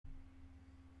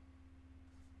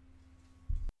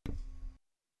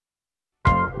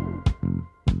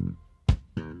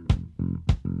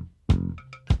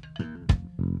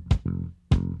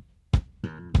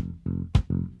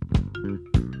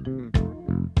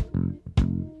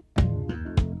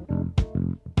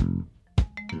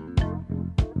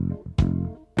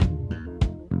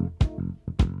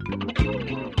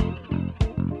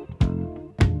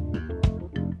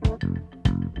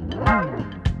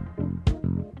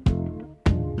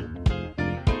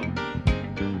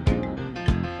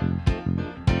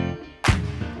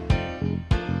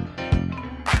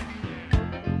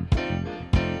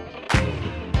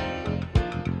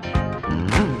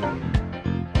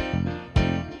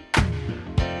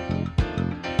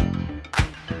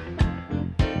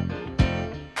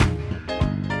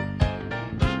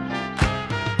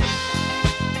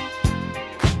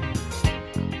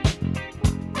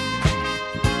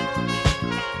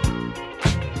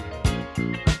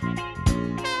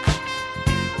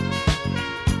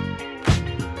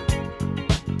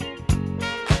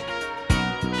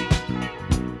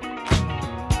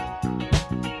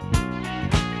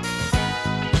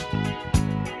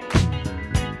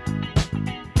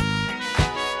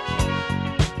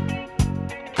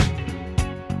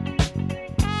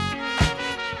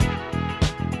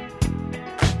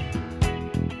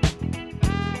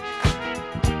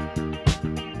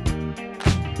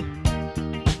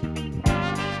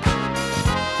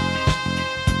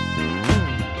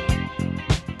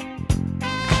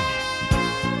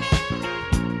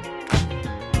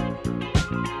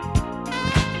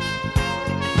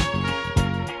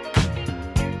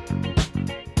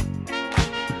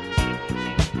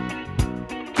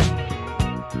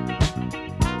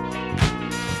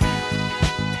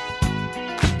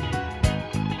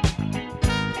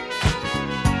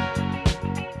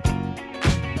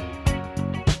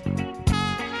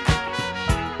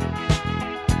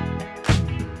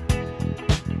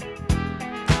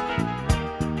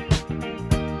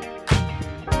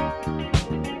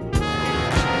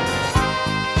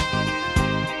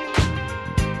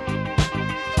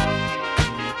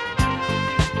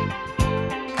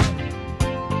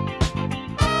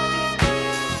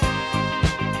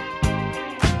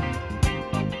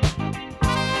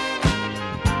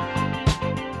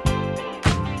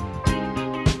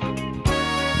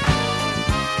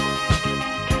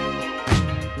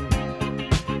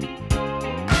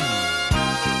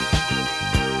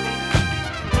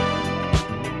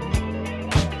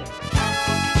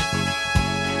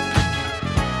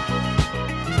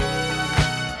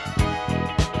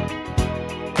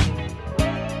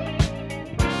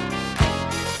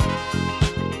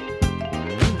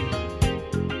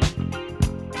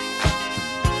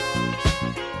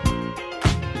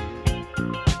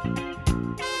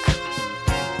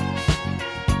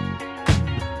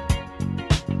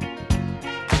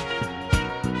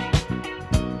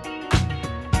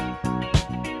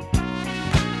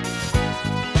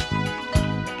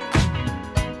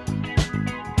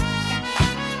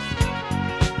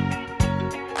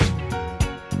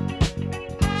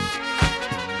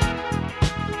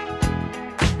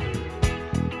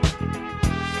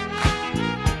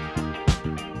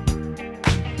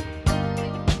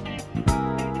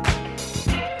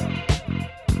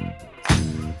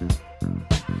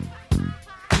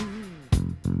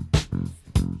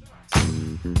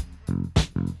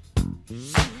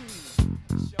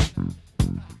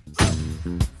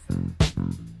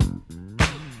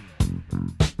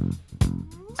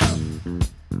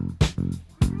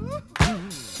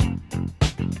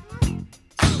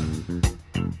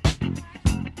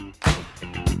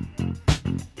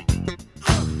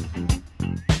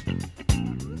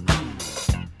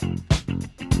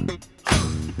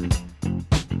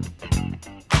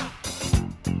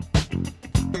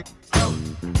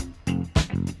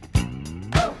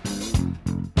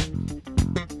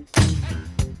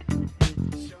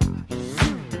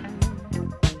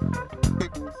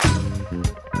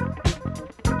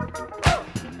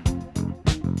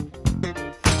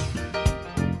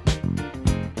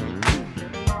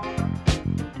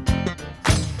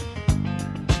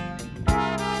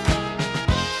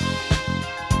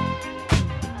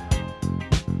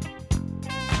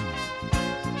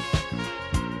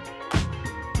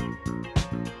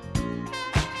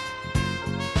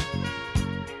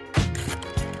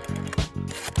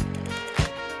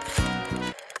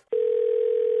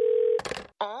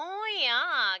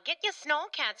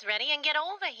snowcats ready and get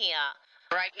over here.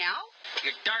 Right now?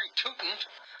 You're darn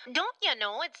tootin'. Don't you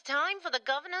know it's time for the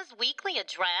governor's weekly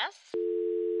address?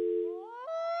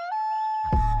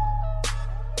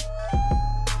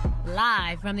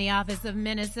 Live from the office of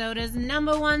Minnesota's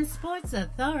 #1 sports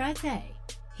authority.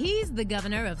 He's the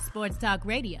governor of Sports Talk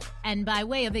Radio, and by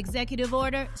way of executive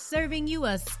order, serving you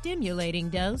a stimulating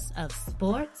dose of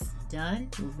sports done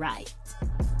right.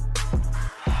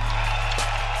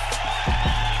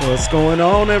 What's going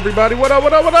on, everybody? What up,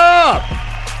 what up, what up?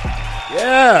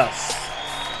 Yes.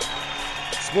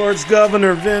 Sports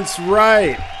Governor Vince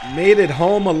Wright made it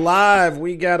home alive.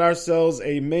 We got ourselves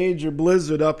a major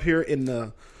blizzard up here in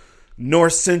the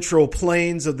north central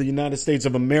plains of the United States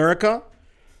of America.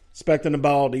 Expecting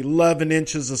about 11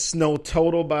 inches of snow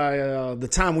total by the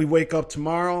time we wake up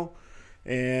tomorrow.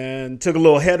 And took a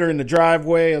little header in the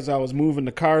driveway as I was moving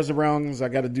the cars around because I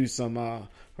got to do some,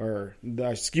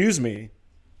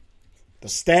 the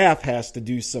staff has to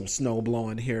do some snow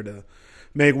blowing here to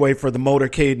make way for the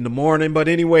motorcade in the morning. But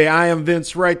anyway, I am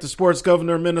Vince Wright, the sports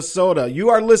governor of Minnesota. You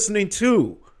are listening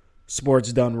to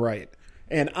Sports Done Right.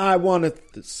 And I want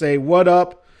to say what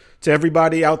up to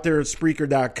everybody out there at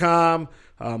Spreaker.com.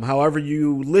 However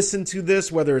you listen to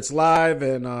this, whether it's live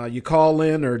and you call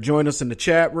in or join us in the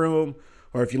chat room,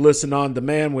 or if you listen on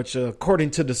demand, which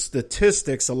according to the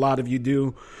statistics, a lot of you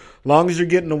do. Long as you're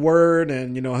getting the word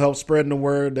and, help spreading the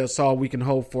word, that's all we can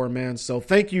hope for, man. So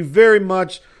thank you very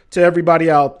much to everybody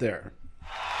out there.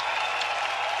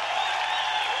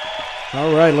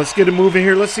 All right, let's get it moving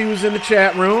here. Let's see who's in the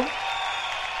chat room.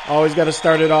 Always got to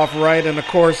start it off right. And, of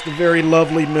course, the very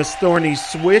lovely Miss Thorny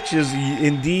Switch is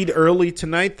indeed early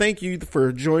tonight. Thank you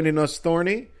for joining us,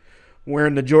 Thorny.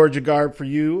 Wearing the Georgia garb for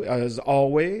you, as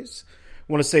always.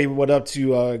 Want to say what up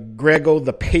to Grego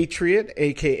the Patriot,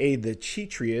 a.k.a. the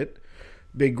Cheatriot.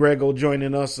 Big Grego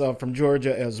joining us from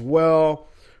Georgia as well.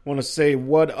 Want to say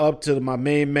what up to my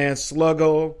main man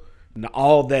Sluggo and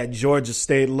all that Georgia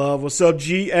State love. What's up,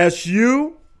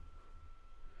 GSU?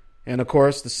 And, of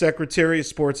course, the Secretary of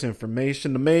Sports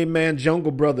Information, the main man,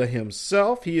 Jungle Brother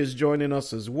himself. He is joining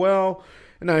us as well.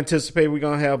 And I anticipate we're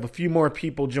going to have a few more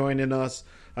people joining us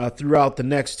throughout the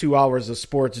next 2 hours of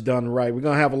Sports Done Right. We're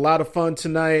going to have a lot of fun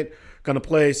tonight. Going to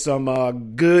play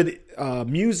some good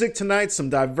music tonight, some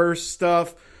diverse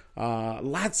stuff.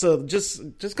 Lots of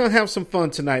just going to have some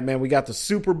fun tonight, man. We got the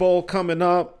Super Bowl coming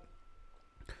up.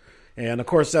 And, of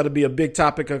course, that'll be a big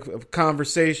topic of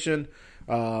conversation.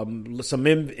 Some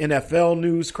NFL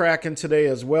news cracking today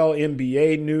as well,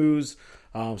 NBA news.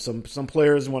 Some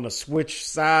players want to switch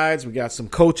sides. We got some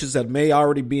coaches that may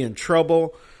already be in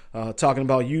trouble. Talking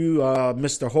about you,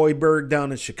 Mr. Hoiberg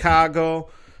down in Chicago.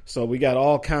 So we got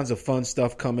all kinds of fun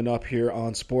stuff coming up here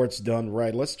on Sports Done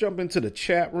Right. Let's jump into the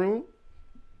chat room.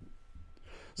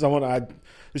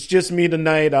 It's just me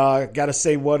tonight. Got to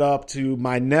say what up to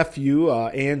my nephew,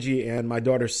 Angie, and my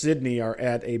daughter Sydney are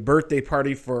at a birthday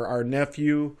party for our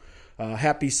nephew.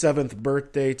 Happy 7th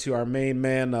birthday to our main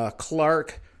man,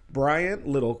 Clark Bryant,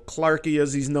 little Clarky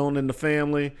as he's known in the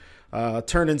family.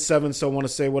 Turning 7, so I want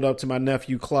to say what up to my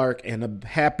nephew Clark and a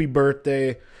happy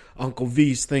birthday. Uncle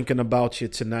V's thinking about you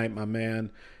tonight, my man.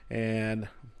 And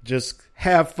just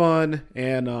have fun.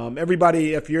 And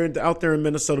everybody, if you're out there in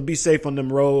Minnesota, be safe on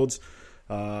them roads.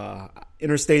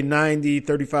 Interstate 90,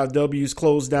 35W's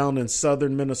closed down in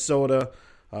southern Minnesota.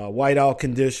 Whiteout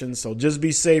conditions. So just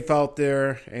be safe out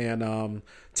there and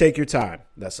take your time.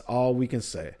 That's all we can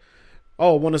say.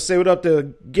 Oh, I want to say what up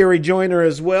to Gary Joyner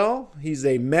as well. He's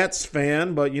a Mets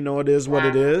fan, but it is what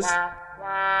it is.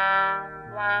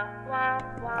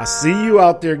 I see you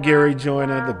out there, Gary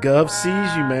Joyner. The Gov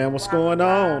sees you, man. What's going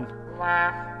on?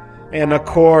 And, of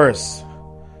course,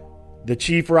 the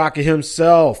Chief Rocket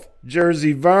himself,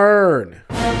 Jersey Vern.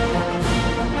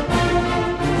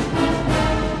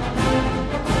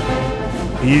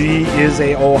 He is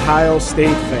a Ohio State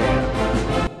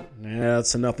fan. Yeah,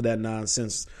 that's enough of that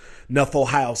nonsense. Enough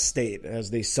Ohio State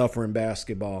as they suffer in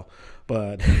basketball.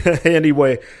 But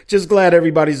anyway, just glad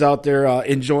everybody's out there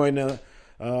enjoying a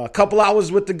couple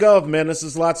hours with the Gov, man. This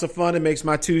is lots of fun. It makes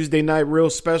my Tuesday night real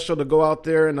special to go out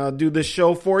there and do this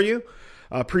show for you.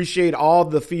 Appreciate all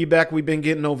the feedback we've been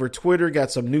getting over Twitter.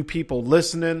 Got some new people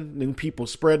listening, new people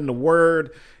spreading the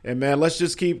word. And, man, let's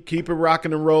just keep it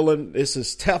rocking and rolling. This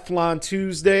is Teflon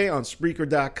Tuesday on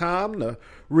Spreaker.com, the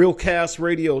Realcast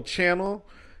radio channel.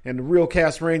 And the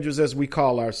Realcast Rangers, as we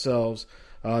call ourselves,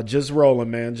 just rolling,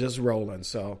 man, just rolling.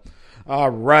 So, all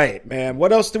right, man.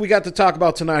 What else do we got to talk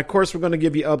about tonight? Of course, we're going to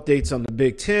give you updates on the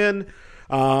Big Ten.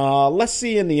 Let's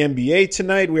see in the NBA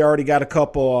tonight. We already got a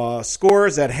couple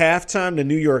scores at halftime. The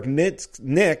New York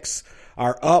Knicks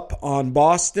are up on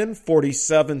Boston,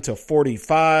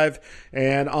 47-45.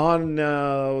 And on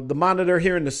the monitor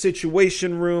here in the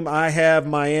Situation Room, I have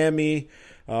Miami,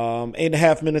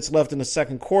 8.5 minutes left in the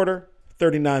second quarter.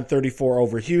 39-34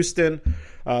 over Houston.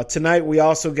 Tonight we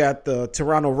also got the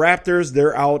Toronto Raptors.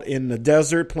 They're out in the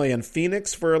desert playing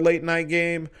Phoenix for a late night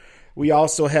game. We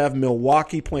also have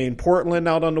Milwaukee playing Portland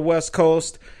out on the West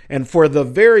Coast. And for the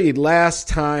very last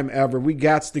time ever, we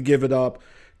got to give it up.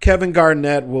 Kevin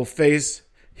Garnett will face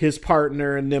his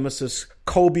partner and nemesis,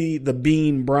 Kobe the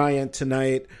Bean Bryant,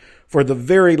 tonight. For the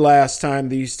very last time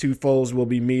these two foes will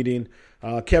be meeting.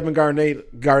 Kevin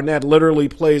Garnett literally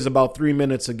plays about 3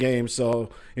 minutes a game, so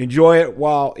enjoy it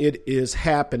while it is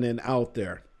happening out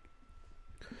there.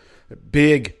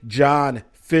 Big John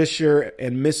Fisher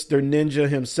and Mr. Ninja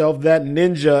himself, that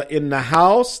ninja in the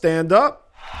house, stand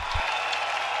up.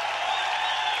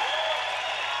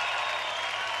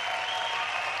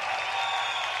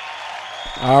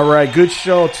 All right, good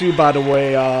show too, by the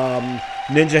way.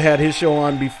 Ninja had his show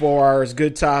on before ours.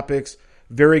 Good topics.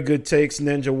 Very good takes,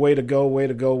 Ninja. Way to go, way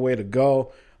to go, way to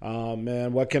go.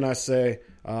 Man, what can I say?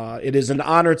 It is an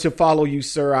honor to follow you,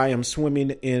 sir. I am swimming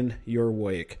in your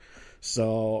wake.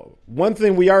 So one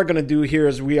thing we are going to do here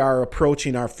is we are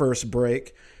approaching our first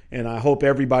break, and I hope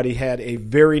everybody had a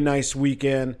very nice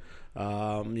weekend.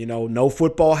 No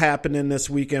football happening this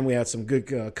weekend. We had some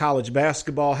good college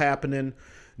basketball happening.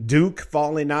 Duke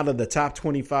falling out of the top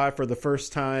 25 for the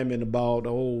first time in about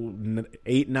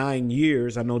 8-9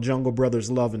 years. I know Jungle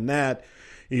Brothers loving that,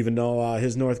 even though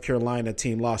his North Carolina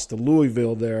team lost to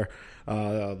Louisville there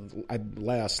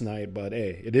last night. But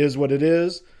hey, it is what it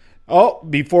is. Oh,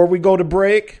 before we go to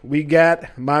break, we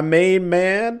got my main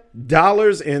man,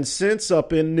 Dollars and Cents,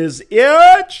 up in this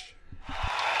itch.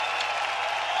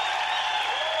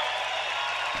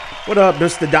 What up,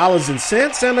 Mr. Dollars and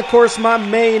Cents? And, of course, my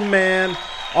main man,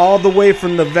 all the way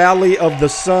from the Valley of the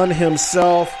Sun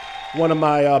himself, one of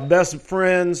my best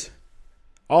friends.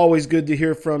 Always good to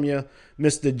hear from you,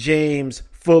 Mr. James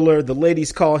Fuller. The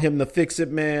ladies call him the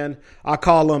Fix-It Man. I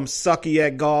call him Sucky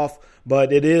at Golf.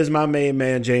 But it is my main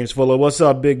man, James Fuller. What's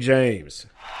up, Big James?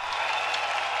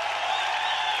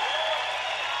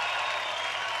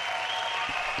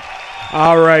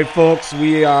 All right, folks,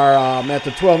 we are at the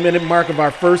 12-minute mark of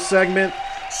our first segment.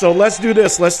 So let's do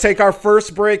this. Let's take our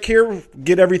first break here,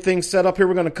 get everything set up here.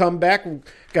 We're going to come back. We've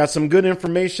got some good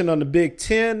information on the Big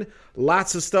Ten.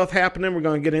 Lots of stuff happening. We're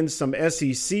going to get into some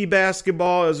SEC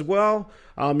basketball as well.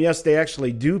 Yes, they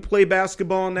actually do play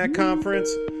basketball in that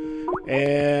conference.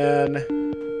 And,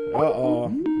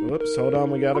 whoops, hold on,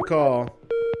 we got a call.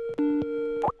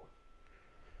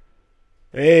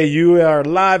 Hey, you are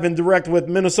live and direct with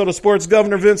Minnesota Sports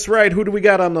Governor Vince Wright. Who do we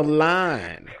got on the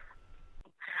line?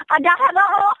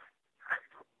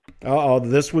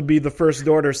 This would be the first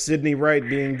daughter, Sydney Wright,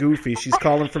 being goofy. She's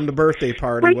calling from the birthday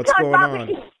party. What's going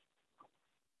on?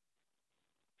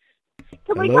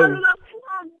 Hello?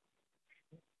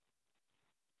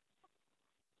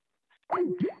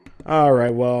 All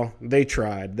right, well, they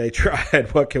tried.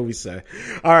 What can we say?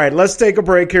 All right, let's take a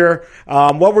break here.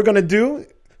 What we're going to do,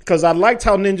 because I liked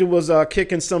how Ninja was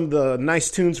kicking some of the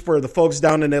nice tunes for the folks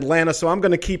down in Atlanta, so I'm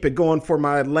going to keep it going for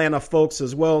my Atlanta folks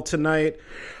as well tonight.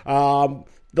 The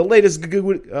latest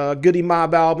Goody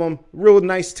Mob album, real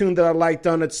nice tune that I liked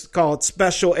on it. It's called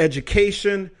Special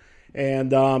Education.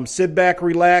 And sit back,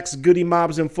 relax. Goody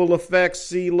Mob's in full effect.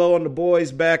 CeeLo and the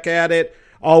boys back at it.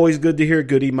 Always good to hear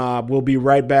Goody Mob. We'll be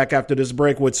right back after this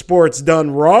break with Sports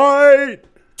Done Right.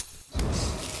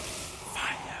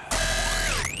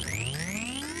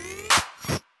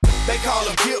 They call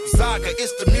him Gip Zaga,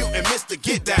 it's the mutant Mr.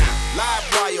 Get Down.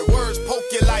 Live wire, words poke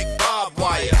you like barbed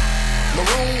wire.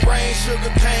 Maroon rain,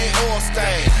 sugar cane, oil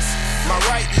stains. My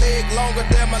right leg longer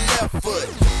than my left foot.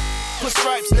 Put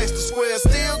stripes next to squares,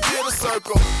 still get a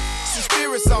circle. See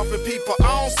spirits off in people,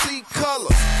 I don't see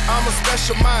colors. I'm a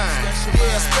special mind,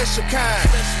 yeah, a special kind.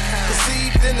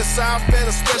 Conceived in the South at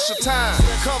a special time.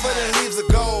 Covered in leaves of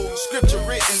gold, scripture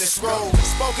written in scroll.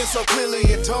 Spoken so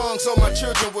clearly in tongue so my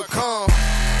children would come.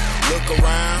 Look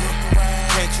around,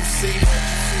 can't you see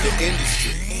the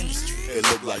industry? It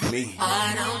look like me.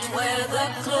 I don't wear the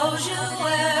clothes you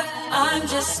wear. I'm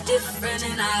just different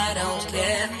and I don't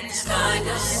care. It's kind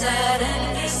of sad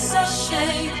and it's a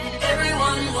shame.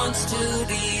 Everyone wants to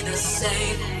be the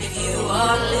same. If you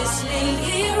are listening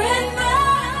here and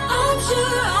now, I'm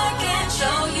sure I can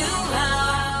show you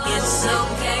how. It's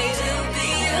okay to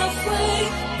be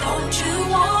afraid. Don't you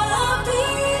wanna be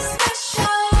special?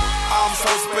 I'm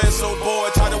so special, boy.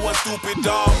 Title one stupid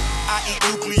dog. I eat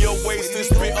nuclear waste and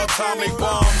spit atomic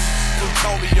bombs.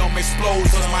 Plutonium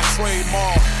explosions, my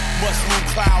trademark. Mushroom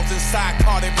clouds inside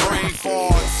carded brain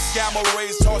farts. Gamma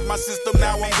rays charge my system,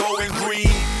 now I'm going green.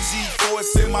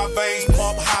 G-force in my veins,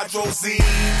 pump hydrozine.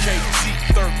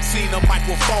 KG-13, a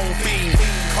microphone beam.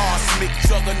 Cosmic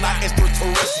juggernaut,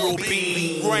 extraterrestrial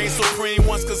beam. Reign supreme,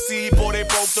 once conceived, boy, they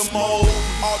broke the mold.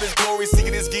 All this glory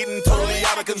seeking is getting totally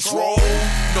out of control.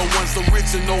 No one's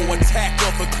original, attack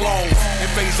of the clones.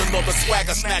 Invasion of the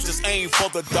swagger snatchers, aim for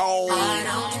the dome. I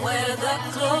don't wear the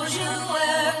clothes you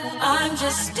wear. I'm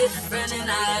just different and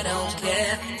I don't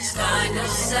care. It's kind of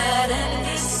sad and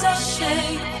it's a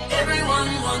shame. Everyone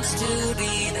wants to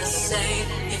be the same.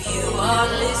 If you are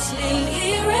listening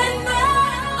here and now,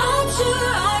 I'm sure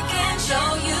I can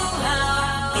show you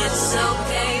how. It's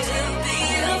okay to be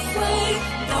afraid.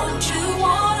 Don't you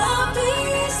wanna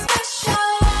be special?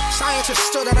 Scientists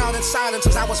stood around in silence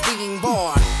as I was being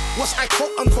born. Was I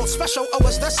quote unquote special or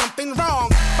was there something wrong?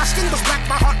 My skin was black,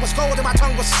 my heart was gold, and my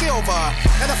tongue was silver.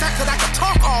 And the fact that I could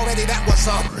talk already, that was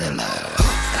a thriller.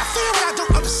 And I fear what I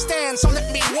don't understand, so let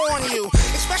me warn you.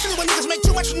 Especially when niggas make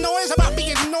too much noise about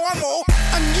being normal,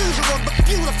 unusual, but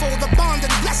beautiful, the bond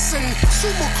and blessing.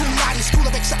 Sumu cum laude, School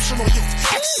of Exceptional Youth,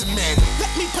 X-Men.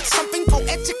 Let me put something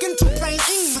poetic into plain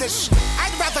English.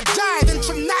 I'd rather die than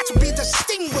to not be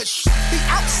distinguished. The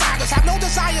outsiders have no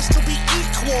desires to be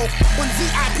equal when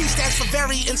VIP stands for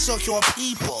very insecure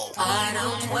people. I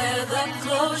don't wear the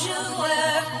clothes you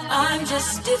wear. I'm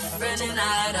just different and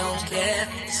I don't care.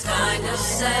 It's kind of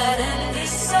sad and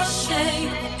it's a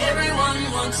shame. Everyone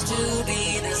wants to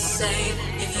be the same.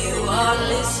 If you are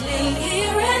listening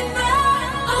here and now,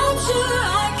 I'm sure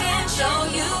I can show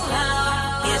you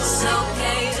how. It's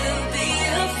okay to be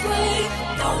afraid.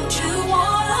 Don't you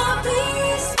wanna be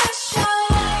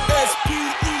special?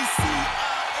 S-P-E-C.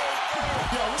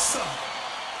 Yo, what's up?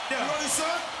 You ready,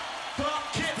 son?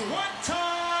 Fuck it one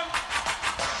time.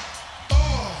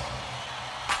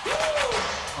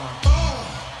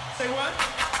 Say what?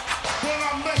 When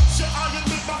I met you, I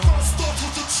admit my first thought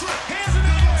was a trick. Hands in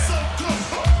the air. So good.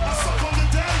 I suck on your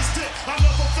daddy's dick. I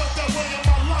never felt that way in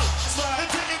my life. It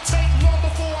didn't take long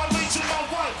before I made you my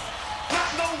wife. Not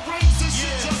no rings and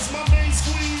shit, just my main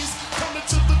squeeze. Coming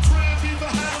to the crib, even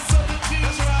had a 17.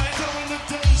 That's right. During the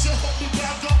days, you helped me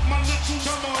bag up my nickels.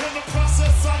 In the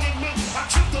process, I admit I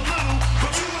tripped a little,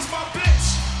 but you was my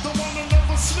bitch, the one that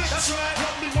never snitched. That's right.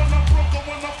 Help me when I'm broke or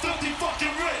when I'm filthy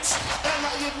fucking rich. And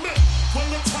I admit, when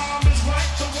the time is right,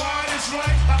 the wine is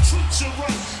right, I treat you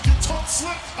right. You talk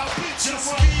slick, I beat you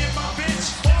Just right. me and my bitch.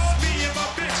 Just me and my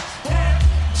bitch. Yeah.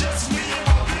 Just me and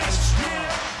my bitch. Yeah.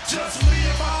 Just me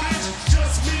and my bitch.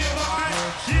 Just me and my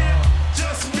bitch. Yeah.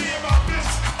 Just me and my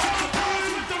bitch. All the boys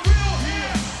with the real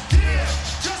hair. Yeah.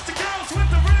 Just the girls with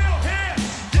the real hair.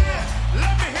 Yeah.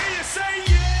 Let me hear you say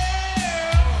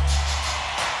yeah.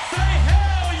 Say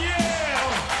hell yeah.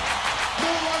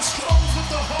 Moonlight strolls with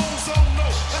the hoes, oh no,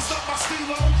 that's not my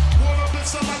stilo. Wanna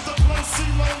bitch, I like to play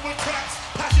CeeLo with cracks,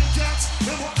 packing jacks,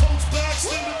 in my coach bag,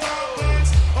 standing down bags.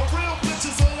 A real bitch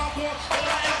is all I want, all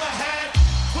I ever had.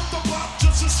 With the block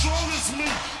just as strong as me,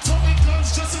 toting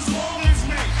guns just as long as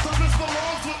me. The bitch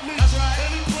belongs with me. That's right.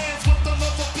 Any plans with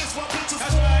another bitch, my bitch is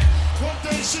That's born. right. One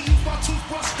day she used my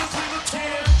toothbrush to clean the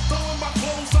toilet, throwing my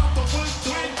clothes out the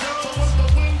window. So when the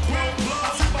wind blows,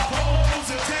 I see my hoes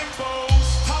and tempos.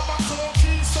 How my car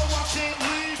keys so I can't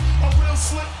leave. A real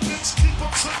slick bitch keep a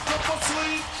trick up her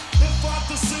sleeve. If I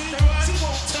deceive, she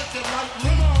won't take it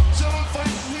lightly. She don't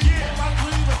fight me, don't like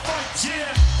me to fight.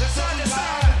 Yeah. That's Side how to you side.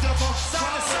 lie together. Side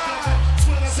to Side side. together.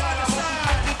 Swear to Side God, to I hope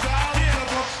side. you die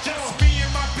together. Just me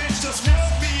and my bitch. Just me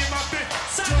and my bitch.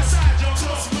 Side to side, yo.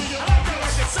 Just me and I my like it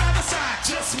like that. Side to side.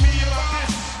 Just me and my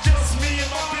bitch. Just me and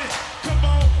my bitch. Come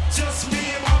on. Just me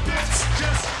and my bitch.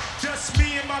 Just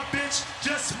me and my bitch.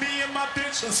 Just me and my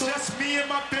bitch. That's right. Just me and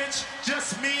my bitch.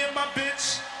 Just me and my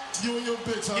bitch. You and your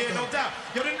bitch, huh? Yeah, no doubt.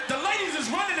 Yo, the ladies is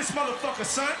running this motherfucker,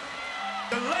 son.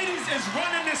 The ladies is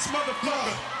running this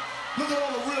motherfucker. Look at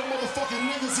all the real motherfucking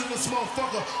niggas in this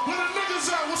motherfucker. Where the niggas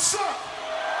at? What's up?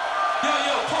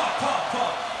 Yo,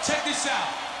 pop. Check this out.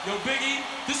 Yo, Biggie,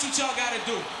 this what y'all gotta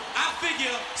do. I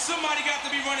figure somebody got to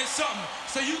be running something.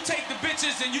 So you take the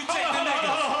bitches and you take the niggas.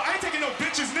 Hold on. I ain't taking no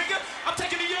bitches, nigga. I'm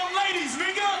taking the young ladies,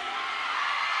 nigga.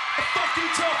 The fuck you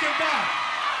talking about?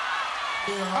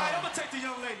 All right, I'm gonna take the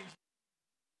young ladies.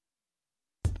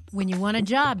 When you want a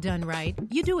job done right,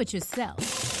 you do it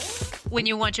yourself. When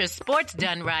you want your sports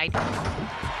done right,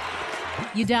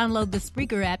 you download the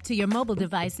Spreaker app to your mobile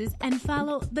devices and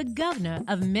follow the governor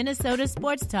of Minnesota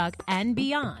Sports Talk and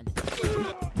beyond.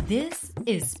 This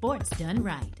is Sports Done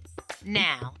Right.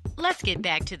 Now, let's get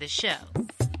back to the show.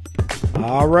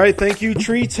 All right, thank you,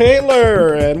 Tree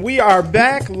Taylor. And we are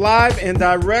back live and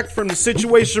direct from the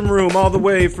Situation Room all the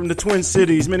way from the Twin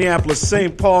Cities, Minneapolis,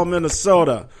 St. Paul,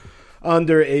 Minnesota.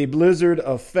 Under a blizzard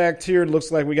effect here.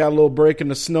 Looks like we got a little break in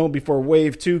the snow before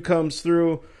Wave 2 comes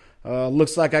through.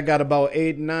 Looks like I got about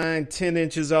 8, 9, 10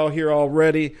 inches out here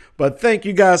already. But thank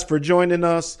you guys for joining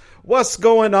us. What's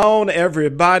going on,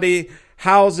 everybody?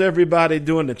 How's everybody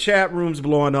doing? The chat room's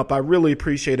blowing up. I really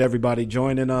appreciate everybody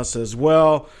joining us as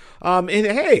well. And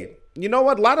hey, you know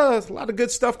what? A lot of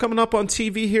good stuff coming up on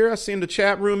TV here. I see in the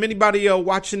chat room. Anybody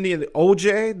watching the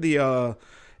OJ, the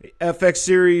FX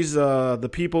series, The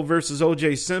People versus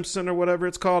OJ Simpson or whatever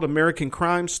it's called, American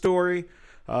Crime Story?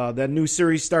 That new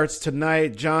series starts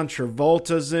tonight. John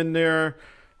Travolta's in there.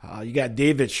 You got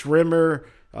David Schwimmer,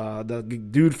 the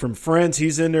dude from Friends.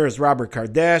 He's in there as Robert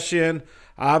Kardashian.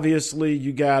 Obviously,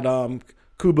 you got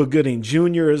Cuba Gooding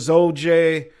Jr. as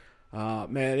OJ.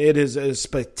 Man, it is a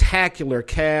spectacular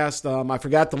cast. I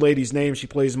forgot the lady's name. She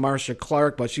plays Marcia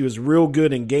Clark, but she was real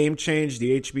good in Game Change,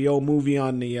 the HBO movie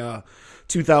on the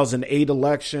 2008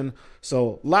 election.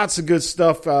 So lots of good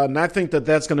stuff, and I think that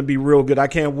that's going to be real good. I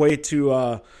can't wait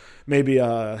to maybe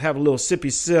have a little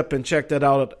sippy sip and check that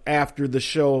out after the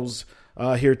shows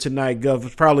here tonight. Gov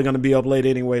is probably going to be up late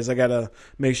anyways. I got to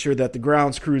make sure that the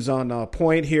grounds crew's on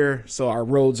point here so our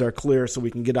roads are clear so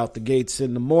we can get out the gates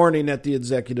in the morning at the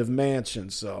Executive Mansion.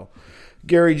 So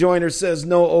Gary Joyner says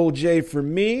no OJ for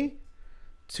me.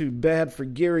 Too bad for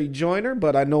Gary Joyner,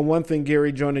 but I know one thing,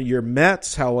 Gary Joyner, your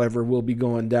Mets, however, will be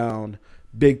going down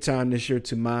big time this year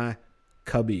to my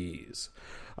Cubbies.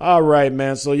 All right,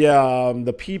 man. So, yeah,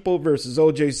 the People versus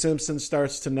O.J. Simpson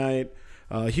starts tonight.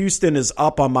 Houston is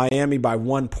up on Miami by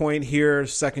 1 point here.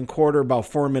 Second quarter, about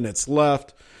 4 minutes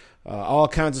left. All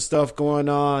kinds of stuff going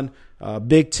on.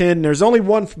 Big Ten, there's only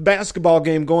one basketball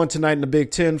game going tonight in the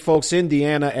Big Ten, folks.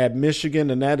 Indiana at Michigan,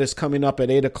 and that is coming up at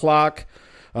 8 o'clock.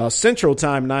 Central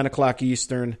Time, 9 o'clock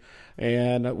Eastern.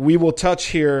 And we will touch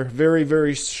here very,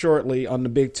 very shortly on the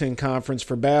Big Ten Conference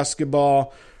for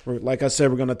basketball. Like I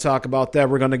said, we're going to talk about that.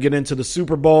 We're going to get into the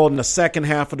Super Bowl in the second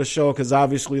half of the show because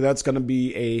obviously that's going to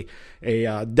be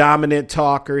a dominant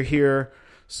talker here.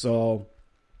 So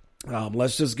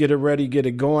let's just get it ready, get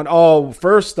it going. Oh,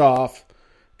 first off,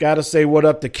 got to say what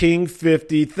up to King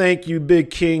 50. Thank you,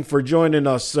 Big King, for joining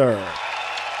us, sir.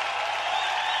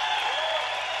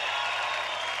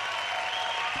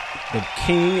 The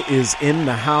king is in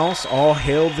the house. All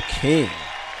hail the king.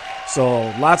 So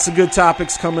lots of good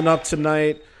topics coming up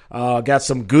tonight. Got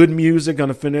some good music.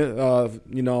 Gonna finish,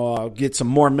 get some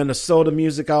more Minnesota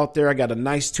music out there. I got a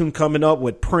nice tune coming up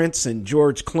with Prince and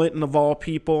George Clinton of all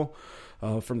people,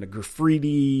 from the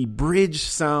Graffiti Bridge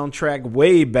soundtrack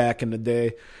way back in the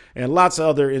day, and lots of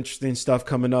other interesting stuff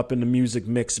coming up in the music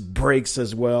mix breaks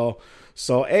as well.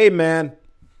 So, hey, man.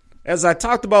 As I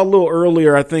talked about a little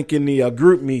earlier, I think in the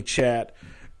group me chat,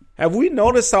 have we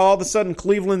noticed how all of a sudden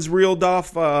Cleveland's reeled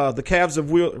off, the Cavs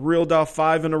have reeled off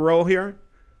 5 in a row here?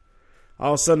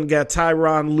 All of a sudden got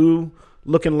Tyronn Lue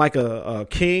looking like a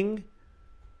king.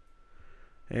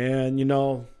 And,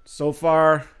 so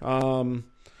far so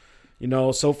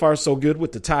good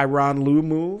with the Tyronn Lue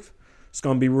move. It's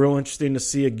going to be real interesting to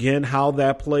see again how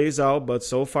that plays out, but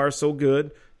so far so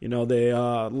good. They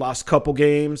lost a couple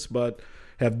games, but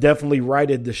have definitely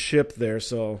righted the ship there.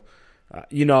 So,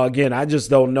 again, I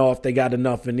just don't know if they got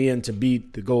enough in the end to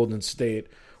beat the Golden State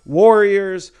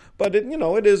Warriors. But,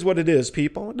 it is what it is,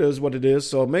 people. It is what it is.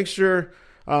 So make sure,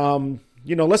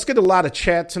 let's get a lot of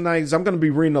chat tonight because I'm going to be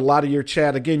reading a lot of your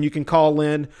chat. Again, you can call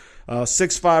in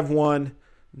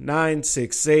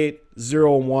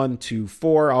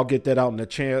 651-968-0124. I'll get that out in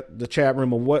the chat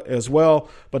room as well.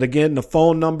 But, again, the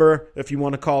phone number, if you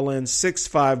want to call in,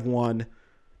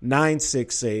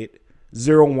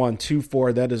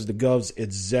 651-968-0124. That is the Gov's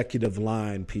executive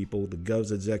line, people. The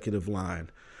Gov's executive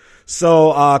line.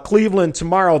 So Cleveland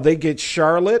tomorrow, they get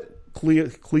Charlotte.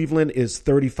 Cleveland is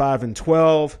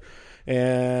 35-12.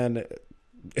 And,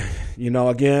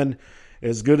 again,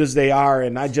 as good as they are,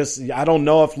 and I don't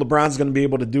know if LeBron's going to be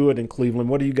able to do it in Cleveland.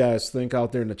 What do you guys think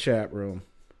out there in the chat room?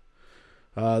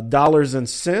 Dollars and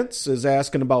Cents is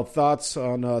asking about thoughts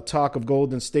on talk of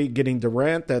Golden State getting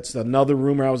Durant. That's another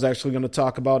rumor I was actually going to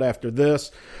talk about after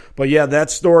this. But, yeah,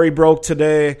 that story broke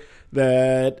today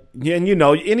that, and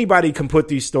anybody can put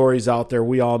these stories out there.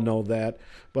 We all know that.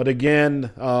 But,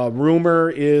 again, rumor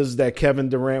is that Kevin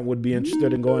Durant would be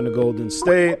interested in going to Golden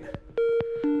State.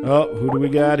 Oh, who do we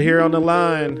got here on the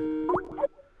line?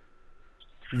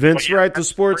 Vince Wright, the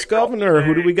sports governor.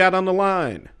 Who do we got on the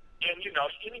line?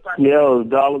 Yo,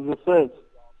 Dollars and Cents.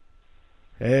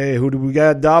 Hey, who do we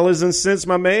got? Dollars and Cents,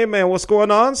 my man. What's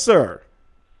going on, sir?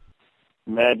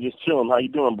 Man, just chilling. How you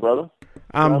doing, brother?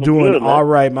 I'm doing good, all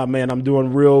right, my man. I'm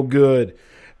doing real good.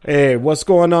 Hey, what's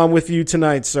going on with you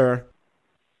tonight, sir?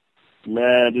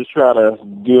 Man, just try to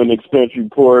do an expense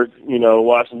report,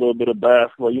 watch a little bit of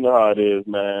basketball. You know how it is,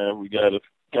 man. We gotta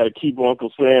keep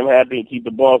Uncle Sam happy and keep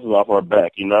the bosses off our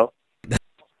back,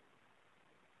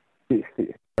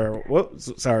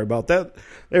 Whoops, sorry about that.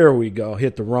 There we go.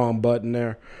 Hit the wrong button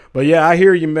there. But, yeah, I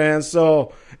hear you, man.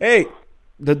 So, hey,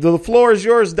 the floor is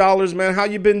yours, Dollars, man. How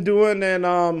you been doing?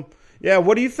 And,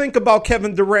 what do you think about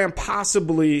Kevin Durant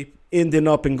possibly ending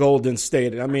up in Golden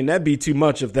State? I mean, that'd be too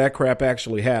much if that crap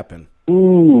actually happened.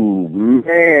 Ooh,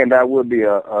 man, that would be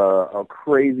a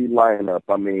crazy lineup.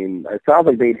 I mean, it sounds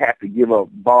like they'd have to give up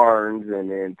Barnes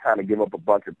and then kind of give up a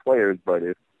bunch of players, but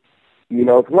it's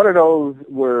one of those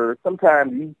where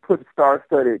sometimes you put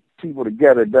star-studded people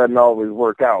together, it doesn't always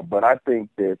work out. But I think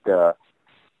that, that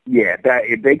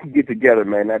if they could get together,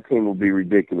 man, that team will be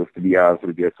ridiculous, to be honest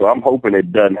with you. So I'm hoping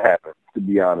it doesn't happen, to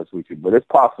be honest with you. But it's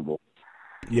possible.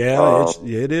 Yeah,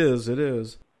 it is.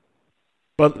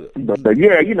 But I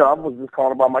was just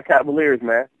calling about my Cavaliers,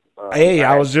 man. Hey,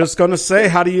 I was just going to say,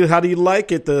 how do you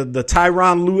like it? The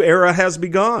Tyronn Lue era has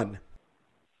begun.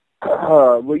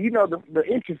 Well, the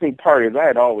interesting part is I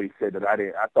had always said that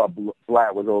I thought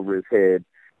Blatt was over his head,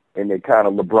 and that kind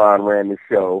of LeBron ran the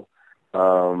show.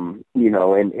 And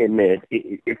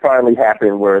it finally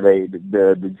happened where the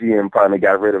GM finally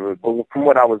got rid of it. But from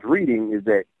what I was reading is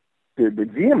that the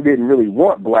GM didn't really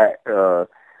want Blatt to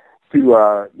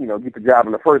get the job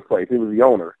in the first place. It was the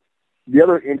owner. The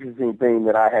other interesting thing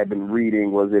that I had been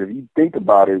reading was that if you think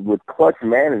about it, with Clutch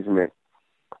Management,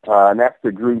 and that's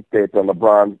the group that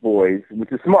LeBron's boys,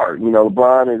 which is smart.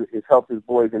 LeBron has helped his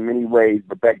boys in many ways,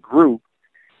 but that group,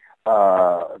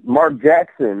 Mark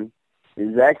Jackson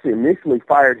is actually initially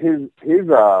fired his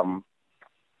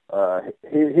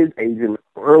agent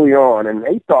early on, and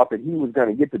they thought that he was going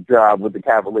to get the job with the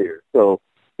Cavaliers. So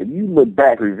if you look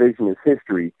back, revisionist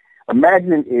history,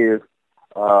 imagine if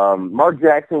Mark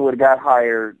Jackson would have got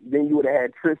hired, then you would have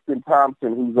had Tristan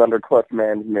Thompson, who's under Clutch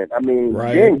Management. I mean,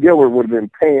 right. Dan Gillard would have been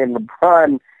paying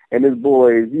LeBron and his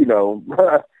boys,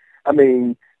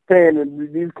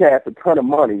 paying these cats a ton of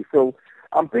money. So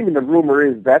I'm thinking the rumor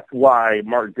is that's why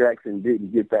Mark Jackson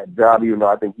didn't get that job, even though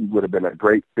I think he would have been a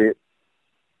great fit.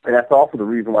 And that's also the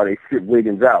reason why they shipped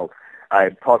Wiggins out. I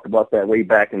had talked about that way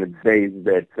back in the days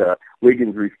that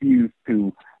Wiggins refused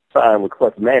to sign with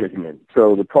Clutch Management.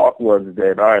 So the talk was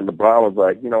that, all right, LeBron was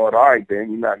like, you know what, all right, then,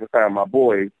 you're not going to sign my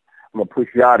boys. I'm going to push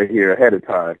you out of here ahead of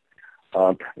time.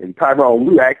 And Tyronn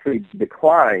Lue actually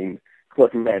declined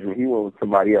Clutch Management. He went with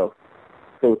somebody else.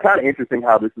 So it's kind of interesting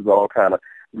how this is all kind of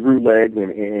grew legs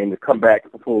and come back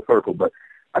full circle. But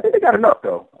I think they got enough,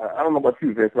 though. I don't know about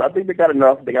you, Vince, but I think they got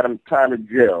enough. They got time to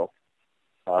gel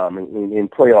in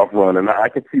playoff run. And I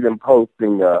could see them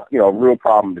posting, a real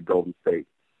problem to Golden State.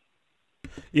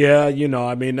 Yeah,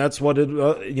 that's what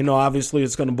it, obviously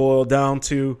it's going to boil down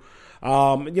to.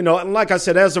 And like I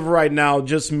said, as of right now,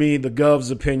 just me, the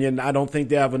Gov's opinion, I don't think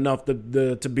they have enough to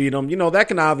beat them. That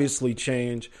can obviously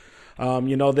change.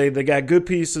 They got good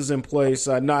pieces in place.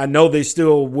 I know they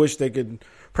still wish they could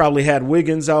probably had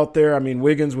Wiggins out there. I mean,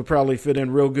 Wiggins would probably fit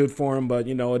in real good for him, but,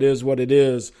 it is what it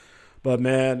is. But,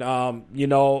 man,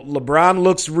 LeBron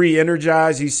looks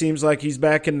re-energized. He seems like he's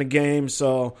back in the game.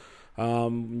 So,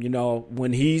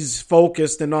 when he's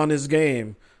focused and on his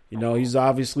game, he's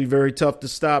obviously very tough to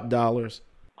stop, Dollars.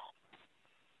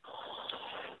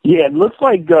 Yeah, it looks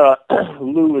like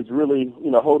Lue is really,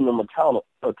 holding them accountable.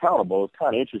 It's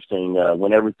kind of interesting.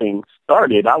 When everything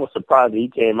started, I was surprised that he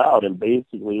came out and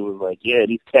basically was like, yeah,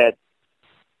 these cats,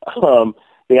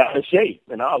 they out of shape.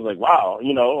 And I was like, wow,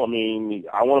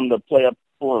 I want them to play up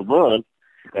for a run.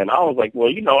 And I was like, well,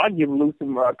 I give Lue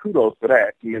some kudos for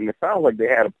that. And it sounds like they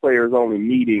had a players-only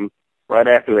meeting right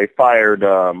after they fired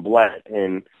Blatt,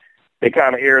 and they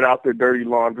kind of aired out their dirty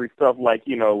laundry stuff like,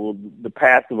 the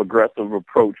passive-aggressive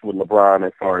approach with LeBron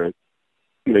as far as,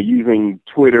 using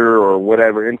Twitter or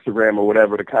whatever, Instagram or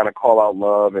whatever to kind of call out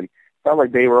love. And it sounds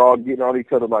like they were all getting on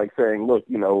each other like saying, look,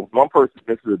 one person,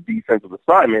 this is a defensive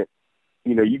assignment.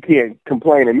 You can't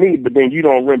complain at me, but then you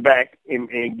don't run back and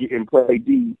play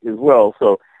D as well.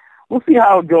 So we'll see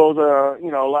how it goes.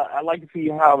 I like to see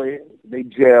how they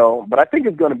gel, but I think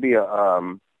it's going to be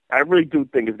I really do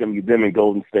think it's going to be them and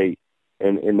Golden State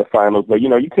in the finals. But,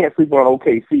 you can't sleep on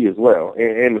OKC as well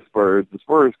and the Spurs. The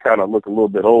Spurs kind of look a little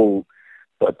bit old,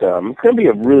 but it's going to be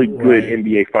a really good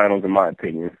NBA finals in my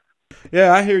opinion.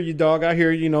 Yeah, I hear you, dog. I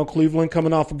hear you. Cleveland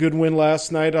coming off a good win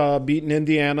last night, beating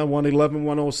Indiana,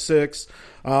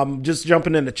 111-106. Just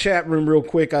jumping in the chat room real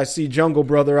quick, I see Jungle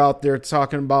Brother out there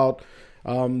talking about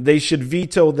they should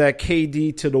veto that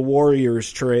KD to the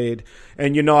Warriors trade.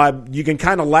 And, you can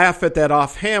kind of laugh at that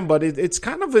offhand, but it's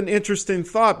kind of an interesting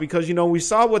thought because, we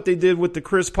saw what they did with the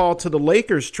Chris Paul to the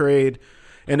Lakers trade.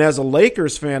 And as a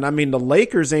Lakers fan, the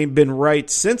Lakers ain't been right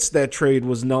since that trade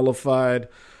was nullified.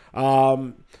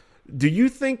 Do you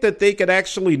think that they could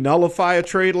actually nullify a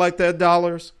trade like that,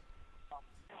 Dollars?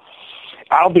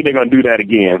 I don't think they're going to do that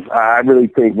again. I really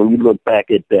think when you look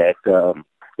back at that,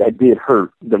 that did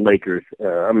hurt the Lakers.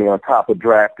 On top of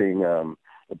drafting a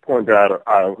point guard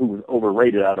who was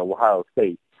overrated out of Ohio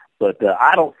State. But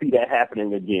I don't see that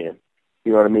happening again.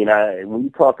 You know what I mean? When you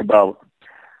talk about,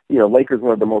 Lakers,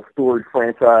 one of the most storied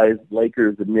franchise,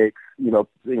 Lakers, the Knicks,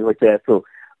 things like that. So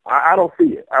I don't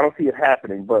see it. I don't see it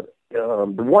happening. But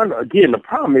the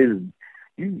problem is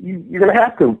you're going to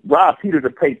have to rob Peter to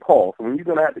pay Paul. So when you're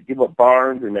going to have to give up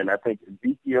Barnes, and then I think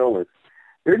Ezekiel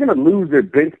they're going to lose their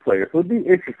bench players. So it'll be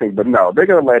interesting, but no, they're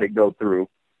going to let it go through.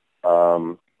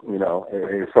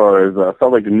 As far as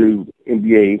sounds like the new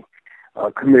NBA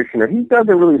commissioner, he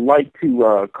doesn't really like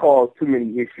to cause too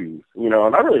many issues.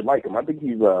 And I really like him. I think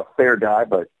he's a fair guy,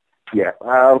 but Yeah,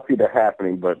 I don't see that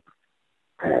happening, but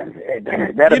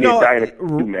that'll be a dynasty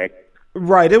too, man.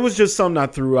 Right. It was just something I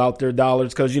threw out there,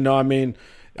 Dollars, because, I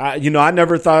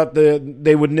never thought that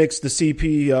they would nix the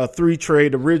CP3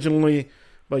 trade originally,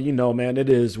 but, man, it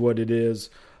is what it is.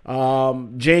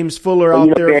 James Fuller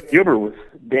out there.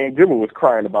 Dan Gilbert was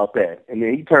crying about that, and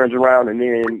then he turns around and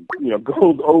then,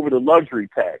 goes over the luxury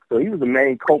tax. So he was the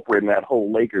main culprit in that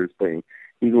whole Lakers thing.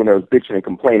 He's the one that was bitching and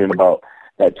complaining about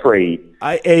that trade.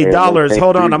 Hey, Dollars,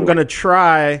 hold on. I'm going to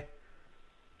try,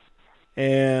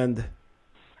 and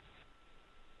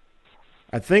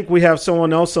I think we have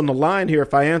someone else on the line here.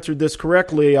 If I answered this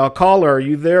correctly, caller, are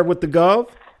you there with the Gov?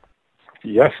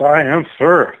 Yes, I am,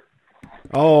 sir.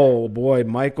 Oh, boy,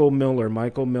 Michael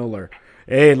Miller.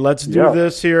 Hey, let's do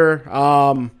this here.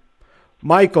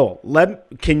 Michael,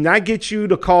 can I get you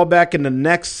to call back in the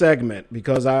next segment?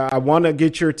 Because I want to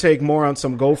get your take more on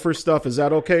some Gopher stuff. Is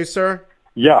that okay, sir?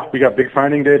 Yeah, we got Big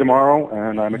Signing Day tomorrow,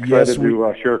 and I'm excited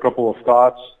to share a couple of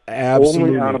thoughts.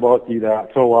 Absolutely. Only on about that.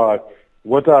 So,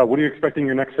 what are you expecting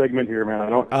your next segment here,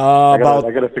 man? I got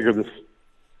to figure this.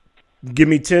 Give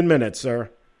me 10 minutes, sir.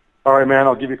 All right, man.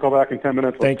 I'll give you a call back in 10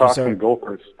 minutes. Thank Let's you, talk sir. some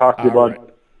Gophers. Talk to you, bud.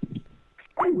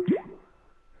 Right.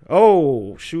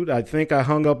 Oh, shoot. I think I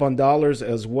hung up on Dollars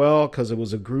as well because it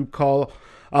was a group call.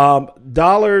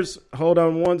 Dollars, hold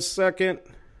on one second.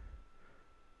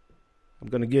 I'm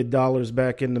going to get Dollars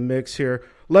back in the mix here.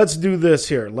 Let's do this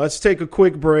here. Let's take a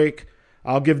quick break.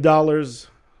 I'll give Dollars.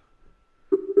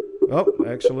 Oh,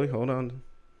 actually, hold on.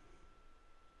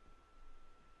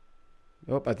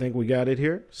 Oh, I think we got it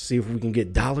here. See if we can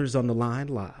get Dollars on the line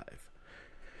live.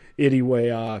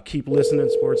 Anyway, keep listening.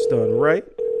 Sports Done Right.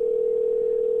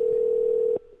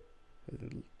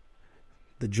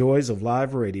 The joys of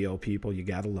live radio, people. You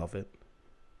got to love it.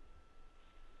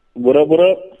 What up?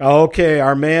 Okay,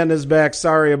 our man is back.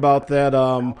 Sorry about that.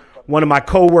 One of my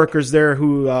coworkers there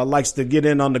who likes to get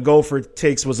in on the Gopher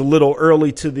takes was a little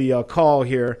early to the call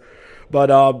here. But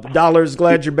Dollars,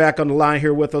 glad you're back on the line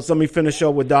here with us. Let me finish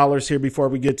up with Dollars here before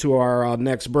we get to our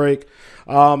next break.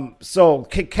 So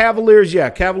Cavaliers,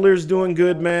 Cavaliers doing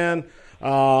good, man.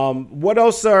 What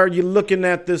else are you looking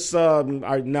at this? Are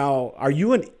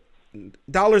you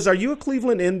a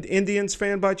Cleveland Indians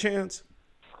fan by chance?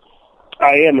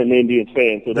 I am an Indians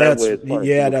fan, so that's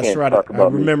right. I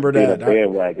remember that.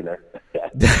 Bandwagoner.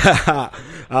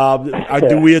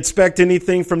 Do we expect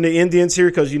anything from the Indians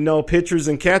here? Because pitchers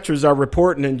and catchers are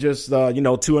reporting in just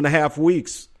 2.5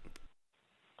 weeks.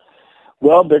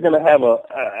 Well, they're going to have a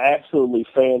absolutely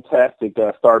fantastic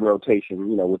starting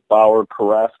rotation. With Bauer,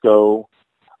 Carrasco,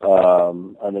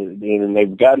 and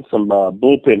they've gotten some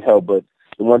bullpen help. But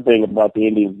the one thing about the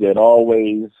Indians that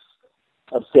always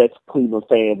upsets Cleveland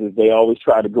fans is they always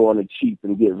try to go on the cheap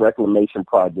and get reclamation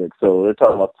projects. So they're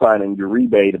talking about signing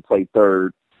Uribe to play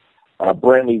third.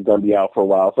 Brantley's going to be out for a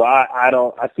while. So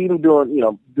I see them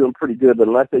doing pretty good, but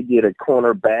unless they get a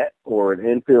corner bat or an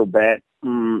infield bat,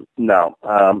 no.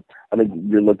 I think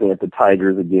you're looking at the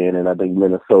Tigers again, and I think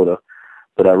Minnesota.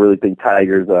 But I really think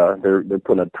Tigers, they're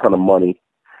putting a ton of money.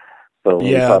 So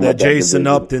yeah, that Jason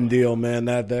Upton deal, man,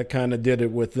 that kind of did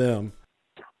it with them.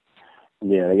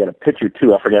 Yeah, they got a pitcher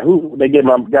too. I forgot who they got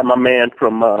my man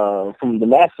from the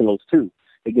Nationals too.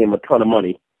 They gave him a ton of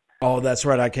money. Oh, that's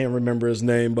right. I can't remember his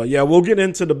name, but yeah, we'll get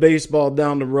into the baseball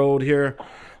down the road here.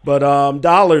 But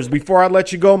Dollars, before I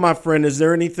let you go, my friend, is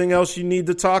there anything else you need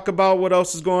to talk about? What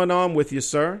else is going on with you,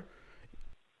 sir?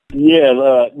 Yeah,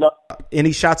 no.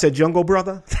 Any shots at Jungle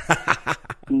Brother?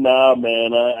 Nah,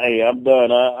 man. I'm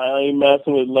done. I ain't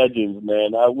messing with legends,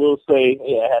 man. I will say,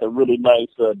 I had a really nice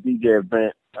DJ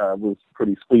event. It was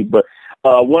pretty sweet. But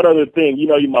one other thing,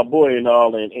 you're my boy and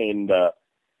all, and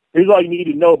here's all you need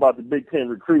to know about the Big Ten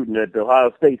recruiting at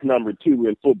Ohio State's number 2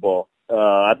 in football.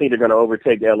 I think they're going to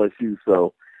overtake LSU,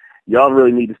 so y'all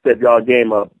really need to step y'all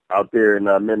game up out there in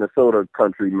Minnesota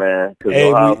country, man.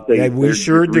 Hey, Ohio State, we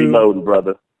sure do. Reloading,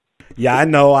 brother. Yeah, I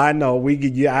know.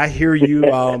 I hear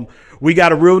you. We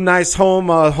got a real nice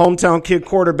hometown kid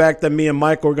quarterback that me and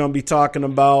Michael are going to be talking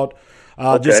about.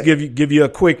 Okay. Just give you a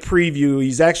quick preview.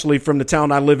 He's actually from the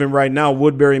town I live in right now,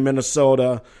 Woodbury,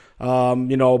 Minnesota.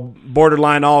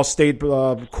 Borderline all-state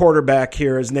quarterback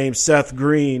here. His name's Seth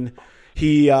Green.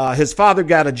 His father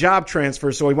got a job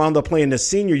transfer, so he wound up playing his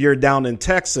senior year down in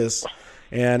Texas.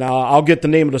 And I'll get the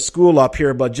name of the school up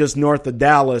here, but just north of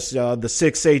Dallas, the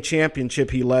 6A championship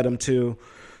he led him to.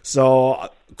 So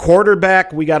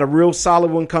quarterback, we got a real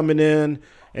solid one coming in,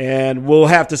 and we'll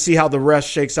have to see how the rest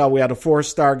shakes out. We had a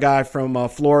 4-star guy from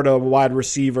Florida, wide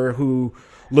receiver, who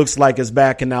looks like is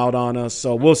backing out on us.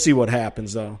 So we'll see what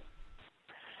happens, though.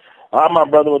 All right, my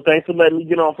brother. Well, thanks for letting me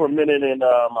get on for a minute, and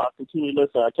I'll continue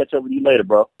listening. I'll catch up with you later,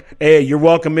 bro. Hey, you're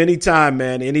welcome anytime,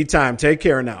 man. Anytime. Take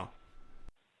care now.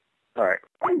 All right.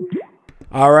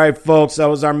 All right, folks. That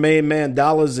was our main man,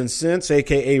 Dollars and Cents,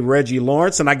 a.k.a. Reggie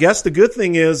Lawrence. And I guess the good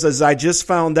thing is, as I just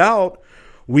found out,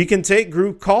 we can take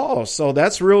group calls. So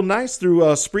that's real nice through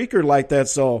Spreaker like that.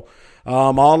 So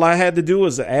all I had to do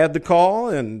was add the call,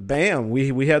 and bam,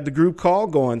 we had the group call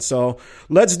going. So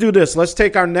let's do this. Let's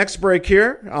take our next break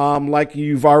here. Like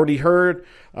you've already heard,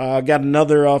 got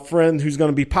another friend who's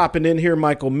going to be popping in here,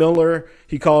 Michael Miller.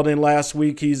 He called in last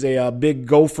week. He's a big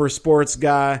Gopher sports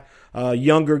guy,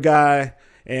 younger guy,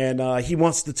 and he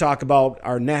wants to talk about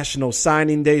our National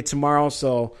Signing Day tomorrow.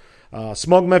 So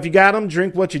smoke them if you got them,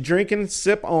 drink what you're drinking,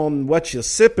 sip on what you're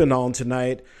sipping on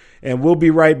tonight. And we'll be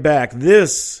right back.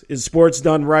 This is Sports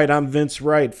Done Right. I'm Vince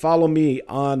Wright. Follow me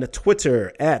on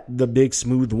Twitter at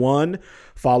TheBigSmooth1.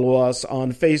 Follow us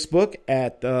on Facebook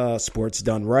at Sports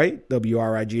Done Right,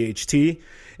 WRIGHT.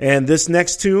 And this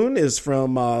next tune is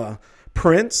from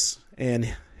Prince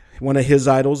and one of his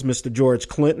idols, Mr. George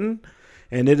Clinton.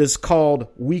 And it is called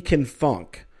We Can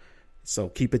Funk. So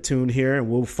keep it tuned here,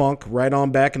 and we'll funk right on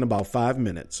back in about 5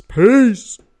 minutes.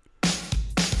 Peace.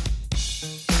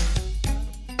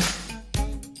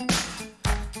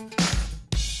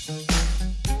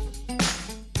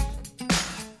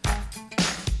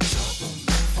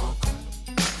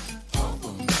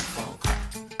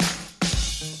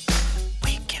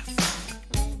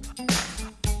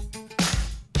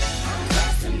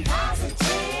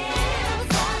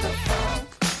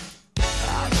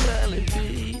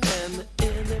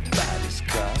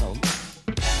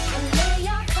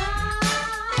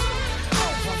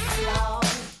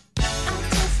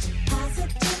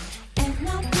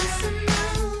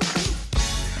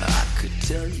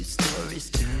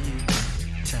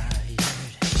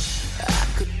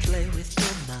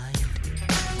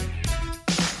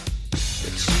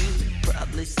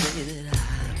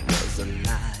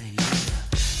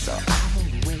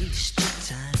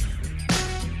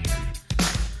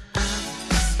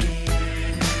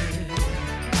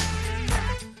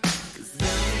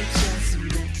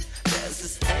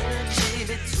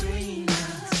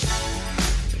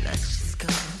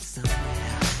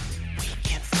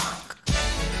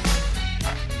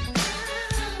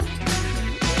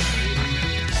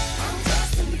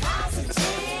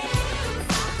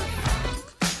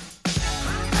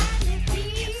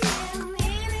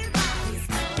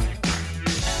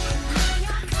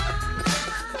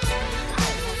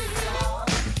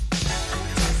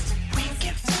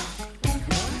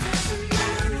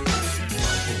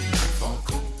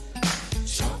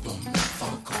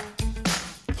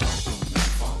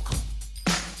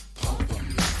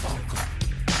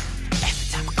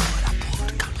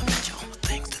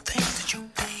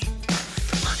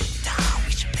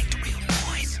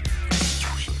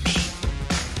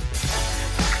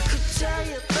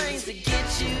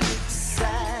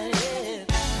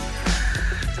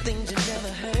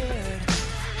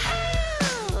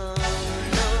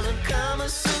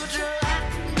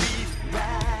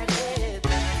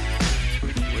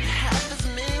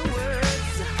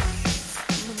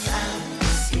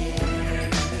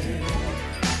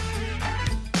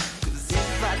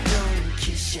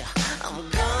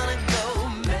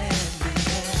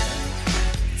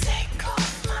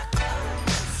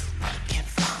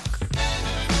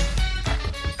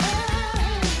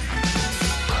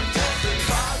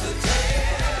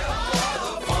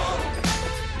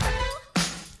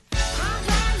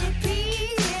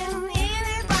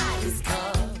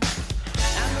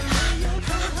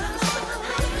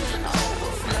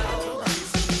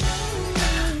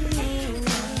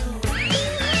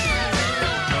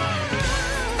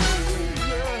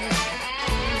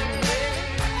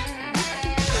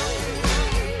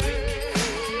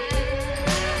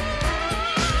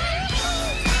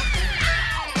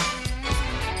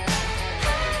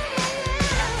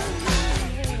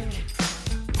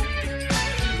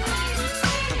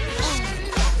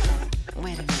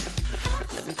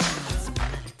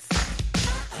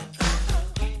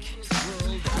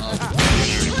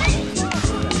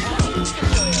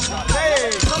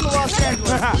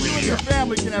 You and your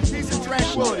family can have peace and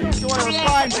tranquility. Enjoy a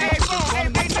fine day.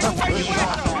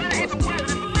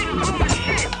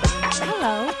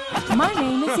 Hello, my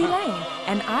name is Elaine,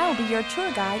 and I'll be your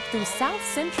tour guide through South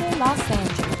Central Los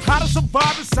Angeles. How to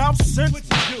survive in South Central?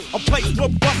 A place where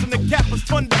busting the gap is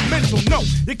fundamental. No,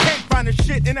 you can't find this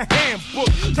shit in a handbook.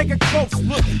 Take a close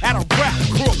look at a rap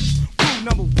crook. Rule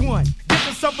number one, get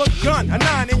yourself a gun, a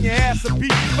 9 in your ass will be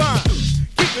fine.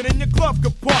 keep it in your glove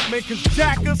compartment, cause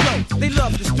jackers, they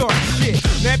love to start shit.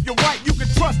 Now if you're white, you can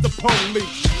trust the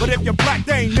police, but if you're black,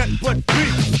 they ain't nothing but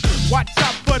beef. Watch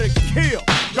out for the kill.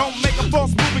 Don't make a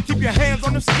false move and keep your hands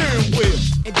on the steering wheel.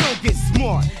 And don't get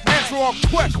smart, answer all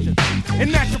questions.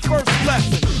 And that's your first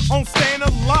lesson on staying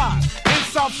alive in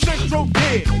South Central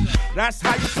Dead. That's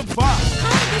how you survive.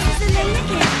 Hi, this is Elena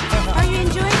King. Are you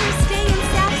enjoying your stay in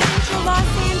South Central Los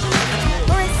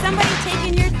Angeles? Or is somebody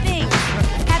taking your things?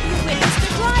 Have you witnessed a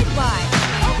drive-by?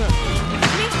 Okay,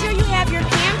 make sure you have your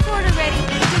camcorder ready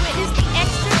to witness the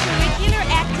extracurricular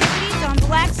activities on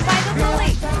Blacks by the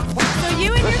Lake. So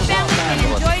you and your family can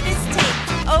enjoy this tape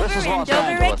over and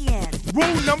over again.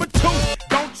 Rule number 2,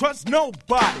 don't trust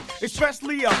nobody,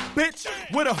 especially a bitch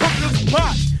with a hooker's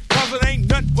body. Cause it ain't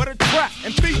nothing but a trap,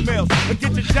 and females will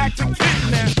get your jacked and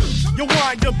kidnapped. You'll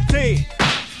wind up dead.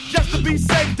 Just to be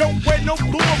safe, don't wear no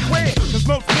blue or red, cause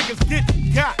most niggas get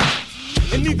got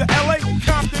in either LA,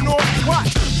 Compton, or what?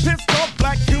 Pissed off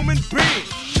black human beings.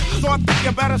 So I think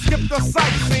you better skip the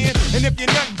sightseeing, and if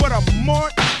you're nothing but a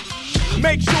mark,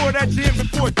 make sure that you're in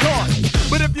before dark.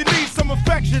 But if you need some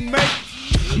affection, mate,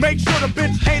 make sure the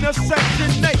bitch ain't a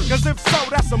Section 8, cause if so,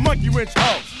 that's a monkey wrench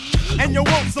hoe, and you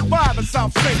won't survive in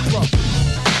South Central.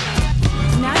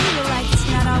 Now you realize it's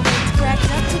not always cracked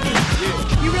up to be.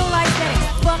 You realize that it's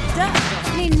fucked up.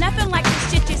 Ain't nothing like the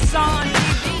shit you saw on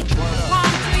TV. Palm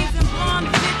trees and blonde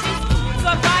bitches. So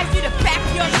I advise you to pack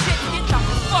your shit and get the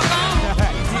fuck on.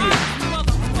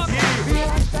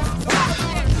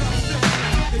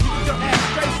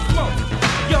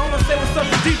 Yo, I'm gonna say what's up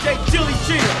to DJ Chili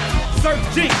Chill, Sir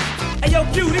G. Hey yo,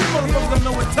 Q, these motherfuckers don't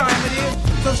know what time it is.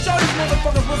 So show these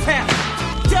motherfuckers what's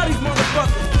happening. Tell these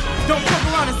motherfuckers, don't fuck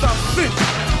around in South Central.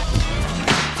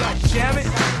 God damn it.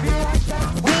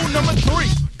 Rule number 3,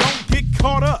 don't get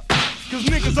caught up. Cause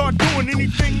niggas are doing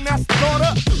anything that's thought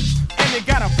up. And they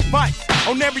got a fight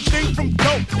on everything from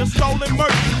dope to stolen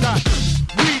merchandise.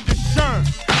 Read the Sherm,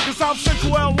 cause South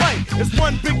Central LA is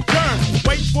one big germ.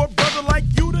 Wait for a brother like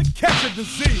you to catch a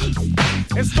disease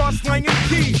and start slanging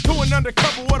keys to an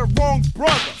undercover with a wrong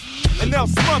brother, and they'll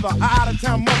smother a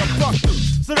out-of-town motherfucker.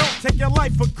 So don't take your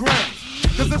life for granted,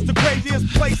 cause it's the craziest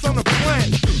place on the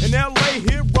planet. In LA,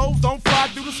 heroes don't fly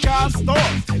through the sky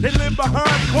stars, they live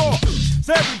behind bars.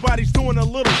 So everybody's doing a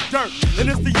little dirt, and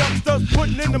it's the youngsters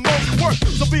putting in the most work.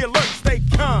 So be alert, stay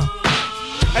calm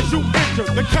as you enter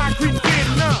the concrete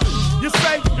Vietnam. You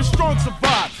say the strong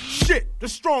survive, shit, the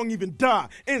strong even die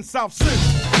in South Central.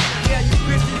 Yeah, you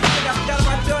bitches, you think I forgot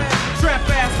about your ass, trap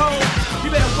ass hoes.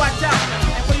 You better watch out.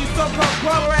 And for you so-called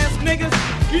brawler ass niggas,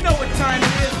 you know what time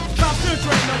it is. South Central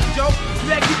ain't no joke. You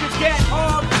better keep your gat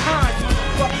all the time,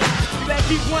 motherfucker. You better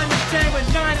keep one in the chamber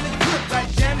and 9 in the clip,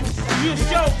 goddammit. You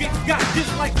sure get got just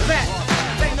like that.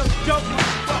 This ain't no joke,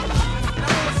 motherfucker. And I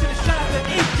wanna send a shout out to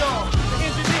E-Dog, the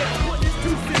engineer, for putting this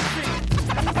 2 cents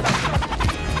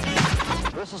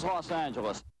in. This is Los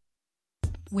Angeles.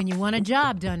 When you want a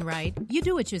job done right, you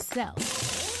do it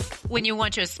yourself. When you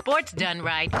want your sports done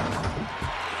right,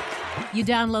 you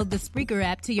download the Spreaker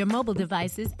app to your mobile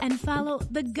devices and follow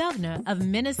the governor of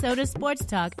Minnesota Sports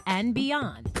Talk and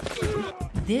beyond.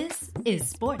 This is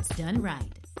Sports Done Right.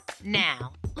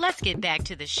 Now, let's get back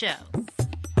to the show.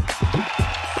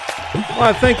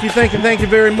 Well, thank you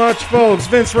very much, folks.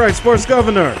 Vince Wright, Sports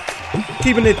Governor.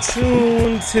 Keeping it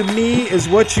tuned to me is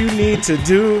what you need to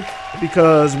do,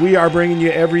 because we are bringing you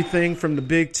everything from the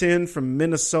Big Ten, from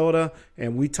Minnesota,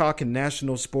 and we talking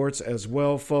national sports as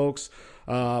well, folks.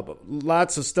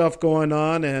 Lots of stuff going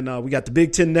on, and we got the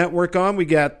Big Ten Network on. We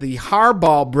got the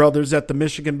Harbaugh brothers at the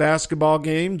Michigan basketball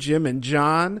game, Jim and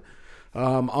John.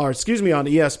 On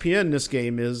ESPN, this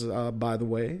game is, by the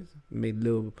way. Made a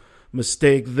little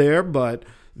mistake there, but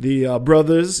the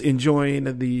brothers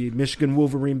enjoying the Michigan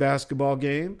Wolverine basketball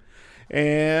game.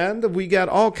 And we got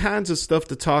all kinds of stuff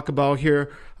to talk about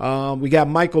here. We got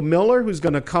Michael Miller, who's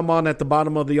going to come on at the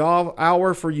bottom of the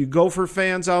hour for you Gopher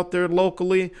fans out there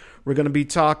locally. We're going to be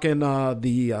talking,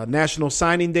 the National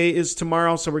Signing Day is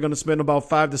tomorrow, so we're going to spend about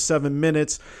 5 to 7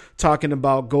 minutes talking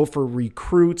about Gopher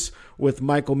recruits with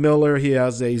Michael Miller. He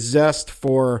has a zest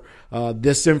for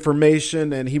this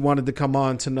information, and he wanted to come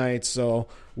on tonight, so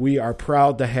we are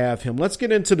proud to have him. Let's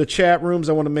get into the chat rooms.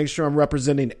 I want to make sure I'm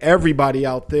representing everybody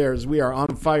out there, as we are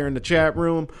on fire in the chat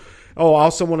room. Oh, I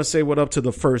also want to say what up to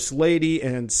the First Lady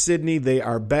and Sydney. They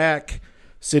are back.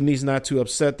 Sydney's not too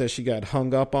upset that she got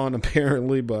hung up on,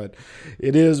 apparently, but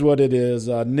it is what it is.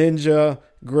 Ninja,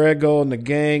 Grego, and the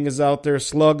gang is out there.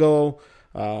 Sluggo.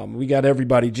 We got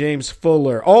everybody. James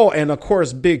Fuller. Oh, and, of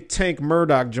course, Big Tank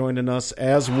Murdoch joining us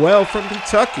as well from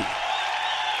Kentucky.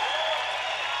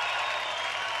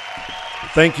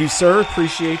 Thank you, sir.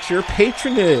 Appreciate your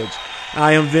patronage.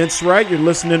 I am Vince Wright. You're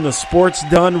listening to Sports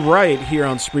Done Right here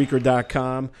on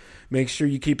Spreaker.com. Make sure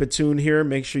you keep it tuned here.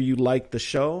 Make sure you like the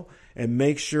show. And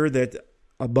make sure that,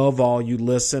 above all, you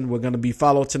listen. We're going to be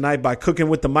followed tonight by Cooking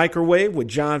with the Microwave with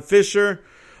John Fisher.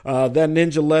 That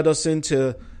ninja led us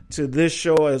into this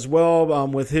show as well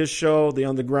with his show, the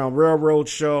Underground Railroad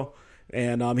Show.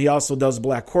 And he also does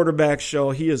Black Quarterback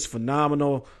Show. He is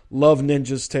phenomenal. Love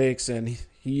Ninja's takes, and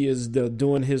he is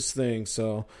doing his thing.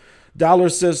 So Dollar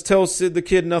says, tell Sid the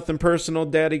Kid nothing personal.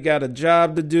 Daddy got a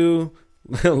job to do.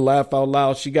 Laugh out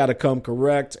loud. She got to come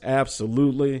correct.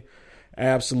 Absolutely.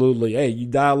 Absolutely. Hey, you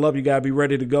dial up, you got to be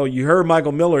ready to go. You heard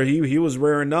Michael Miller. He was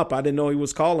rearing up. I didn't know he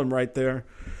was calling right there.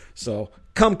 So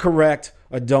come correct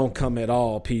or don't come at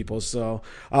all, people. So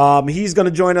he's going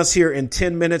to join us here in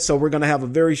 10 minutes. So we're going to have a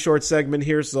very short segment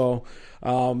here. So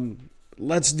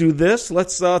let's do this.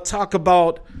 Let's talk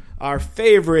about our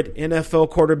favorite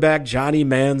NFL quarterback, Johnny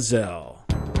Manziel.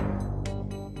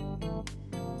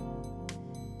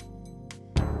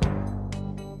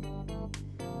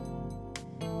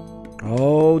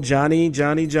 Oh, Johnny,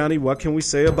 what can we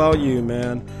say about you,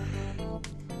 man?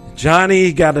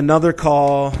 Johnny got another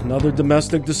call, another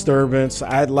domestic disturbance.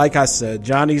 Like I said,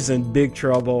 Johnny's in big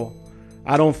trouble.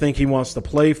 I don't think he wants to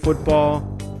play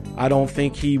football. I don't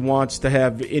think he wants to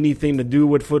have anything to do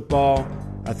with football.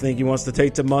 I think he wants to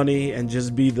take the money and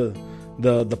just be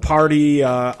the party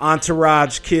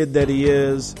entourage kid that he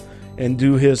is and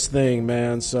do his thing,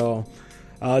 man. So,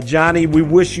 Johnny, we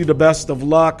wish you the best of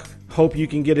luck. Hope you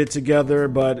can get it together,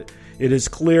 but it is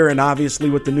clear, and obviously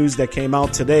with the news that came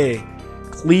out today,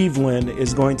 Cleveland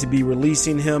is going to be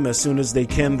releasing him as soon as they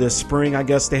can this spring. I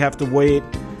guess they have to wait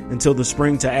until the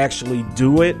spring to actually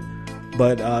do it,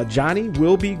 but Johnny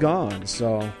will be gone.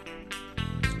 So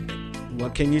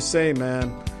what can you say,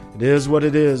 man? It is what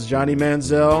it is. Johnny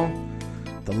Manziel,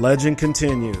 the legend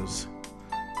continues.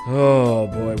 Oh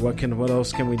boy, what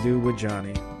else can we do with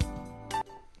Johnny?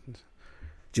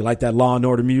 Do you like that Law and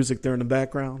Order music there in the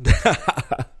background?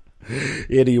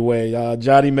 Anyway,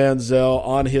 Johnny Manziel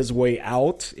on his way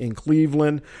out in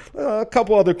Cleveland. A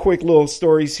couple other quick little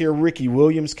stories here. Ricky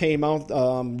Williams came out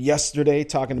yesterday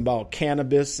talking about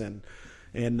cannabis and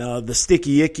the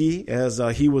Sticky Icky, as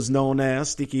he was known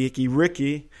as, Sticky Icky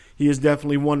Ricky. He is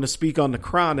definitely one to speak on the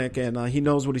chronic, and he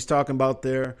knows what he's talking about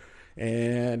there.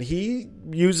 And he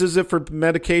uses it for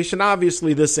medication.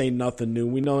 Obviously, this ain't nothing new.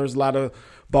 We know there's a lot of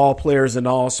ball players in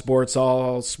all sports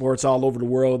all over the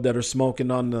world that are smoking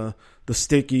on the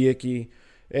Sticky Icky.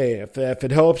 Hey, if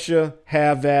it helps you,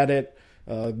 have at it.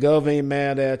 Gov ain't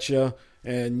mad at you.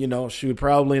 And,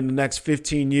 probably in the next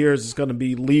 15 years, it's going to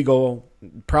be legal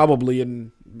probably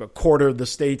in a quarter of the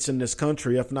states in this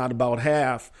country, if not about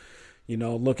half.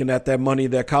 Looking at that money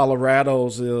that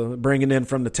Colorado's bringing in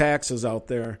from the taxes out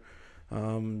there.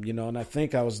 And I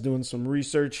think I was doing some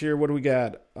research here. What do we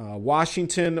got?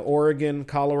 Washington, Oregon,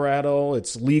 Colorado.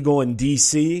 It's legal in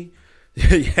D.C.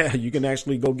 Yeah, you can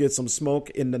actually go get some smoke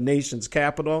in the nation's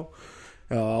capital.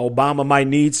 Obama might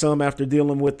need some after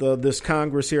dealing with this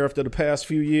Congress here after the past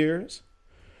few years.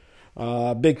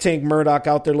 Big Tank Murdoch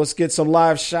out there. Let's get some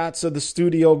live shots of the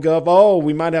studio, Gov. Oh,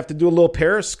 we might have to do a little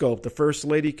Periscope. The First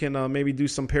Lady can maybe do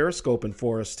some Periscoping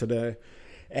for us today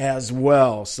as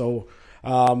well. So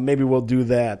maybe we'll do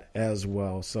that as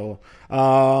well. So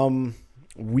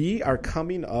we are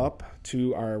coming up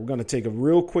to we're going to take a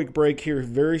real quick break here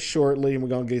very shortly, and we're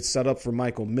going to get set up for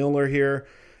Michael Miller here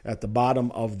at the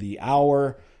bottom of the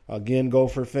hour. Again,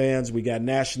 Gopher fans, we got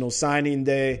National Signing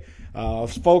Day.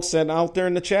 Folks out there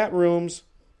in the chat rooms,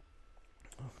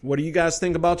 what do you guys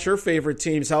think about your favorite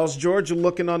teams? How's Georgia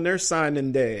looking on their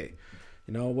signing day?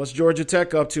 What's Georgia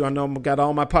Tech up to? I know I've got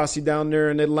all my posse down there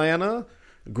in Atlanta.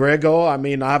 Grego,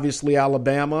 obviously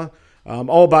Alabama.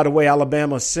 By the way,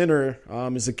 Alabama center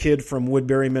is a kid from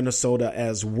Woodbury, Minnesota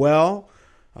as well.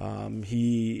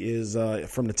 He is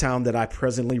from the town that I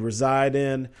presently reside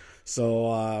in.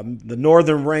 So the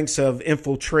northern ranks have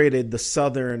infiltrated the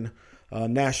southern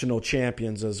national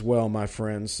champions as well, my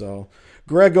friends. So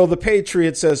Grego the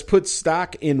Patriot says, put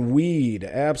stock in weed.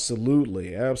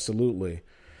 Absolutely, absolutely.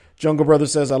 Jungle Brother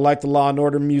says, I like the Law and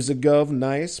Order music, Gov.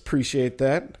 Nice. Appreciate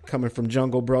that. Coming from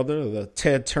Jungle Brother, the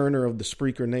Ted Turner of the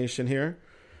Spreaker Nation here.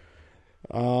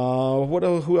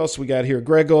 Who else we got here?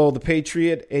 Grego the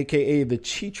Patriot, a.k.a. the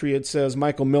Cheatriot, says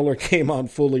Michael Miller came on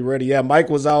fully ready. Yeah, Mike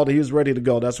was out. He was ready to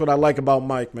go. That's what I like about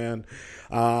Mike, man.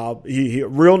 He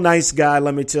real nice guy,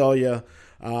 let me tell you.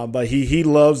 But he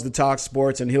loves to talk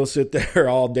sports, and he'll sit there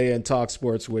all day and talk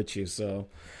sports with you. So,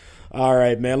 all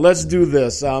right, man, let's do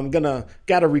this.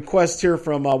 Got a request here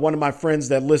from one of my friends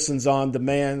that listens on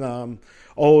demand,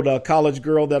 old college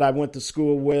girl that I went to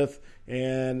school with,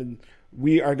 and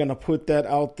We are going to put that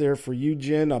out there for you,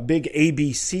 Jen. A big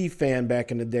ABC fan back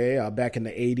in the day, back in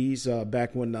the 80s,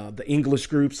 back when the English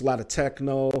groups, a lot of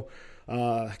techno,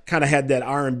 kind of had that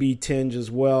R&B tinge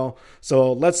as well.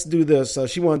 So let's do this.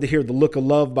 She wanted to hear The Look of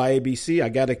Love by ABC. I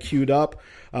got it queued up.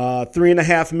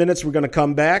 3.5 minutes. We're going to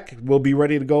come back. We'll be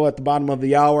ready to go at the bottom of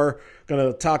the hour.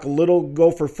 Going to talk a little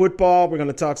Gopher football. We're going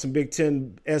to talk some Big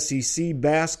Ten SEC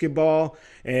basketball.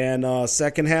 And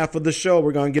second half of the show,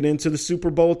 we're going to get into the Super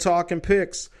Bowl talk and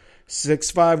picks.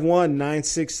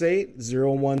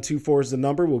 651-968-0124 is the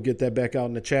number. We'll get that back out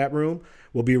in the chat room.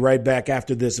 We'll be right back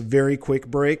after this very quick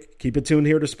break. Keep it tuned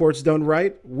here to Sports Done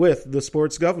Right with the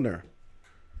Sports Governor.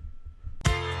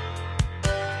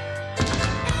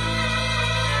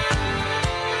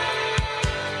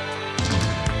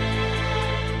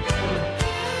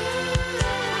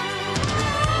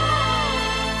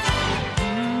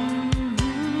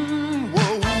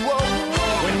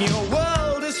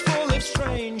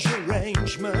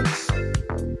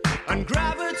 And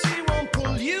gravity won't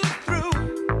pull you through.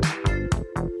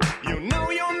 You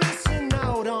know you're missing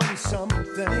out on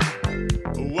something.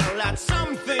 Well, that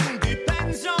something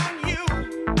depends on you.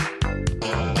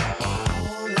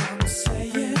 All I'm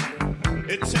saying,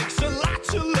 it takes a lot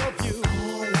to love you.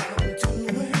 All I'm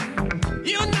doing,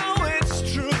 you know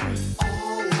it's true.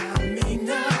 All I mean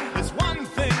now is one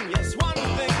thing, yes, one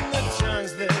thing that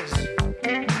turns this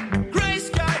gray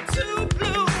sky to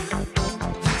blue.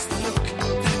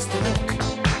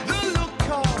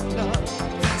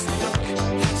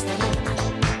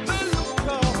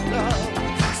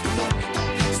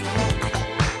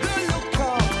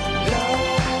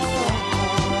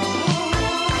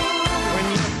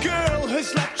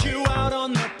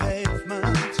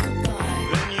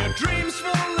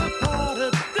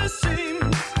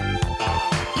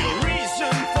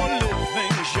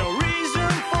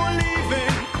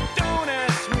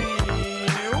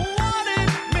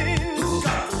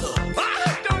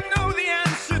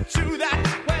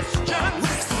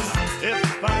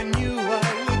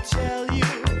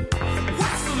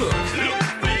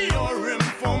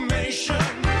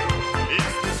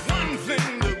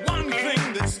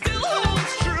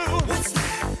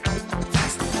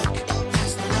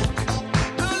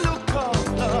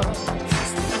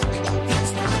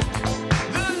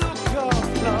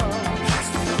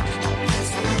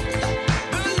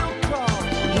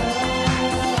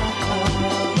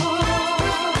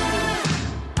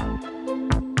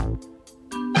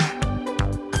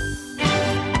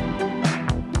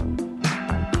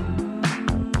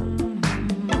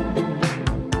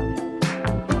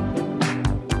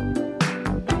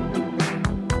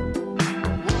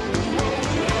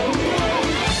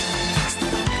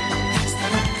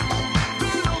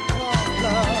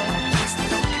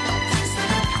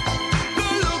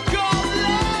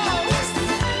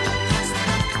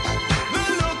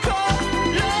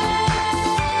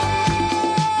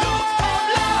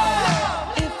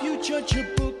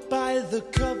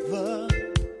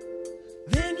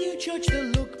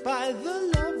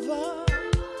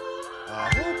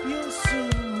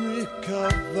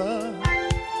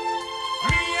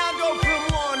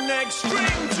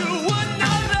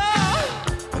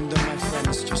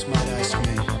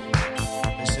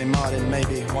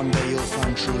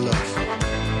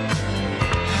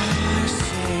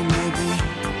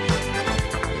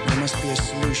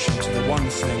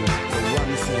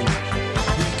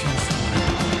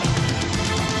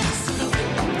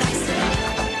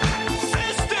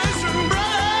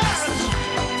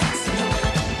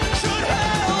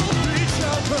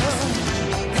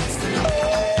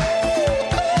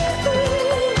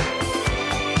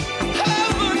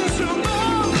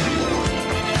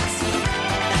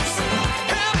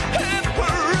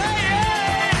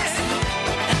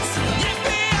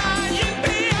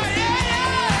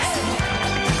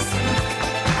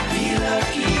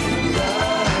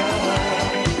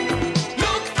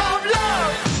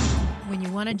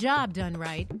 Job done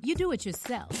right, you do it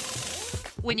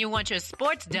yourself. When you want your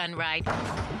sports done right,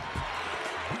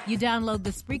 you download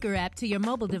the Spreaker app to your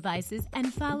mobile devices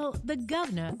and follow the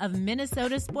governor of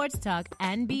Minnesota Sports Talk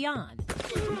and beyond.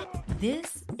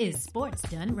 This is Sports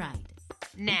Done Right.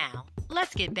 Now,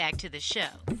 let's get back to the show.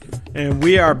 And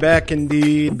we are back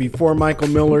indeed. Before Michael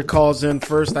Miller calls in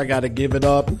first, I got to give it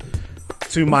up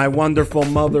to my wonderful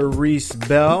mother, Reese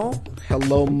Bell.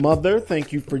 Hello, Mother.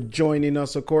 Thank you for joining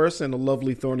us, of course. And the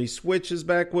lovely Thorny Switch is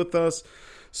back with us.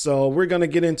 So we're going to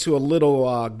get into a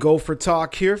little Gopher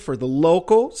talk here for the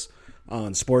locals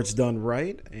on Sports Done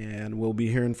Right. And we'll be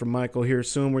hearing from Michael here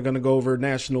soon. We're going to go over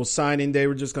National Signing Day.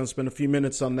 We're just going to spend a few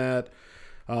minutes on that.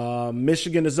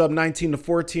 Michigan is up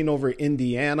 19-14 over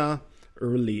Indiana.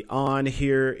 early on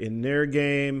here in their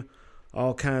game.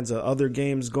 All kinds of other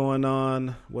games going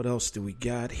on. What else do we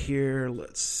got here?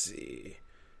 Let's see.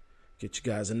 Get you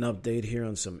guys an update here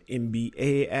on some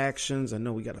NBA actions. I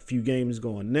know we got a few games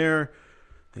going there.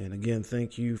 And again,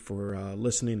 thank you for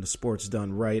listening to Sports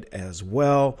Done Right as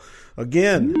well.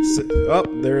 Again,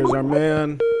 there's our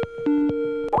man.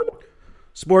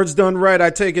 Sports Done Right. I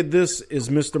take it this is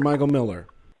Mr. Michael Miller.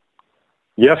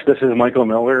 Yes, this is Michael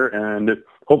Miller, and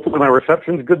hopefully my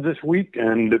reception's good this week,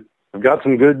 and I've got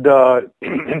some good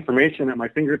information at my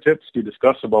fingertips to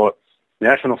discuss about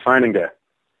National Signing Day.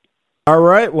 All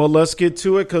right, well, let's get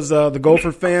to it because the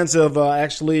Gopher fans have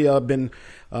actually been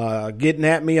getting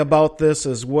at me about this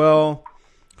as well.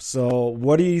 So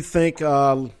what do you think,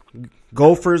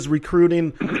 Gophers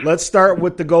recruiting? Let's start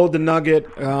with the Golden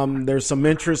Nugget. There's some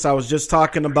interest. I was just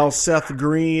talking about Seth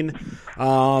Green.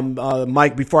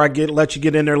 Mike, before I let you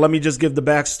get in there, let me just give the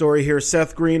backstory here.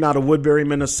 Seth Green out of Woodbury,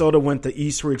 Minnesota, went to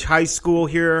East Ridge High School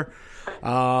here.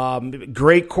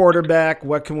 Great quarterback.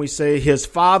 What can we say? His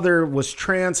father was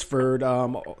transferred.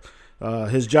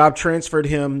 His job transferred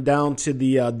him down to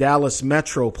the Dallas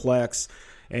Metroplex.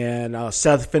 And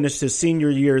Seth finished his senior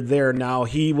year there. Now,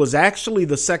 he was actually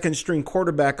the second-string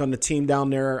quarterback on the team down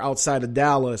there outside of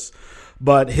Dallas.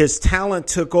 But his talent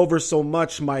took over so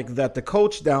much, Mike, that the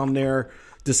coach down there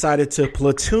decided to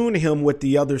platoon him with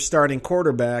the other starting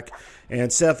quarterback.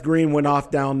 And Seth Green went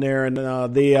off down there, and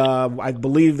I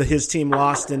believe that his team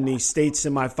lost in the state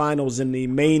semifinals in the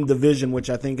main division, which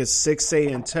I think is 6A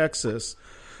in Texas.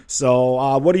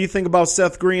 So what do you think about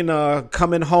Seth Green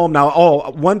coming home?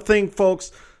 Now, one thing,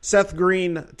 folks, Seth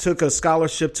Green took a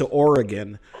scholarship to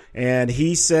Oregon, and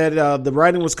he said the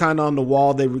writing was kind of on the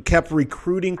wall. They kept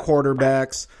recruiting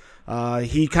quarterbacks.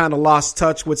 He kind of lost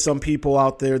touch with some people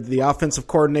out there. The offensive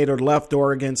coordinator left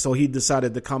Oregon, so he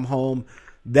decided to come home.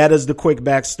 That is the quick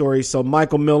backstory. So,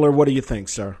 Michael Miller, what do you think,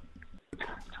 sir?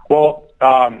 Well,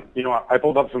 I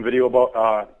pulled up some video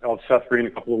about Seth Green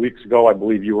a couple of weeks ago. I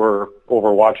believe you were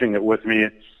over watching it with me.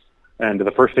 And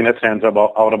the first thing that stands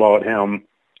out about him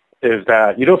is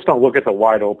that you just don't look at the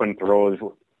wide open throws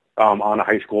on a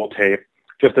high school tape,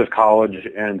 just as college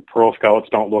and pro scouts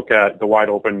don't look at the wide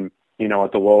open,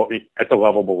 at the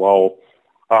level below.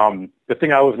 The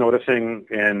thing I was noticing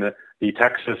in the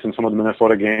Texas and some of the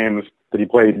Minnesota games that he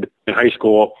played in high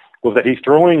school was that he's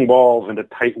throwing balls into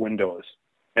tight windows.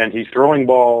 And he's throwing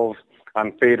balls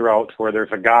on fade routes where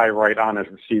there's a guy right on his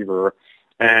receiver.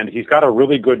 And he's got a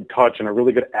really good touch and a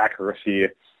really good accuracy.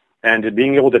 And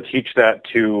being able to teach that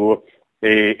to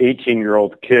a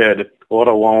 18-year-old kid, let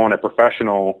alone a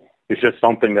professional, is just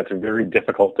something that's very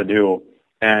difficult to do.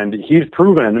 And he's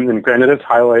proven, and granted it's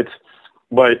highlights,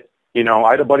 but,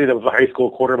 I had a buddy that was a high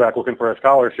school quarterback looking for a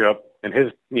scholarship, and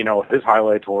his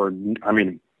highlights were, you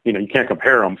can't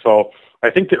compare them. So I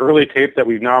think the early tape that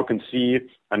we now can see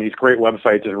on these great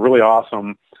websites is really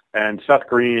awesome. And Seth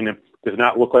Green does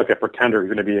not look like a pretender. He's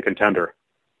going to be a contender.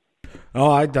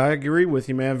 Oh, I agree with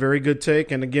you, man. Very good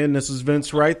take. And again, this is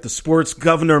Vince Wright, the sports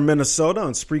governor of Minnesota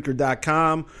on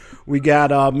Spreaker.com. We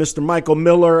got Mr. Michael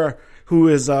Miller, who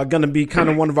is going to be kind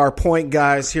of one of our point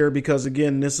guys here because,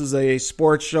 again, this is a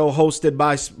sports show hosted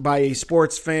by a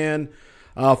sports fan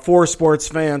for sports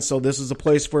fans. So this is a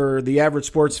place for the average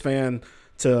sports fan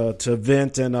to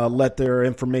vent and let their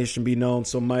information be known.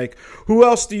 So, Mike, who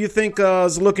else do you think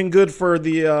is looking good for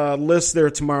the list there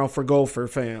tomorrow for Gopher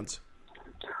fans?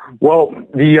 Well,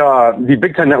 the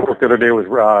Big Ten Network the other day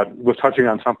was touching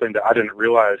on something that I didn't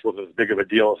realize was as big of a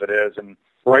deal as it is. And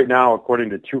right now, according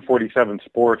to 247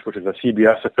 Sports, which is a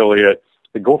CBS affiliate,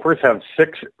 the Gophers have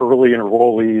 6 early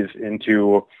enrollees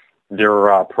into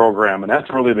their program, and that's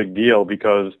a really big deal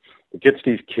because it gets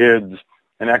these kids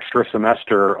an extra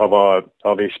semester of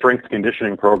a strength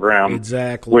conditioning program,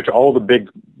 exactly,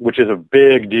 which is a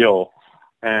big deal.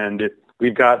 And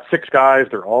we've got 6 guys;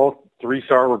 they're all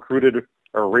 3-star recruited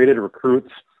or rated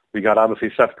recruits. We got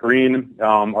obviously Seth Green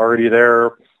already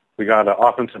there. We got an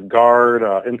offensive guard,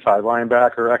 inside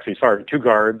linebacker. Actually, sorry, 2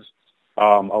 guards, a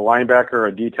linebacker,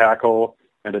 a D tackle,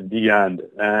 and a D end.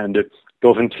 And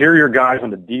those interior guys on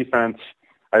the defense,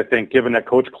 I think, given that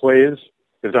Coach Clays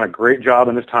has done a great job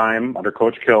in his time under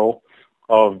Coach Kill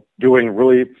of doing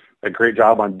really a great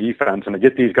job on defense, and to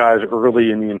get these guys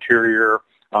early in the interior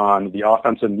on the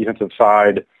offensive and defensive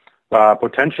side,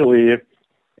 potentially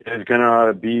is going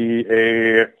to be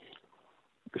a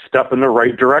step in the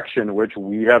right direction, which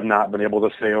we have not been able to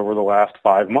say over the last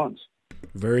 5 months.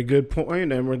 Very good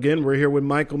point. And again, we're here with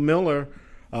Michael Miller,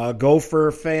 Gopher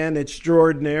fan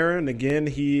extraordinaire. And again,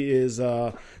 he is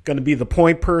going to be the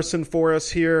point person for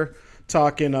us here,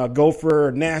 talking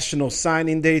Gopher National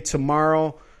Signing Day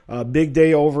tomorrow. Big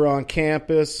day over on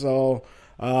campus. So,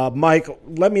 Mike,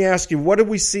 let me ask you, what did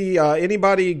we see?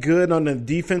 Anybody good on the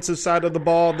defensive side of the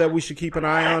ball that we should keep an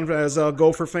eye on as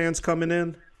Gopher fans coming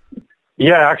in?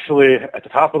 Yeah, actually, at the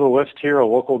top of the list here, a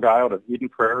local guy out of Eden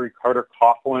Prairie, Carter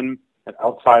Coughlin, an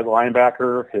outside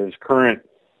linebacker. His current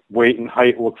weight and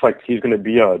height looks like he's going to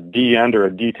be a D end or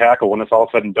a D tackle when it's all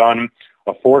said and done.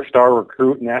 A 4-star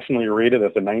recruit, nationally rated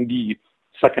as a 92nd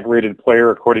rated player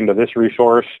according to this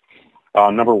resource.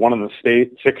 Number 1 in the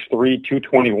state, 6'3",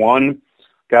 221.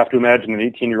 You have to imagine an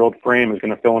 18-year-old frame is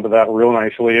going to fill into that real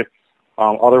nicely.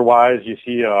 Otherwise, you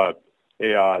see a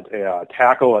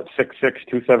tackle at 6'6",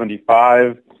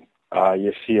 275.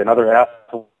 You see another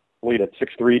athlete at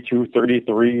 6'3",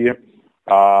 233.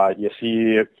 You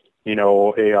see,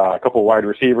 a couple wide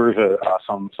receivers,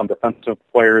 some defensive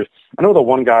players. I know the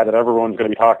one guy that everyone's going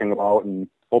to be talking about and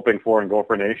hoping for in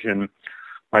Gopher Nation,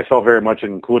 myself very much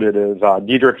included, is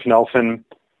Diedrich Nelson,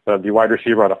 the wide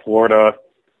receiver out of Florida,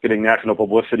 getting national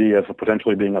publicity as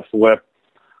potentially being a flip.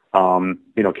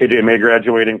 KJ May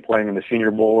graduating, playing in the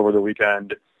Senior Bowl over the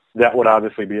weekend. That would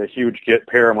obviously be a huge get.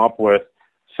 Pair him up with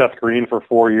Seth Green for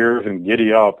 4 years and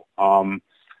giddy up. Coach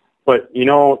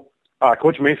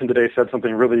Mason today said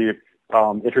something really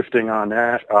interesting on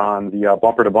the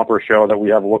Bumper to Bumper show that we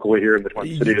have locally here in the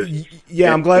Twin Cities.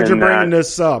 Yeah, I'm glad you're bringing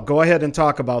this up. Go ahead and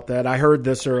talk about that. I heard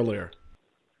this earlier.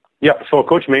 Yeah, so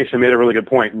Coach Mason made a really good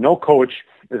point. No coach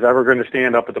is ever going to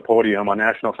stand up at the podium on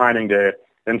National Signing Day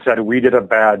and said, we did a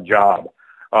bad job.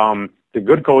 The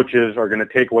good coaches are going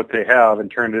to take what they have and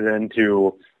turn it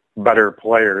into better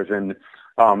players. And,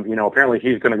 apparently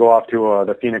he's going to go off to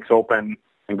the Phoenix Open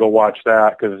and go watch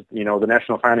that because, the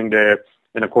National Signing Day,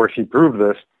 and of course he proved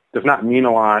this, does not mean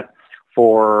a lot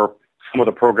for some of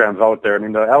the programs out there. I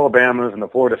mean, the Alabamas and the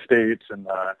Florida States and,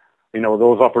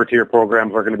 those upper tier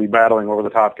programs are going to be battling over the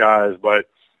top guys. But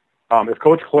if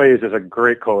Coach Clays is a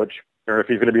great coach, or if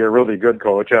he's going to be a really good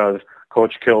coach, as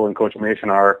Coach Kill and Coach Mason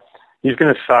are, he's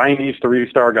going to sign these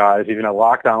 3-star guys. He's going to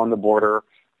lock down the border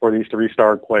for these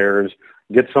 3-star players,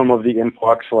 get some of the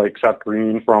influx like Seth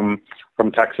Green from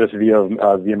Texas via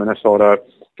Minnesota,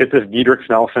 get this Diedrich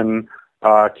Nelson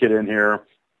kid in here,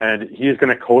 and he's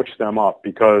going to coach them up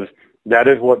because that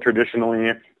is what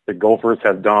traditionally the Gophers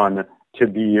have done to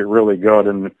be really good.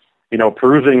 And,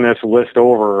 perusing this list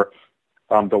over,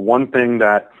 the one thing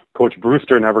that Coach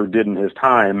Brewster never did in his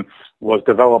time was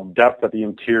develop depth at the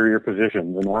interior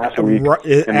positions. And last week,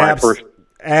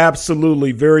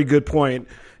 absolutely, very good point.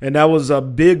 And that was a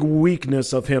big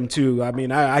weakness of him, too. I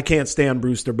mean, I can't stand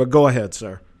Brewster, but go ahead,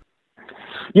 sir.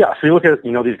 Yeah, so you look at,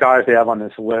 these guys they have on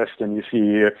this list, and you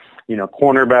see,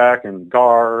 cornerback and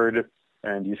guard,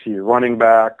 and you see running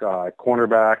back,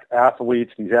 cornerback,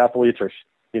 athletes. These athletes are,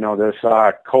 this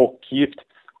Cole Keith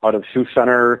out of Sioux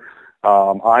Center,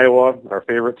 Iowa, our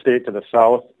favorite state to the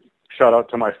south. Shout out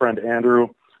to my friend Andrew.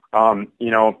 6'4",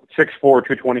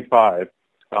 225.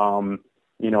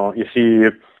 You see,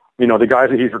 the guys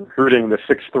that he's recruiting, the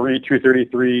 6'3",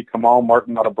 233, Kamal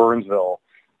Martin out of Burnsville.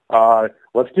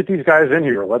 Let's get these guys in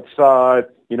here. Let's,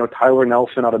 Tyler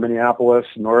Nelson out of Minneapolis,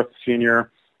 North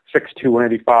senior, 6'2",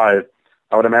 185.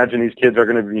 I would imagine these kids are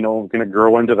going to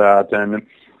grow into that. And,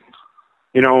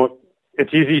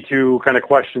 it's easy to kind of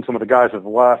question some of the guys that have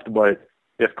left, but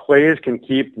if Clays can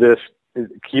keep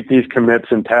these commits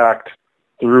intact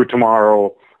through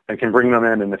tomorrow and can bring them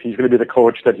in, and if he's going to be the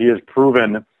coach that he has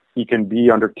proven he can be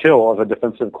under Kill as a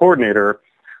defensive coordinator,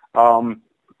 I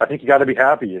think you got to be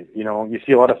happy. You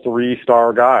see a lot of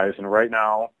 3-star guys, and right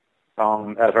now,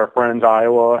 as our friends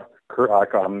Iowa, close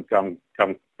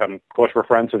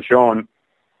friends have shown,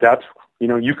 that's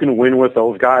you can win with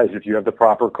those guys if you have the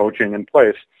proper coaching in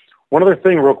place. One other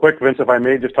thing, real quick, Vince, if I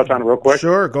may just touch on it real quick.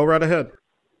 Sure, go right ahead.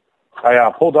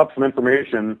 I pulled up some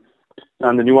information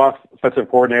on the new offensive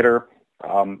coordinator.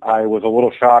 I was a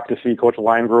little shocked to see Coach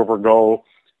Linegrover go.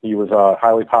 He was a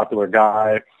highly popular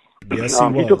guy. Yes, he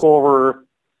was.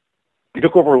 He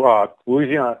took over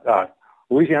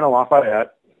Louisiana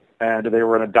Lafayette, and they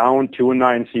were in a down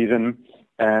 2-9 season.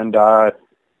 And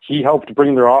he helped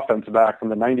bring their offense back from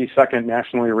the 92nd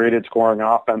nationally rated scoring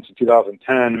offense in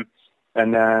 2010,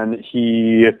 and then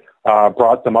he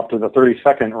brought them up to the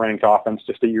 32nd ranked offense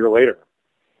just a year later.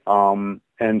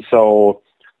 And so,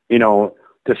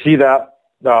 to see that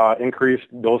increase,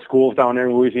 those schools down there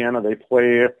in Louisiana, they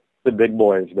play the big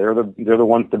boys. They're the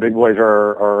ones the big boys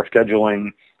are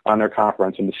scheduling on their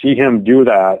conference, and to see him do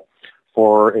that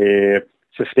for a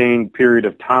sustained period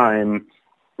of time,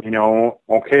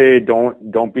 okay,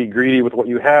 don't be greedy with what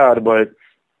you had, but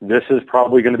this is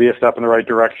probably going to be a step in the right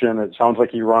direction. It sounds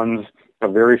like he runs a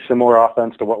very similar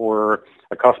offense to what we're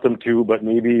accustomed to, but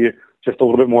maybe just a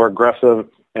little bit more aggressive.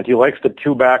 and he likes the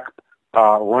two-back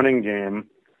running game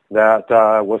that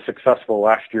was successful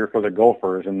last year for the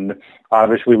Gophers. And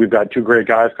obviously we've got two great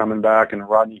guys coming back, and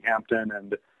Rodney Hampton,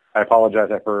 and I apologize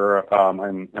for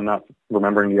I'm not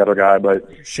remembering the other guy, but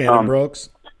Shannon Brooks.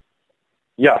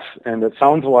 Yes, and it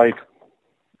sounds like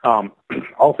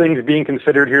all things being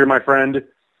considered here, my friend,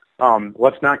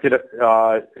 let's not get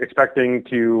expecting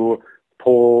to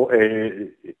pull a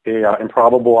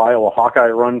improbable Iowa Hawkeye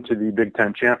run to the Big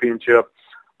Ten championship,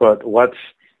 but let's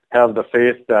have the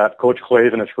faith that Coach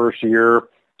Clays in his first year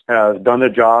has done the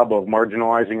job of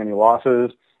marginalizing any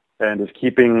losses and is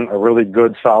keeping a really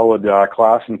good, solid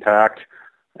class intact.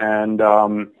 And,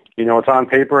 it's on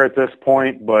paper at this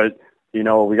point, but, we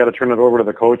got to turn it over to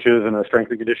the coaches and the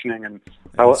strength and conditioning. And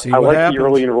I like the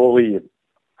early enrollee.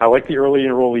 I like the early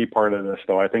enrollee part of this,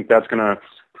 though. I think that's going to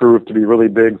prove to be really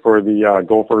big for the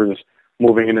Gophers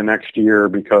moving into next year,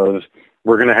 because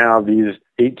we're going to have these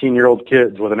 18-year-old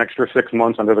kids with an extra 6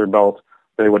 months under their belt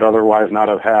they would otherwise not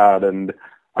have had. And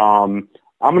I'm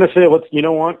going to say, let's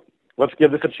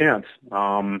give this a chance.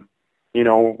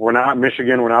 We're not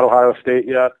Michigan, we're not Ohio State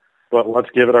yet, but let's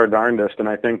give it our darndest. And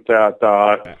I think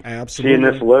that seeing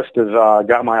this list has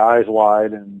got my eyes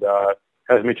wide and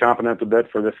has me chomping at the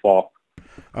bit for this fall.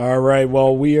 All right.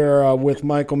 Well, we are with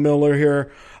Michael Miller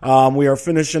here. We are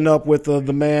finishing up with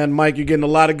the man. Mike, you're getting a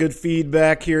lot of good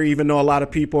feedback here, even though a lot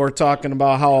of people are talking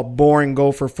about how boring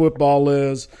Gopher football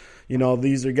is.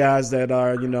 These are guys that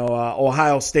are,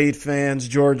 Ohio State fans,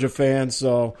 Georgia fans.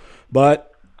 But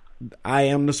I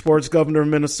am the sports governor of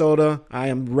Minnesota. I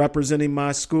am representing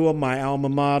my school, my alma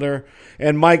mater.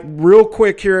 And Mike, real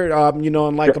quick here,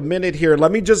 in like a minute here,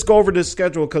 let me just go over this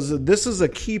schedule, because this is a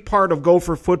key part of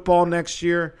Gopher football next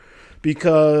year,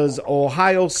 because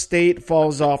Ohio State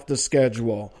falls off the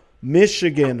schedule.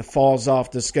 Michigan falls off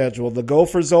the schedule. The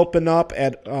Gophers open up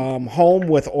at home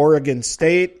with Oregon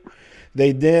State.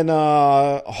 They then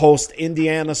host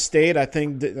Indiana State. I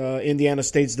think Indiana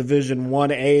State's Division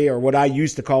 1A, or what I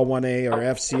used to call 1A, or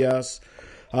FCS.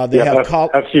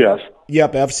 FCS.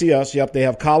 Yep, FCS. Yep, they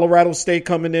have Colorado State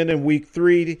coming in week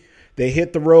 3. They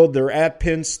hit the road. They're at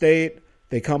Penn State.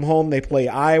 They come home. They play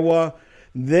Iowa.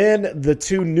 Then the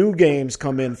two new games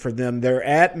come in for them. They're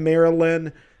at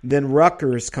Maryland. Then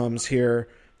Rutgers comes here.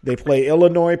 They play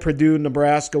Illinois, Purdue,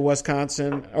 Nebraska,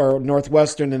 Wisconsin, or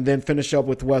Northwestern, and then finish up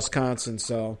with Wisconsin.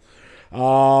 So, if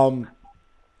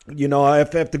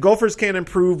the Gophers can't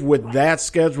improve with that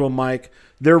schedule, Mike,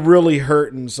 they're really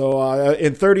hurting. So,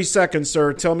 in 30 seconds,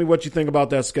 sir, tell me what you think about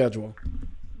that schedule.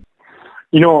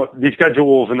 These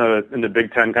schedules in the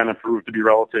Big Ten kind of prove to be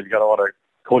relative. You got a lot of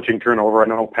coaching turnover. I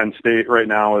know Penn State right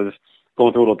now is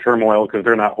going through a little turmoil because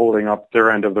they're not holding up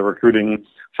their end of the recruiting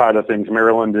side of things.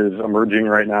 Maryland is emerging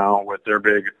right now with their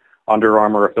big Under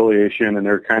Armour affiliation, and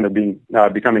they're kind of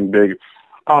becoming big.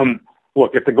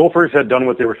 Look, if the Gophers had done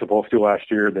what they were supposed to last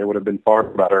year, they would have been far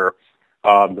better.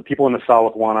 The people in the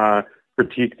South want to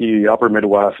critique the Upper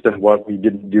Midwest and what we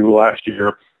didn't do last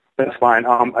year. That's fine.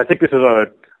 I think this is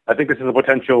a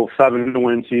potential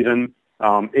 7-win season.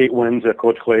 8 wins if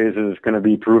Coach Clays is going to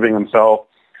be proving himself.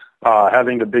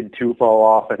 Having the big 2 fall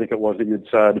off, I think it was that you'd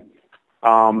said.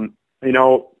 I'm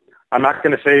not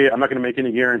going to make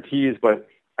any guarantees, but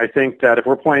I think that if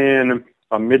we're playing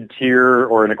a mid-tier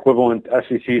or an equivalent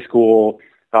SEC school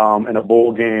in a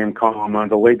bowl game come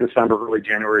the late December, early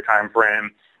January timeframe,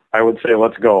 I would say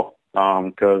let's go,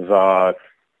 because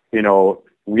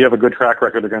we have a good track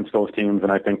record against those teams,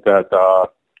 and I think that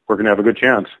we're going to have a good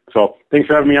chance. So thanks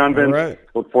for having me on, Vince. All right.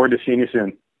 Look forward to seeing you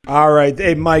soon. All right.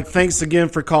 Hey, Mike, thanks again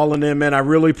for calling in, man. I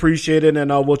really appreciate it, and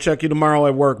we'll check you tomorrow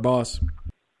at work, boss.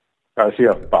 All right, see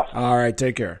you, boss. All right,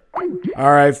 take care.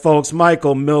 All right, folks,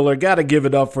 Michael Miller, got to give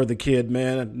it up for the kid,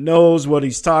 man. Knows what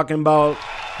he's talking about,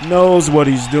 knows what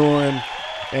he's doing,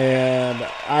 and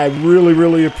I really,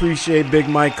 really appreciate Big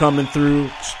Mike coming through,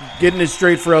 getting it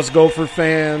straight for us Gopher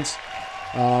fans.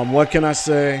 What can I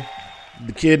say?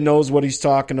 The kid knows what he's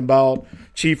talking about.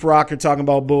 Chief Rocker talking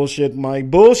about bullshit, Mike.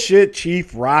 Bullshit,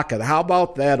 Chief Rocker. How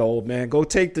about that, old man? Go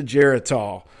take the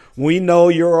Geritol. We know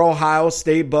your Ohio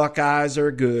State Buckeyes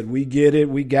are good. We get it.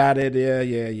 We got it.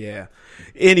 Yeah.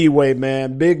 Anyway,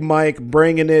 man, Big Mike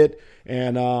bringing it,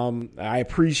 and I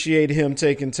appreciate him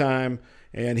taking time.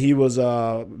 And he was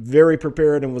very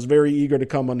prepared and was very eager to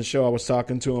come on the show. I was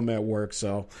talking to him at work.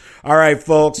 So, all right,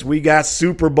 folks, we got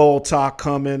Super Bowl talk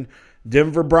coming.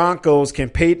 Denver Broncos, can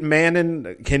Peyton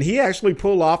Manning, can he actually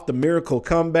pull off the miracle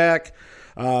comeback?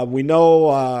 We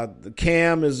know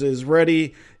Cam is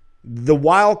ready. The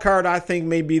wild card, I think,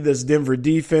 may be this Denver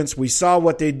defense. We saw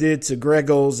what they did to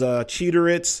Gregos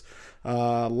Cheateritz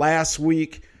last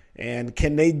week. And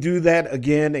can they do that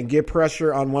again and get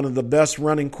pressure on one of the best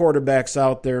running quarterbacks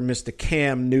out there, Mr.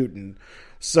 Cam Newton?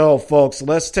 So, folks,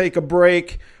 let's take a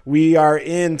break. We are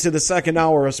into the second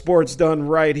hour of Sports Done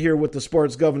Right here with the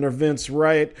Sports Governor, Vince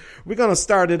Wright. We're going to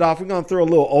start it off. We're going to throw a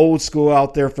little old school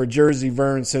out there for Jersey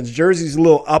Vern. Since Jersey's a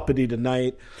little uppity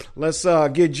tonight, let's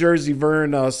get Jersey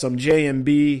Vern some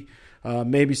J&B,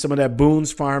 maybe some of that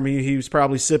Boone's Farm he was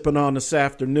probably sipping on this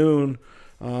afternoon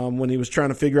when he was trying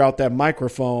to figure out that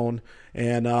microphone.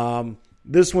 And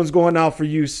this one's going out for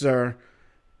you, sir.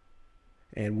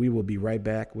 And we will be right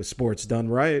back with Sports Done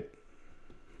Right.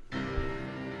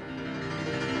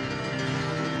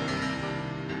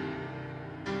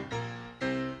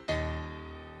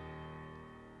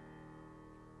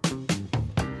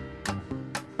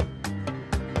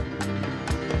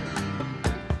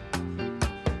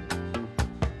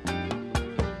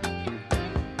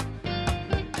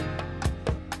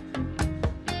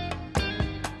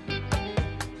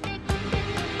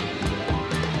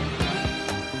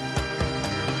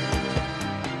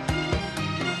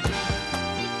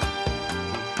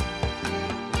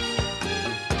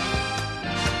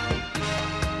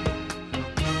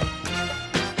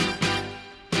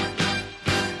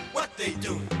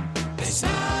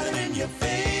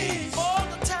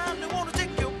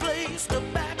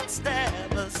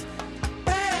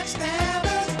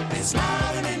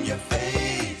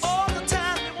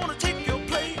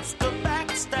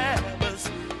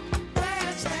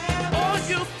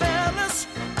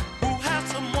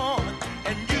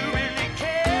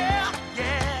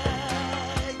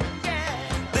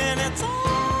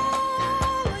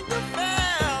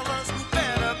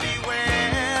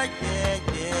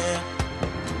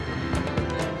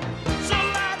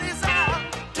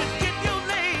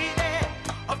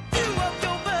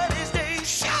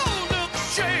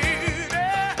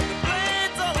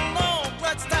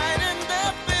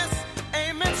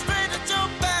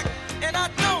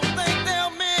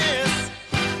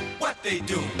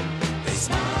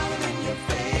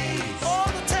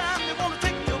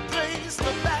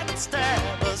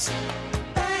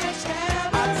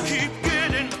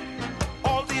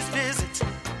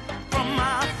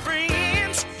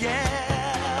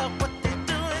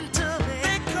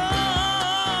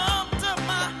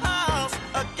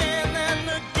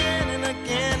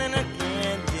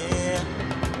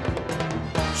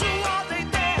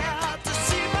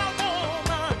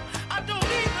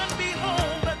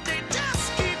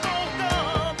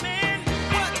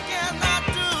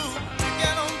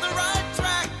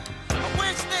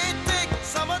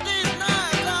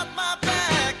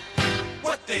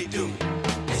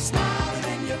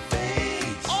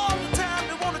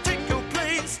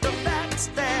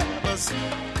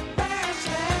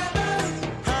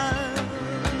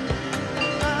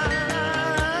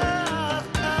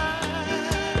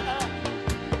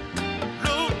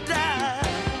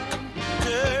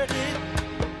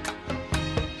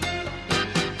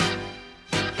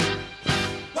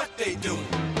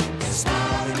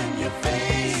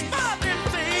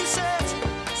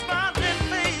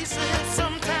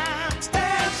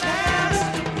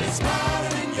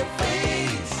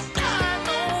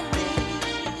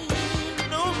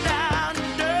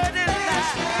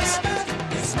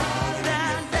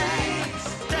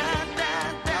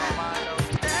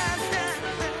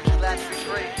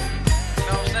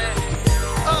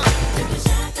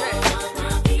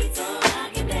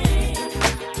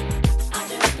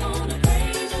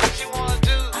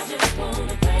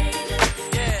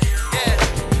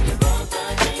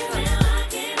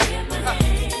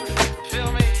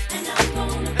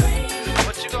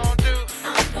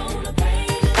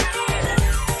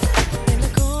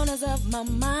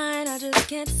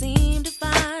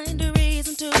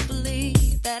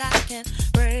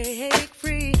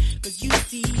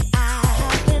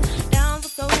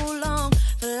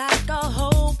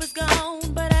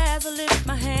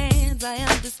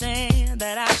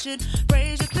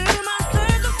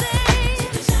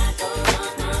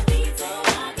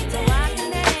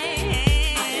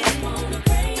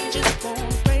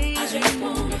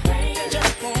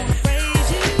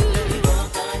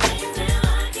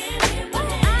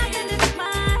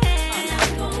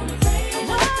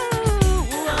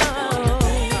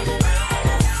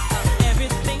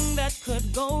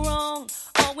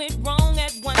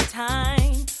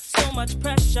 Much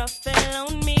pressure fell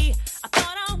on me. I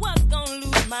thought I was gonna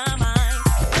lose my mind.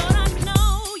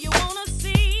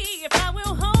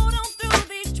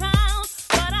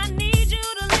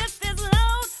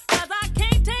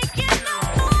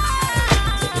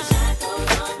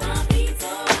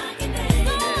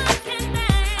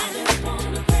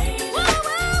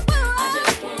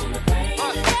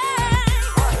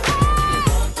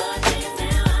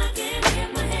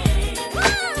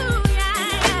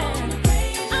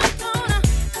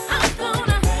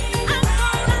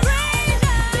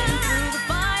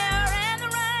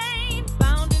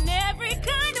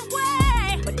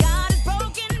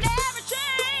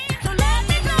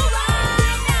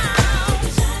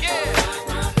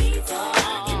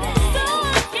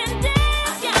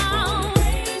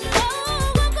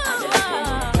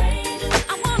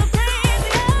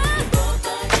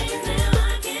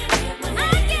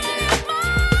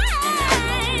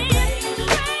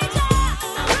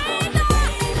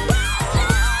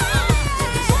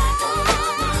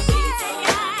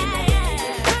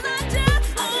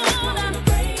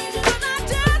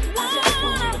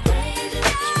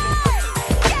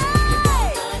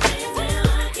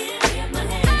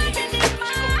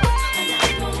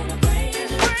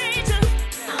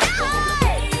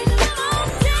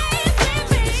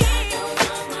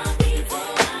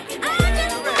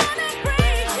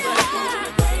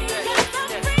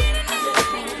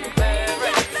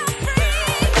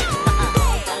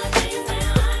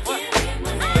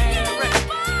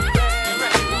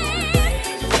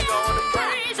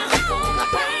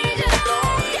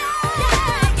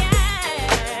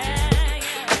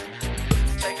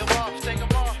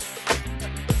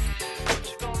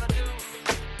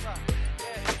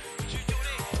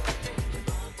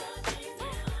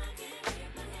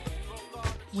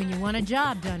 When you want a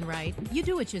job done right, you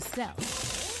do it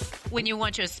yourself. When you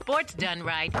want your sports done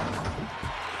right,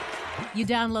 you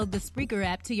download the Spreaker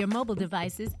app to your mobile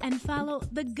devices and follow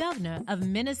the governor of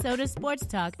Minnesota Sports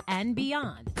Talk and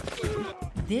beyond.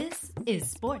 This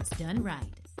is Sports Done Right.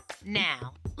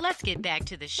 Now, let's get back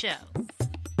to the show.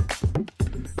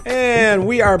 And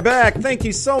we are back. Thank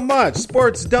you so much.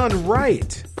 Sports Done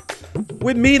Right.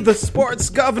 With me, the sports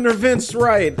governor, Vince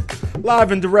Wright,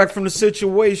 live and direct from the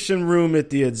Situation Room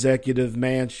at the Executive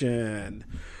Mansion.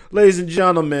 Ladies and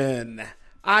gentlemen,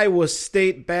 Iowa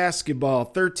State basketball,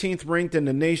 13th ranked in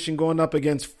the nation, going up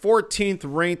against 14th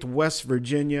ranked West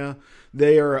Virginia.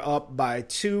 They are up by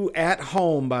 2 at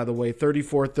home, by the way,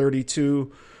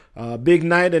 34-32. Big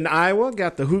night in Iowa.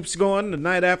 Got the hoops going the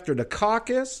night after the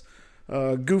caucus.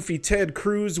 Goofy Ted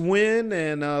Cruz win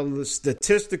and the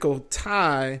statistical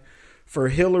tie for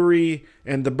Hillary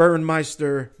and the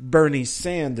Burnmeister Bernie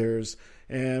Sanders.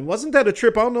 And wasn't that a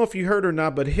trip? I don't know if you heard or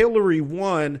not, but Hillary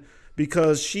won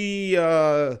because she,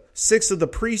 6 of the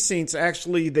precincts,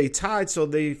 actually, they tied, so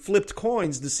they flipped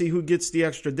coins to see who gets the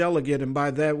extra delegate, and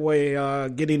by that way,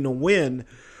 getting the win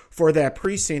for that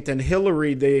precinct. And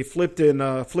Hillary, they flipped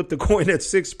the coin at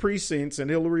 6 precincts, and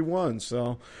Hillary won.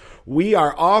 So we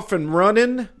are off and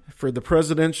running for the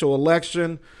presidential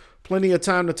election. Plenty of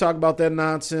time to talk about that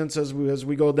nonsense as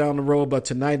we go down the road, but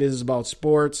tonight is about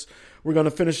sports. We're going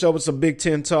to finish up with some Big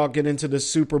Ten talk, get into the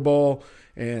Super Bowl,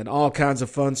 and all kinds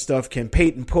of fun stuff. Can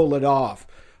Peyton pull it off?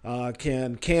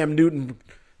 Can Cam Newton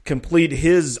complete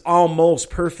his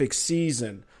almost perfect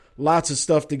season? Lots of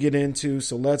stuff to get into,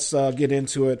 so let's get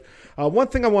into it. One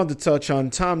thing I wanted to touch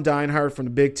on, Tom Dienhart from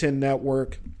the Big Ten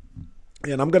Network,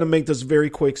 and I'm going to make this a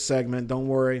very quick segment, don't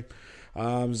worry.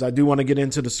 As I do want to get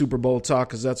into the Super Bowl talk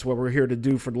because that's what we're here to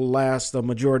do for the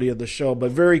majority of the show.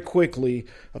 But very quickly,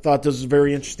 I thought this was a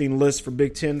very interesting list for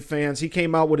Big Ten fans. He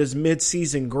came out with his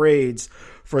mid-season grades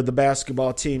for the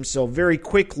basketball team. So very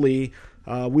quickly,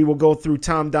 we will go through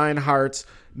Tom Dienhart's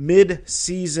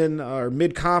mid-season or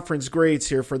mid-conference grades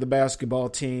here for the basketball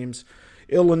teams.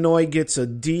 Illinois gets a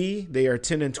D. They are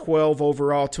 10-12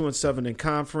 overall, 2-7 in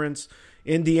conference.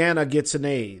 Indiana gets an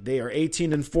A. They are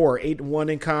 18-4,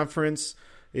 8-1 in conference.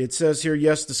 It says here,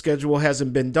 yes, the schedule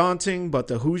hasn't been daunting, but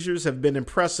the Hoosiers have been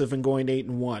impressive in going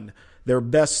 8-1. Their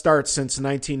best start since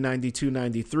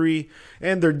 1992-93,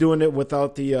 and they're doing it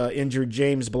without the injured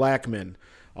James Blackman.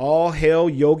 All hail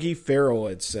Yogi Ferrell,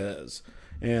 it says.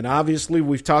 And obviously,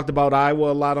 we've talked about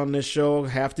Iowa a lot on this show.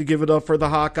 Have to give it up for the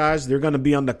Hawkeyes. They're going to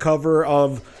be on the cover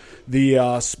of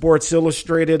the Sports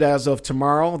Illustrated as of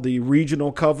tomorrow, the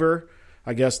regional cover.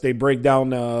 I guess they break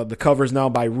down the covers now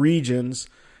by regions,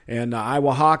 and the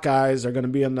Iowa Hawkeyes are going to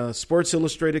be on the Sports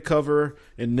Illustrated cover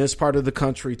in this part of the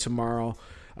country tomorrow.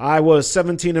 Iowa is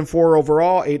 17-4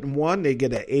 overall, 8-1. They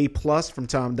get an A+ from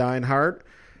Tom Dienhart.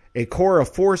 A core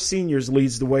of 4 seniors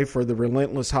leads the way for the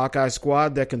relentless Hawkeye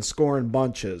squad that can score in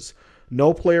bunches.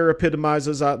 No player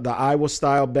epitomizes the Iowa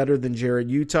style better than Jared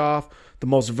Uthoff, the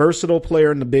most versatile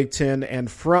player in the Big Ten and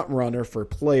front runner for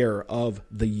Player of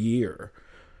the Year.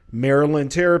 Maryland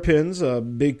Terrapins, a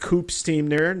big Coops team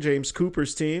there, James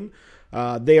Cooper's team.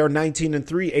 They are 19-3,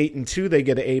 8-2. They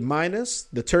get an A-.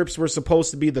 The Terps were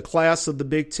supposed to be the class of the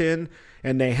Big Ten,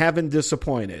 and they haven't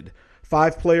disappointed.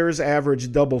 5 players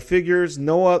average double figures.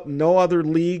 No other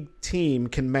league team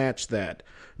can match that.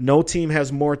 No team has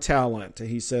more talent,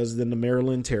 he says, than the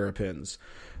Maryland Terrapins.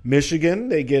 Michigan,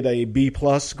 they get a B+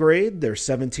 grade. They're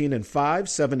 17-5,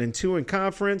 7-2 in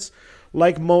conference.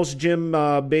 Like most Jim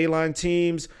Boeheim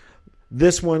teams,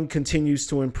 this one continues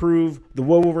to improve. The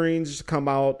Wolverines come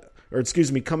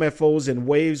at foes in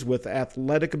waves with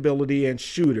athletic ability and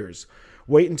shooters.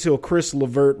 Wait until Chris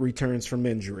LeVert returns from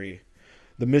injury.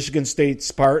 The Michigan State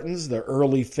Spartans, the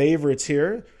early favorites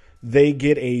here, they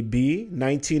get a B,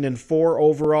 19-4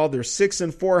 overall. They're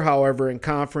 6-4, however, in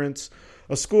conference.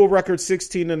 A school record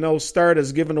 16-0 start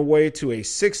is given away to a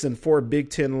 6-4 Big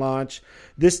Ten launch.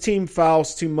 This team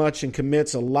fouls too much and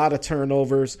commits a lot of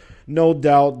turnovers. No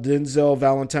doubt Denzel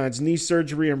Valentine's knee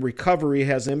surgery and recovery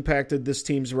has impacted this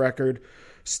team's record.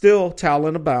 Still,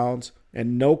 talent abounds,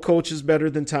 and no coach is better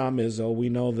than Tom Izzo. We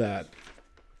know that.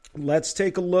 Let's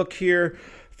take a look here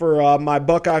for my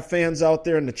Buckeye fans out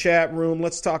there in the chat room.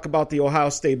 Let's talk about the Ohio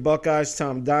State Buckeyes.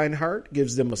 Tom Dienhart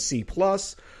gives them a C+.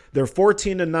 They're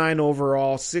 14-9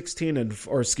 overall,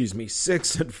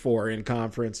 6-4 in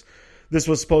conference. This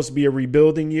was supposed to be a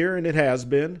rebuilding year, and it has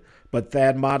been. But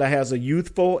Thad Matta has a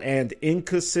youthful and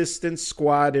inconsistent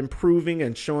squad, improving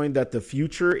and showing that the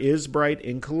future is bright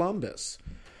in Columbus.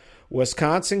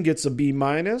 Wisconsin gets a B-.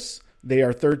 They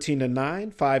are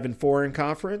 13-9, 5-4 in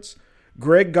conference.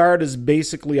 Greg Gard is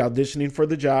basically auditioning for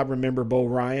the job. Remember, Bo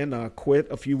Ryan quit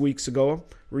a few weeks ago,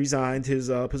 resigned his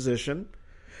position.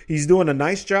 He's doing a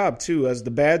nice job, too, as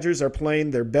the Badgers are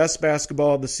playing their best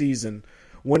basketball of the season.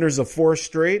 Winners of 4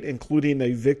 straight, including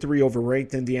a victory over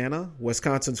ranked Indiana.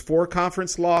 Wisconsin's 4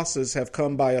 conference losses have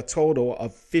come by a total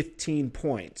of 15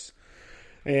 points.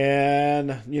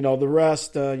 And, the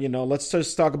rest, let's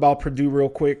just talk about Purdue real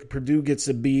quick. Purdue gets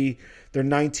a B. They're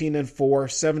 19-4,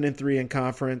 7-3 in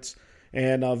conference.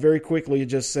 And very quickly, it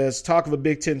just says, talk of a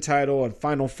Big Ten title and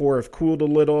Final Four have cooled a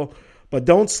little, but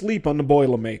don't sleep on the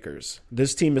Boilermakers.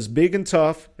 This team is big and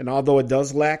tough, and although it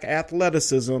does lack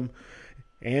athleticism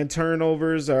and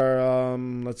turnovers are,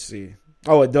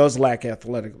 it does lack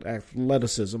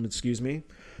athleticism,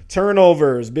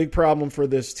 Turnovers, big problem for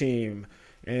this team.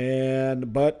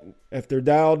 But if they're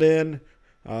dialed in,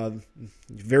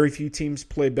 very few teams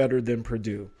play better than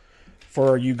Purdue.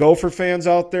 For you Gopher fans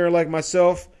out there like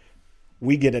myself,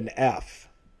 we get an F.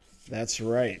 That's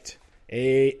right.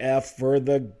 A F for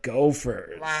the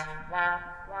Gophers.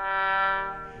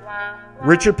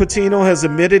 Richard Pitino has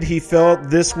admitted he felt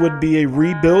this would be a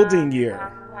rebuilding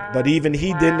year, but even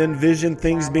he didn't envision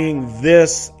things being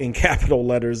this, in capital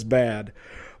letters, bad.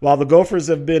 While the Gophers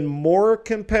have been more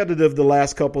competitive the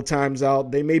last couple times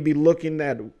out, they may be looking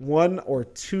at 1 or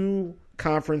 2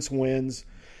 conference wins,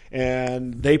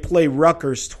 and they play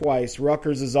Rutgers twice.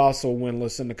 Rutgers is also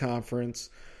winless in the conference.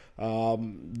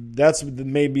 That's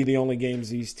maybe the only games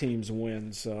these teams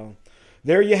win. So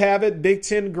there you have it. Big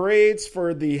Ten grades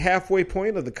for the halfway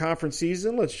point of the conference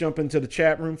season. Let's jump into the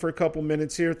chat room for a couple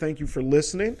minutes here. Thank you for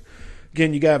listening.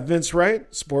 Again, you got Vince Wright,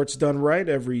 Sports Done Right,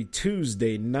 every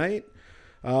Tuesday night.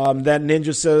 That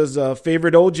Ninja says,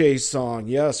 favorite OJ song.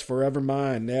 Yes, Forever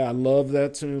Mine. Yeah, I love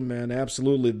that tune, man.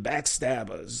 Absolutely.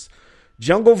 Backstabbers.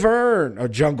 Jungle Vern.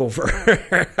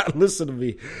 Listen to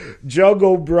me.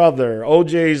 Jungle Brother.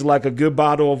 OJ's like a good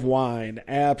bottle of wine.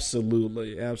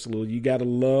 Absolutely. Absolutely. You got to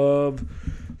love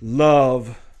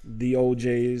the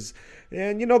OJs.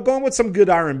 And, going with some good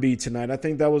R&B tonight. I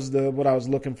think that was what I was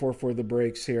looking for the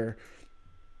breaks here.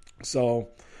 So,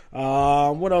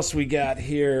 what else we got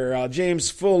here? James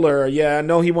Fuller. Yeah, I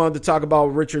know he wanted to talk about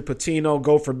Richard Pitino,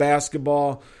 Gopher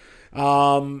basketball.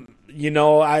 As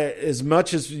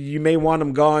much as you may want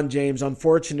him gone, James,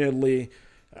 unfortunately,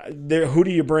 who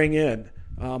do you bring in?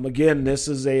 Again, this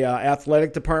is a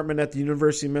athletic department at the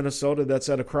University of Minnesota that's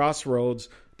at a crossroads.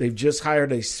 They've just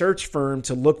hired a search firm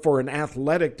to look for an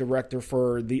athletic director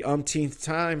for the umpteenth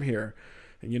time here.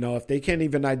 And, if they can't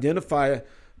even identify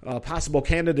possible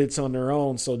candidates on their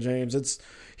own, so James,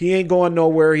 he ain't going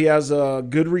nowhere. He has a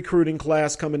good recruiting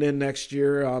class coming in next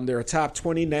year. They're a top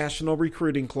 20 national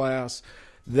recruiting class.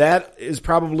 That is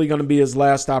probably going to be his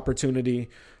last opportunity.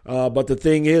 But the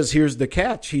thing is, here's the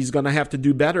catch. He's going to have to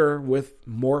do better with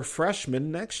more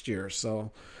freshmen next year.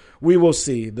 So we will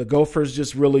see. The Gophers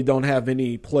just really don't have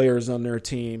any players on their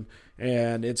team.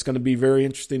 And it's going to be very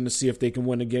interesting to see if they can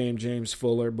win a game, James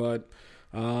Fuller. But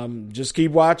just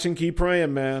keep watching, keep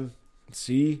praying, man.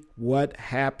 See what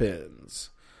happens.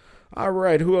 All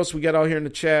right, who else we got out here in the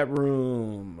chat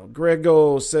room?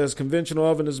 Grego says conventional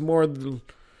oven is more than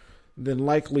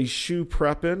likely shoe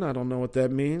prepping. I don't know what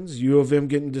that means. U of M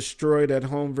getting destroyed at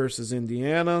home versus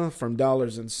Indiana from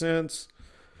dollars and cents.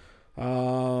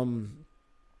 Let's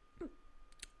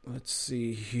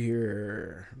see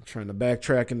here. I'm trying to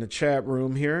backtrack in the chat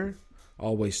room here.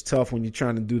 Always tough when you're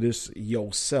trying to do this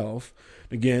yourself.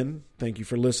 Again, thank you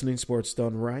for listening. Sports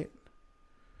Done Right.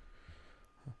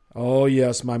 Oh,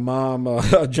 yes, my mom,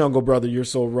 Jungle Brother, you're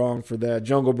so wrong for that.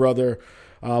 Jungle Brother,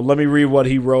 let me read what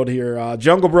he wrote here.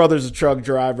 Jungle Brother's a truck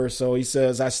driver, so he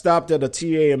says, I stopped at a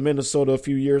TA in Minnesota a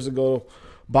few years ago,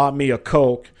 bought me a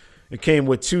Coke. It came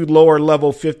with 2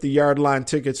 lower-level 50-yard line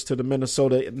tickets to the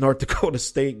Minnesota-North Dakota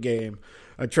State game.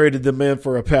 I traded them in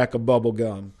for a pack of bubble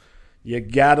gum. You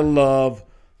got to love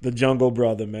the Jungle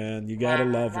Brother, man. You got to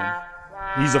love him.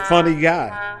 He's a funny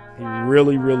guy. He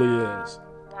really, really is.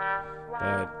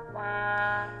 But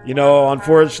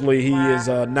unfortunately, he is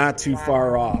not too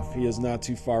far off. He is not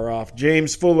too far off.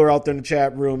 James Fuller out there in the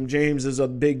chat room. James is a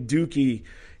big Dookie,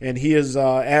 and he is,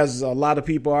 as a lot of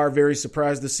people are, very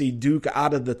surprised to see Duke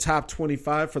out of the top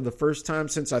 25 for the first time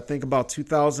since I think about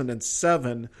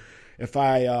 2007, if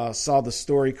I saw the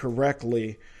story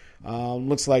correctly.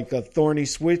 Looks like a Thorny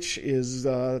Switch is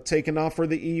taking off for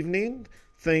the evening.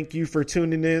 Thank you for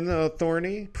tuning in,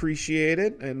 Thorny. Appreciate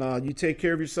it. And you take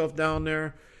care of yourself down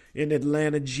there in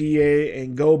Atlanta, GA,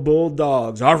 and go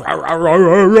Bulldogs.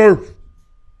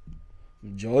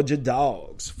 Georgia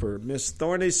Dogs for Miss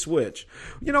Thorny Switch.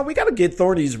 You know, we got to get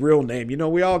Thorny's real name. You know,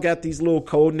 we all got these little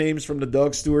code names from the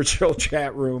Doug Stewart Show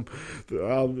chat room.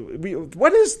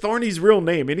 What is Thorny's real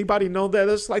name? Anybody know that?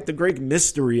 It's like the great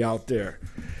mystery out there.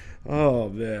 Oh,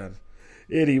 man.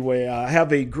 Anyway,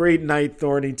 have a great night,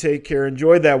 Thorny. Take care.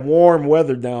 Enjoy that warm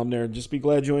weather down there. Just be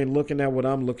glad you ain't looking at what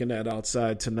I'm looking at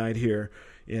outside tonight here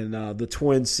in the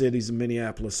Twin Cities of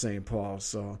Minneapolis, St. Paul.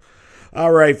 So,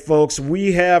 all right, folks,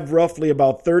 we have roughly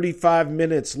about 35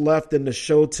 minutes left in the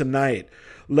show tonight.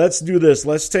 Let's do this.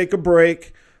 Let's take a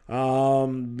break.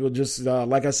 We'll just,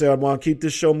 like I said, I want to keep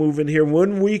this show moving here.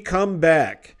 When we come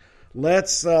back,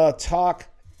 let's talk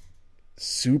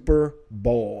Super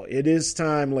Bowl. It is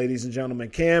time, ladies and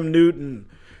gentlemen. Cam Newton,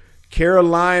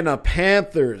 Carolina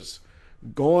Panthers,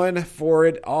 going for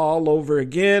it all over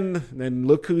again. And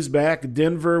look who's back.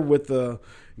 Denver with the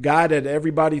guy that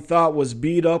everybody thought was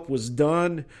beat up, was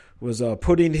done, was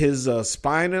putting his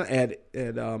spine at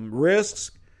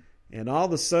risks. And all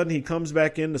of a sudden he comes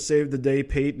back in to save the day,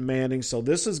 Peyton Manning. So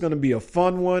this is going to be a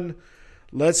fun one.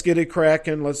 Let's get it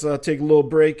cracking. Let's take a little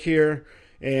break here.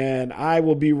 And I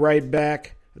will be right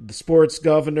back. The sports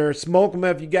governor. Smoke them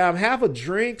if you got them. Have a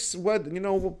drinks. What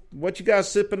you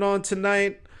guys sipping on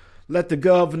tonight? Let the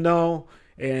gov know.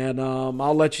 And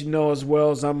I'll let you know as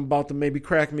well as I'm about to maybe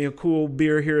crack me a cool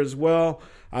beer here as well.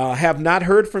 Have not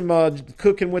heard from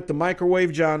Cooking with the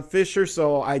Microwave, John Fisher,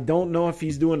 so I don't know if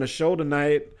he's doing a show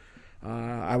tonight.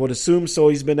 I would assume so.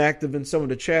 He's been active in some of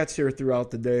the chats here throughout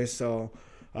the day. So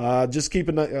just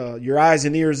keeping your eyes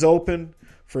and ears open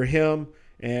for him.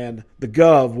 And the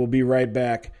Gov will be right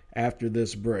back after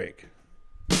this break.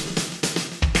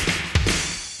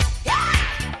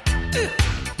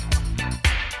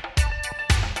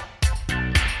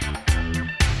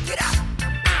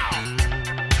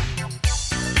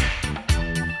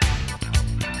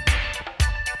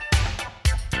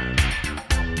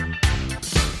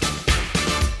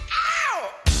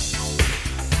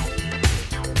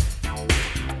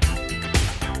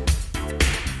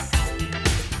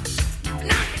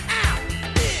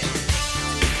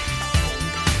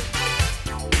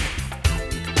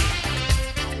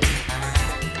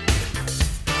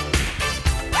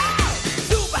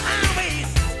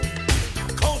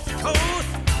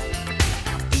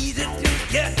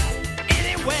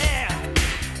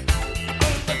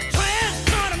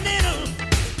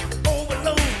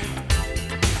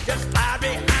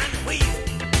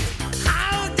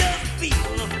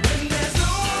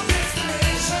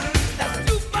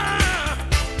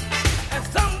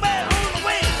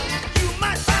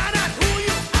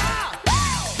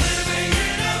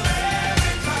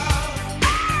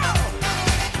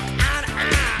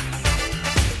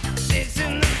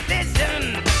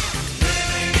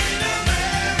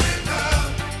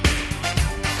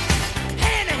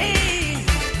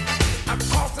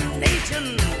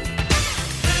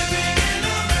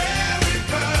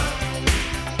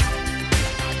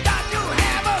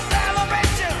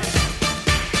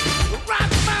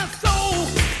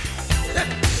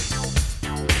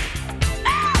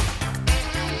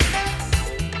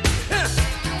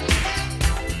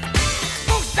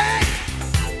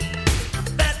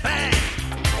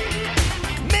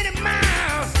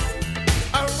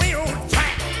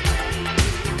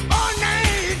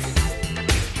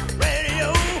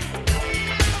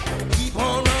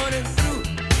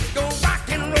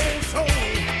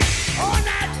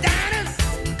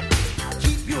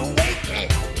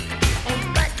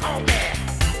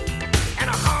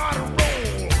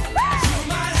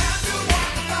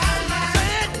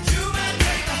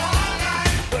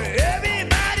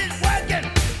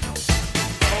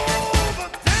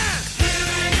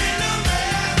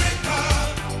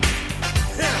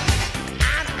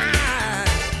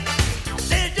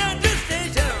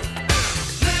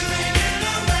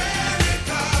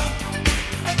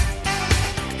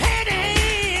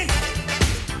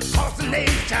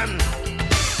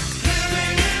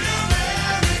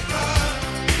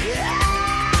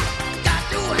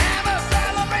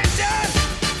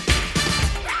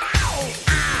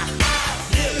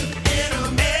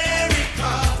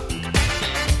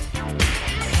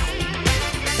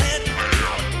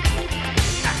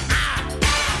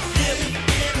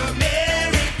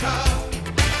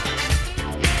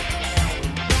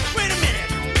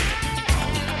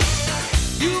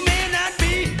 You may not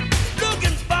be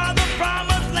looking for the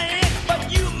promised land, but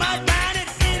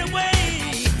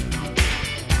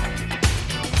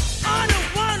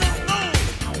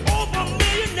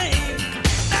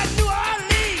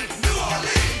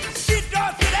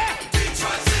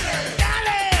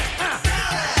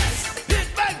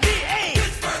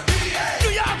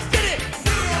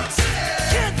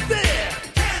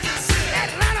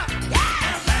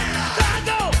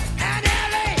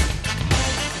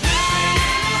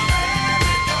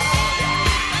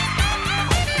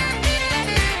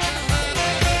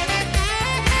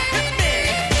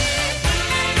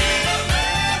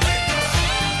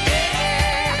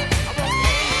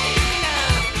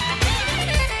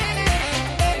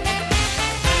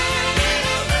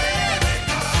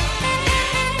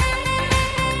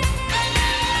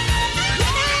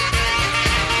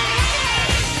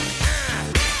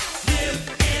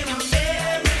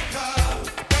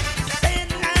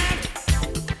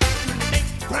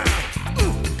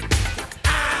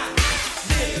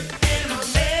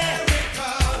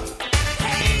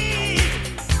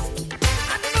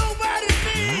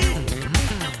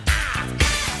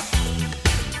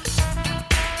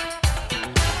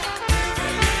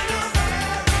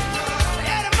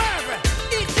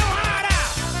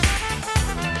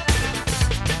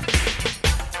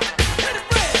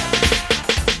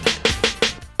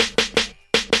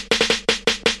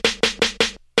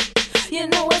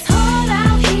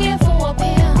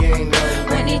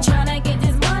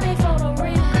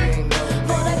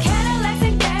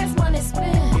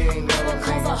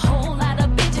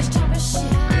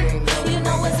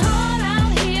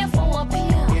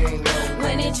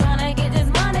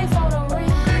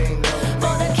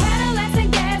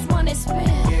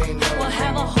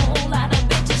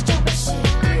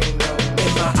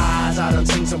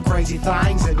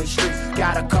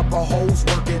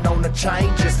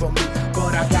changes for me.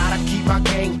 But I gotta keep my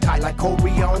game tight like Kobe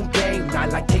on game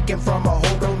night. Like taking from a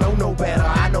hoe, don't know no better.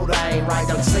 I know that ain't right.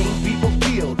 Done seen people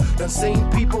killed, done seen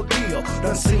people deal,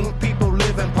 done seen people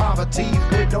live in poverty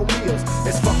with no meals.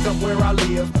 It's fucked up where I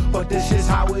live, but this is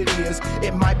how it is.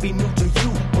 It might be new to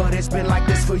you, but it's been like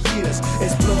this for years.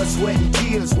 It's blood, sweat, and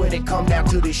tears when it come down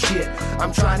to this shit.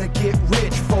 I'm trying to get rich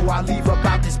before I leave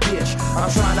about this bitch. I'm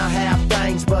trying to have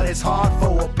things, but it's hard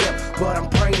for a pimp. But I'm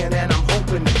praying and I'm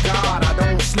hoping to God I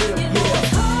don't slip. You know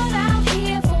it's hard out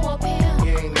here for a pimp.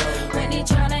 You ain't know. When he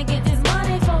tryna get this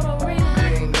money for the rent. You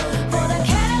ain't know. For the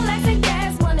Cadillacs and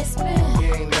gas money spent.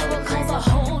 You ain't know. Because a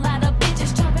whole lot of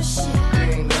bitches chopping shit.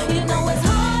 You ain't know. You know it's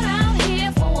hard out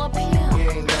here for a pimp. You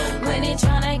ain't know. When he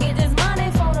tryna get this money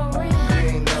for the rent. You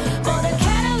ain't know. For the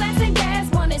Cadillacs and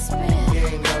gas money spent. You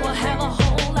ain't know. We'll have a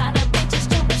whole lot of bitches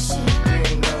chopping shit. You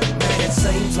ain't know. Man, it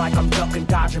seems like I'm ducking,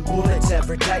 dodging bullets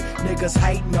every day. Niggas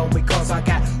hating on me cause I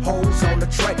got hoes on the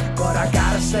tray. But I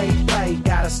gotta stay paid,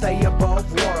 gotta stay above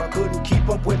water. Couldn't keep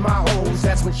up with my hoes,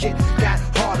 that's when shit got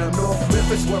harder. North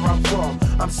Memphis where I'm from,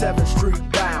 I'm 7th Street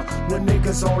bound. When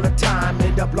niggas all the time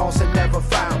end up lost and never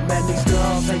found. Man, these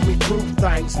girls take me through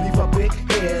things, leave a big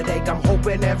headache. I'm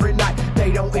hoping every night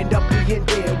they don't end up being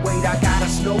dead. Wait, I got a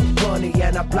snow bunny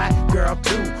and a black girl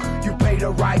too. You pay the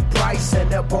right price and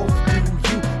they'll both do you.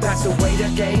 That's the way the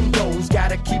game goes.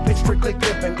 Gotta keep it strictly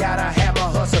clipping. Gotta have my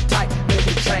hustle tight.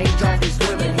 Maybe change all these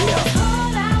women You know here. it's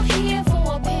hard out here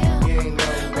for a pimp. You ain't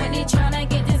know. When he tryna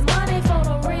get this money for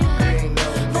the rent. You ain't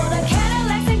know. For the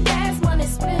Cadillacs and gas money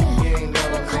spent. You ain't know.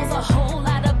 Because a whole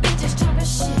lot of bitches chopping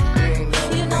shit. You ain't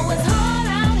know. You know it's hard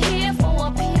out here for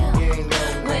a pimp. You ain't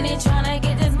know. When he tryna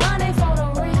get this money for the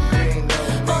rent. You ain't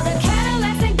know. For the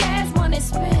Cadillacs and gas money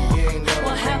spent. You ain't know.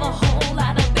 We'll have a whole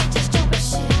lot of bitches chopping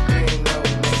shit. You ain't know.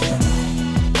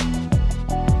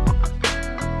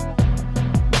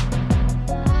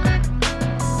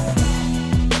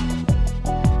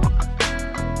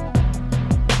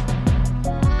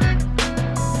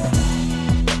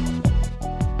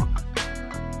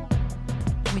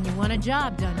 When you want a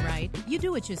job done right, you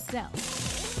do it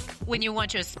yourself. When you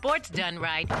want your sports done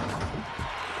right,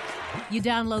 you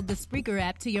download the Spreaker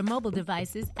app to your mobile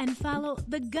devices and follow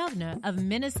the governor of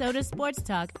Minnesota sports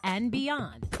talk and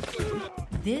beyond.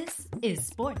 This is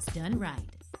Sports Done Right.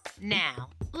 Now,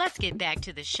 let's get back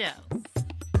to the show.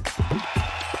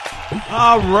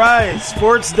 All right,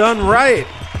 sports done right.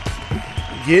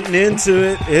 Getting into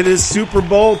it. It is Super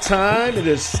Bowl time. It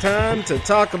is time to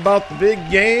talk about the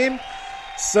big game.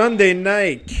 Sunday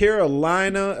night,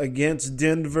 Carolina against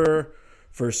Denver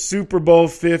for Super Bowl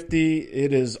 50.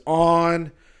 It is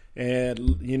on.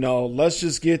 And, you know, let's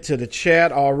just get to the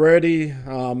chat already.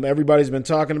 Everybody's been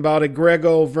talking about it.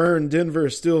 Grego, Vern, Denver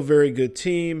is still a very good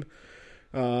team.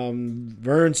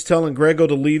 Vern's telling Grego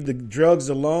to leave the drugs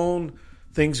alone.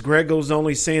 Thinks Grego's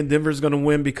only saying Denver's going to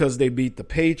win because they beat the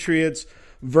Patriots.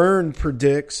 Vern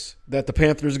predicts that the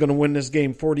Panthers are going to win this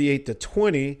game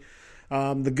 48-20.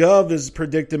 The Gov is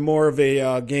predicting more of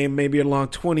a game, maybe along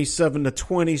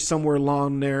 27-20, somewhere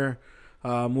along there,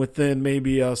 within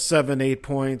maybe 7-8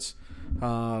 points,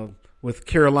 with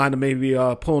Carolina maybe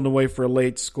pulling away for a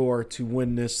late score to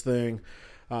win this thing.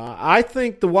 I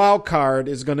think the wild card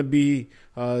is going to be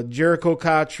Jericho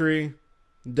Cotchery,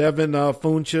 Devin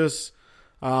Funchess,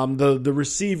 the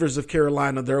receivers of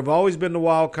Carolina. There have always been the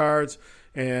wild cards.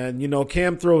 And, you know,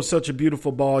 Cam throws such a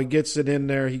beautiful ball. He gets it in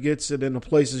there. He gets it in the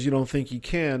places you don't think he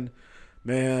can.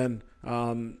 Man,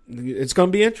 it's going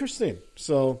to be interesting.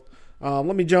 So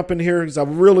let me jump in here because I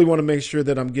really want to make sure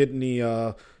that I'm getting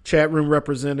the chat room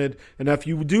represented. And if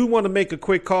you do want to make a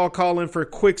quick call in for a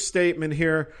quick statement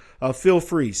here, feel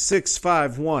free,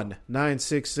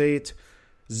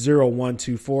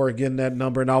 651-968-0124. Again, that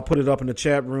number, and I'll put it up in the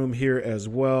chat room here as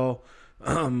well.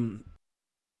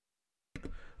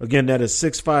 Again, that is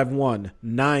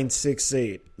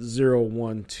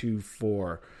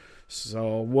 651-968-0124.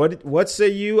 So what say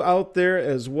you out there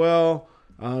as well?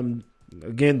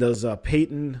 Again, does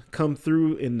Peyton come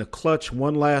through in the clutch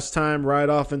one last time right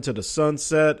off into the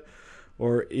sunset?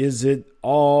 Or is it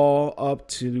all up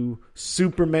to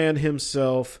Superman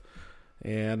himself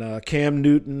and Cam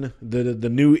Newton, the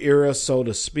new era, so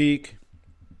to speak?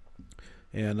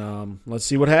 And let's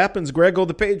see what happens. Grego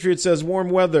the Patriot says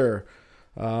warm weather.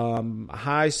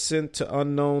 High sent to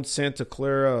unknown Santa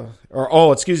Clara,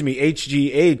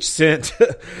 HGH sent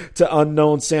to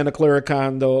unknown Santa Clara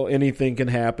condo. Anything can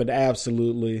happen.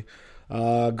 Absolutely.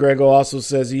 Grego also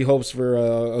says he hopes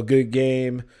for a good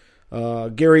game.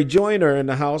 Gary Joyner in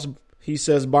the house. He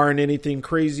says, barring anything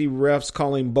crazy, refs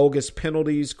calling bogus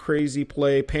penalties, crazy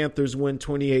play. Panthers win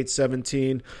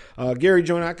 28-17. Gary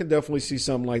Joyner, I can definitely see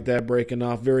something like that breaking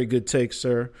off. Very good take,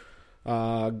 sir.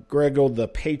 Grego the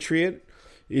Patriot.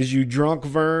 Is you drunk,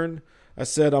 Vern? I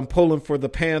said I'm pulling for the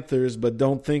Panthers, but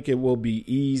don't think it will be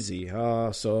easy.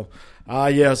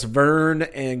 Yes, Vern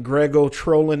and Grego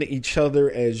trolling each other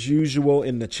as usual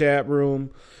in the chat room.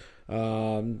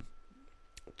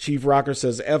 Chief Rocker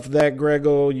says, F that,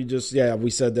 Grego. We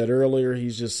said that earlier.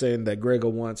 He's just saying that Grego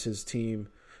wants his team,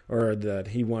 or that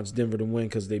he wants Denver to win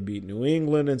because they beat New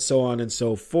England, and so on and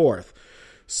so forth.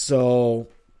 So,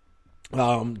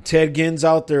 Ted Ginn's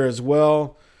out there as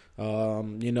well.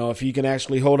 If he can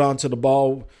actually hold on to the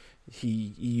ball,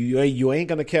 you ain't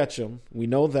going to catch him. We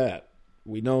know that.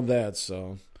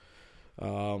 So,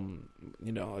 again,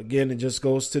 it just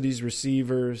goes to these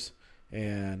receivers.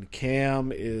 And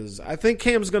I think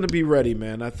Cam's going to be ready,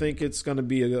 man. I think it's going to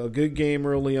be a good game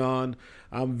early on.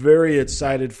 I'm very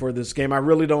excited for this game. I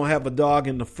really don't have a dog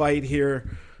in the fight here.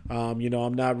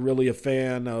 I'm not really a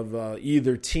fan of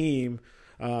either team.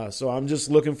 So I'm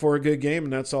just looking for a good game,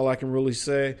 and that's all I can really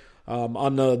say.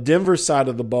 On the Denver side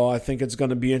of the ball, I think it's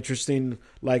going to be interesting,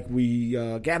 like we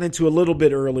got into a little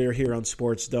bit earlier here on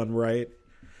Sports Done Right.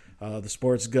 The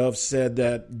Sports Gov said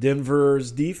that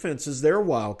Denver's defense is their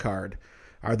wild card.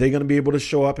 Are they going to be able to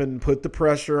show up and put the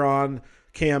pressure on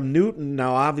Cam Newton?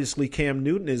 Now, obviously, Cam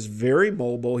Newton is very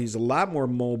mobile. He's a lot more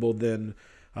mobile than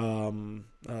Tom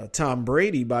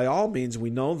Brady, by all means. We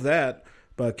know that.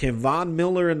 But can Von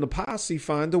Miller and the posse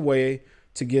find a way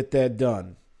to get that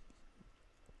done?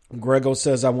 Grego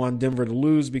says, I want Denver to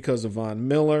lose because of Von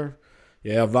Miller.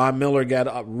 Yeah, Von Miller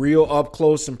got real up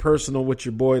close and personal with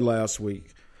your boy last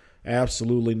week.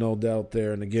 Absolutely no doubt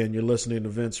there. And again, you're listening to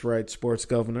Vince Wright, Sports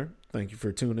Governor. Thank you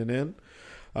for tuning in.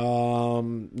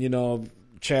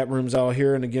 Chat rooms out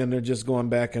here, and again, they're just going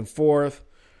back and forth.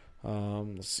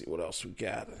 Let's see what else we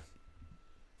got.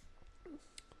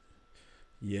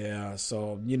 Yeah,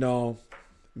 so,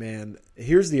 man,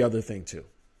 here's the other thing, too.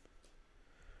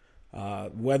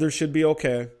 Weather should be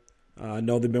okay. I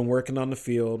know they've been working on the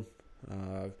field.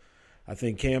 I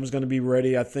think Cam's going to be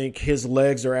ready. I think his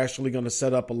legs are actually going to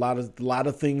set up a lot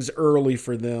of things early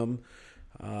for them.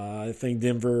 I think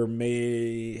Denver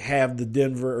may have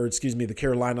the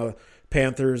Carolina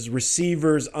Panthers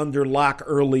receivers under lock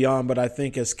early on, but I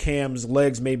think as Cam's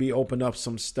legs maybe open up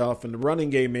some stuff and the running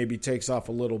game maybe takes off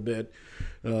a little bit,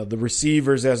 the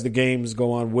receivers as the games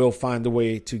go on will find a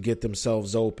way to get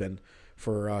themselves open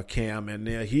for Cam. And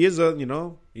he's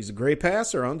a great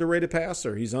passer, underrated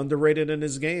passer. He's underrated in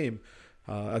his game.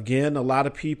 Again, a lot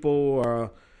of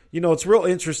people it's real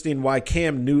interesting why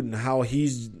Cam Newton, how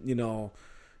he's,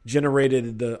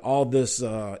 generated all this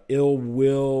ill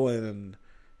will and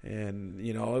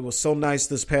it was so nice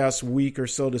this past week or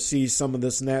so to see some of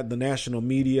the national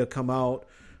media come out.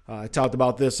 I talked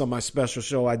about this on my special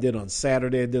show I did on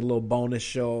Saturday. I did a little bonus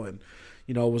show, and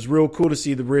it was real cool to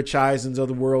see the Rich Eisens of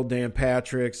the world, Dan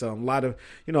Patrick's, a lot of,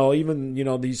 even,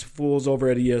 these fools over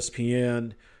at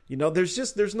ESPN.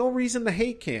 There's no reason to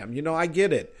hate Cam. I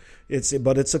get it.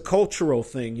 But it's a cultural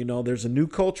thing. There's a new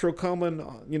culture coming,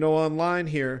 online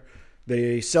here.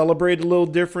 They celebrate a little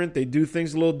different. They do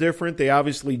things a little different. They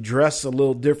obviously dress a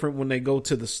little different when they go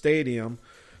to the stadium,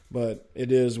 but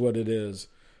it is what it is.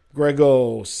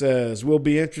 Grego says, will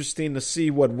be interesting to see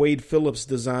what Wade Phillips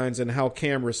designs and how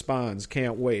Cam responds.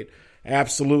 Can't wait.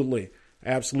 Absolutely.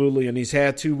 Absolutely. And he's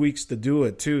had 2 weeks to do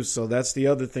it too. So that's the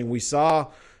other thing. We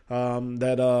saw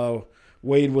that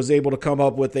Wade was able to come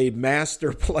up with a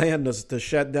master plan to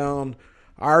shut down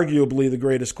arguably the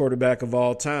greatest quarterback of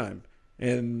all time.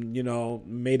 And,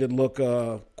 made it look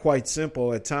quite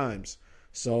simple at times.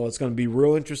 So it's going to be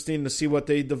real interesting to see what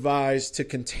they devise to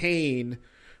contain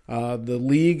the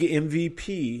league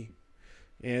MVP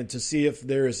and to see if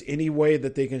there is any way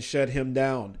that they can shut him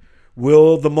down.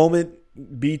 Will the moment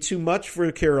be too much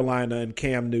for Carolina and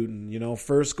Cam Newton?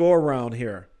 First go around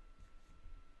here.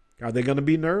 Are they going to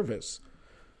be nervous?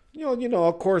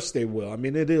 Of course they will. I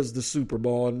mean, it is the Super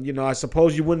Bowl. And, I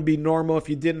suppose you wouldn't be normal if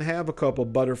you didn't have a couple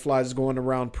butterflies going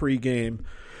around pregame.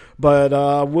 But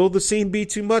will the scene be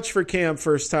too much for Cam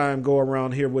first time go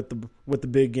around here with the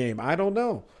big game? I don't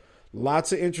know.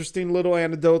 Lots of interesting little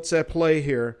anecdotes at play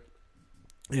here.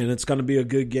 And it's going to be a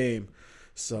good game.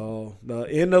 So the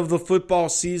end of the football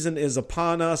season is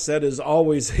upon us. That is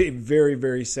always a very,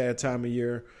 very sad time of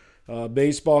year.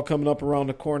 Baseball coming up around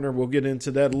the corner. We'll get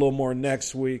into that a little more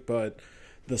next week. But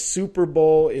the Super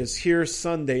Bowl is here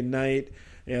Sunday night.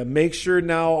 And make sure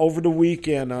now over the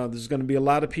weekend, there's going to be a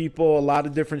lot of people, a lot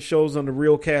of different shows on the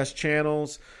Realcast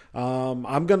channels.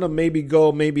 I'm going to maybe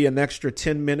go an extra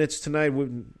 10 minutes tonight.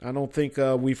 I don't think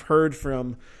we've heard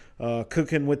from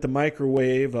Cooking with the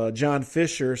Microwave, John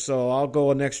Fisher, so I'll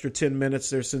go an extra 10 minutes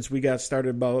there since we got started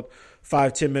about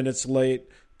 5-10 minutes late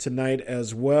tonight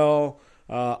as well.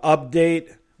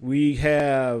 Update, we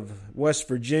have West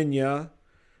Virginia,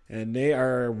 and they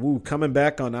are coming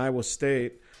back on Iowa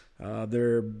State.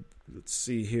 They're, let's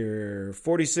see here,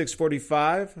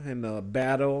 46-45 in the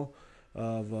battle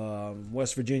of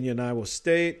West Virginia and Iowa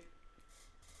State.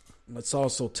 Let's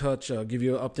also give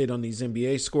you an update on these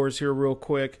NBA scores here real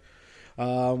quick.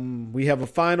 We have a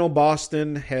final.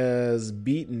 Boston has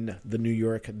beaten the New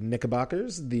York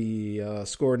Knickerbockers. The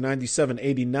score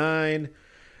 97-89.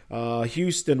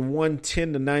 Houston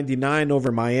 110-99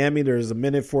 over Miami. There's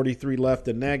 1:43 left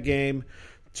in that game.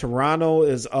 Toronto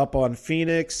is up on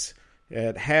Phoenix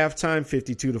at halftime,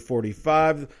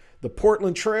 52-45. The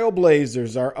Portland Trail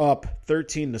Blazers are up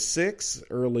 13-6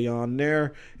 early on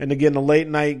there. And again, the late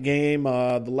night game,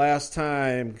 the last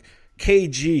time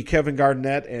KG, Kevin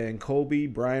Garnett, and Kobe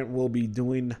Bryant will be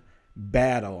doing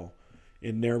battle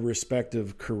in their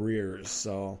respective careers.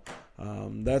 So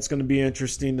that's going to be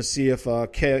interesting to see if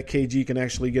KG can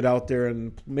actually get out there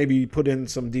and maybe put in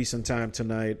some decent time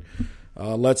tonight.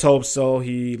 Let's hope so.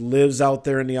 He lives out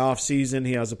there in the off season.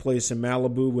 He has a place in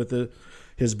Malibu with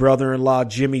his brother-in-law,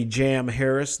 Jimmy Jam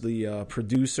Harris, the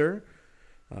producer.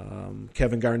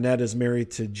 Kevin Garnett is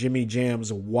married to Jimmy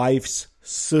Jam's wife's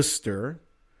sister.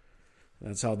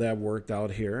 That's how that worked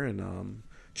out here. And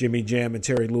Jimmy Jam and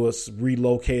Terry Lewis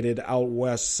relocated out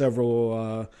west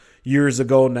several years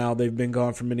ago now. They've been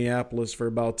gone from Minneapolis for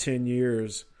about 10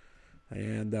 years.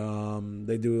 And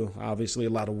they do, obviously, a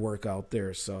lot of work out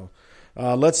there. So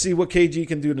let's see what KG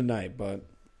can do tonight. But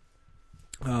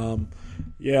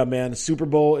yeah, man, the Super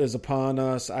Bowl is upon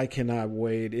us. I cannot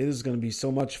wait. It is going to be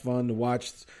so much fun to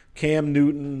watch Cam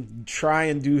Newton try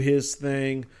and do his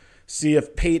thing, see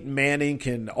if Peyton Manning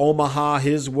can Omaha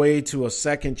his way to a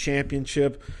second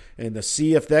championship, and to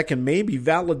see if that can maybe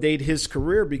validate his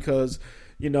career because,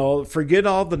 you know, forget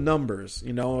all the numbers.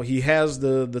 You know, he has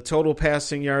the total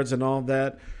passing yards and all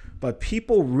that, but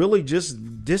people really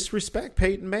just disrespect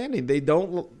Peyton Manning. They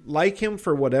don't like him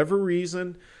for whatever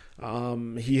reason.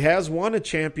 He has won a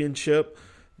championship,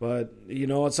 but, you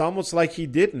know, it's almost like he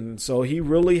didn't. So he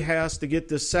really has to get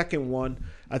the second one.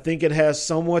 I think it has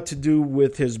somewhat to do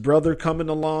with his brother coming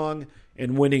along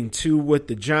and winning 2 with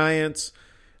the Giants.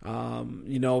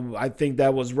 You know, I think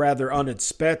that was rather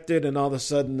unexpected, and all of a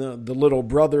sudden the little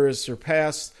brother has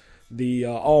surpassed the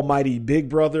almighty big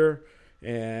brother.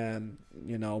 And,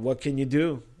 you know, what can you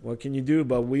do? What can you do?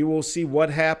 But we will see what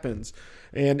happens.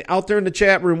 And out there in the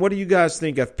chat room, what do you guys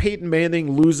think? If Peyton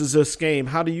Manning loses this game,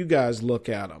 how do you guys look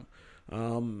at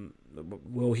him?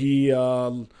 Will he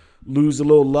lose a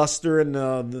little luster in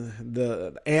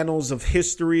the annals of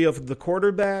history of the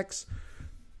quarterbacks?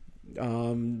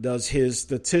 Does his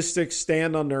statistics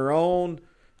stand on their own?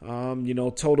 You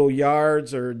know, total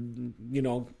yards, or, you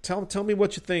know, tell me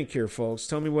what you think here, folks.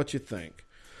 Tell me what you think.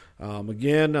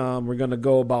 Again, we're going to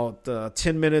go about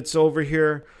 10 minutes over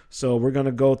here. So we're going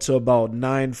to go to about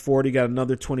 9:40. Got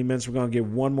another 20 minutes. We're going to get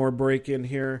one more break in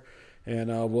here. And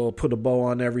we'll put a bow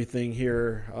on everything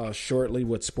here shortly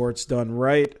with Sports Done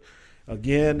Right.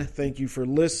 Again, thank you for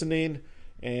listening.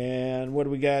 And what do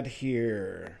we got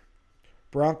here?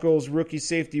 Broncos rookie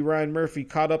safety Ryan Murphy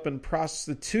caught up in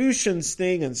prostitution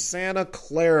sting in Santa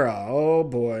Clara. Oh,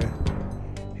 boy.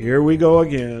 Here we go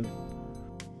again.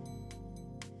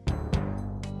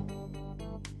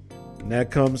 And that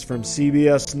comes from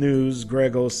CBS News,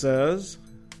 Grego says.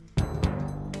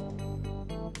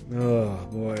 Oh,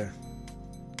 boy.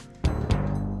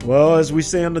 Well, as we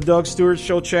say on the Doug Stewart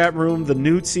Show chat room, the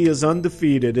Newtsy is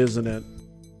undefeated, isn't it?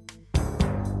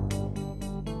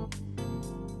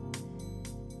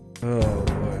 Oh,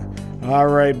 boy. All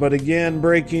right, but again,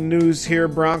 breaking news here.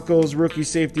 Broncos rookie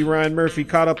safety Ryan Murphy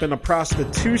caught up in a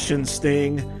prostitution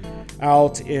sting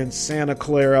out in Santa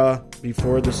Clara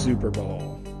before the Super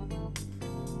Bowl.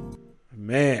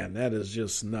 Man, that is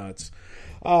just nuts.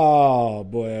 Oh,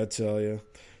 boy, I tell you.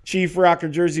 Chief Rocker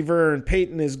Jersey Vern,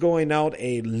 Peyton is going out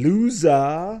a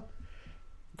loser.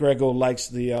 Grego likes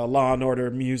the Law and Order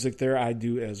music there. I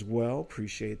do as well.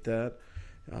 Appreciate that.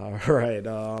 All right.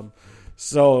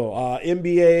 So,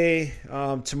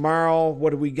 NBA tomorrow.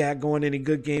 What do we got going? Any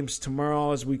good games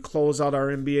tomorrow as we close out our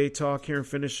NBA talk here and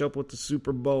finish up with the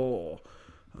Super Bowl?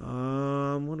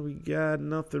 What do we got?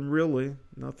 Nothing really.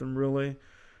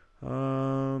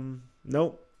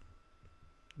 Nope.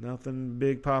 Nothing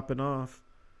big popping off.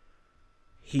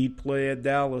 Heat play at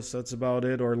Dallas. That's about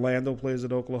it. Orlando plays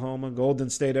at Oklahoma.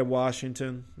 Golden State at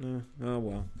Washington. Oh,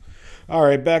 well. All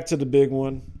right, back to the big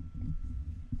one.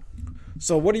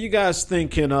 So what are you guys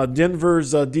thinking?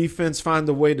 Denver's defense find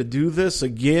a way to do this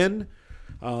again?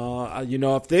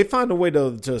 If they find a way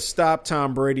to stop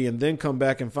Tom Brady and then come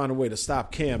back and find a way to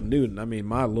stop Cam Newton, I mean,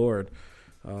 my Lord.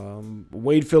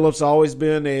 Wade Phillips always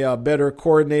been a better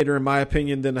coordinator, in my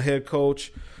opinion, than a head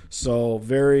coach. So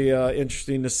very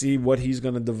interesting to see what he's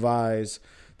going to devise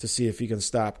to see if he can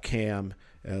stop Cam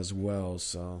as well.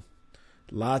 So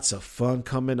lots of fun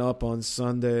coming up on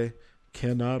Sunday.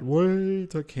 Cannot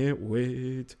wait. I can't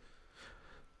wait.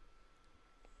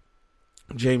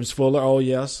 James Fuller, oh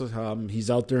yes,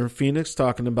 he's out there in Phoenix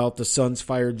talking about the Suns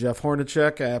fired Jeff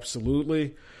Hornacek.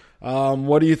 Absolutely.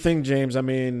 What do you think, James? I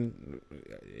mean,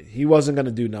 he wasn't going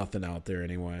to do nothing out there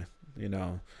anyway,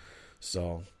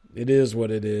 So it is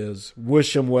what it is.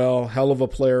 Wish him well. Hell of a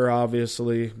player,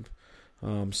 obviously.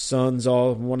 Suns,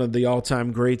 one of the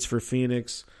all-time greats for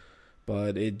Phoenix.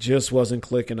 But it just wasn't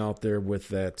clicking out there with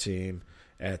that team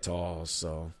at all.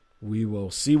 So we will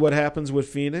see what happens with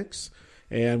Phoenix.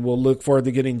 And we'll look forward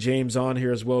to getting James on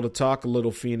here as well to talk a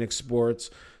little Phoenix sports,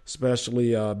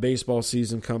 especially baseball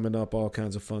season coming up, all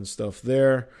kinds of fun stuff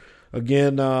there.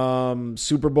 Again,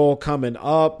 Super Bowl coming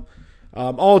up.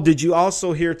 Did you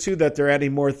also hear, too, that they're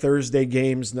adding more Thursday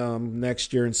games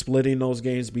next year and splitting those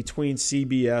games between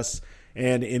CBS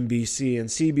and NBC? And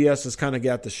CBS has kind of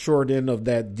got the short end of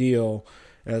that deal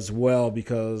as well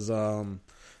because they're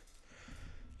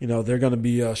going to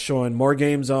be showing more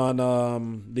games on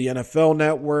the NFL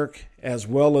Network as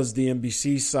well as the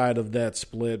NBC side of that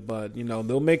split. But,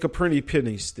 they'll make a pretty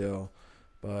penny still.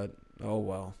 But, oh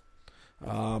well.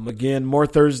 Again, more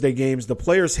Thursday games. The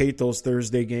players hate those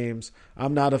Thursday games.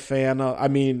 I'm not a fan of,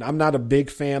 I'm not a big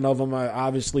fan of them.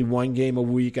 Obviously, one game a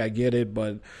week, I get it.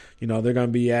 But, they're going to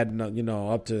be adding,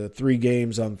 up to 3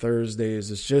 games on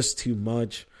Thursdays. It's just too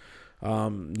much.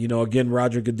 Again,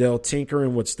 Roger Goodell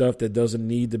tinkering with stuff that doesn't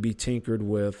need to be tinkered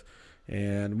with.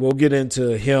 And we'll get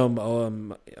into him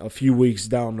a few weeks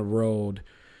down the road.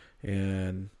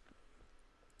 And,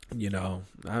 I'm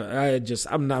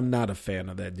not a fan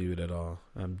of that dude at all.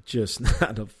 I'm just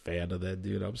not a fan of that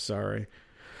dude. I'm sorry.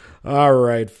 All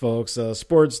right, folks.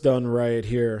 Sports done right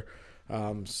here.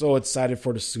 So excited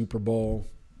for the Super Bowl.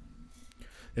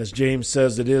 As James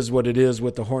says, it is what it is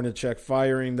with the Hornacek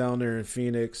firing down there in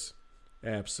Phoenix.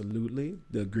 Absolutely.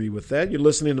 Agree with that. You're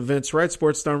listening to Vince Wright,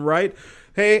 Sports Done Right.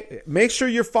 Hey, make sure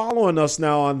you're following us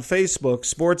now on Facebook,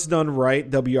 Sports Done Right,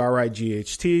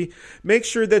 WRIGHT. Make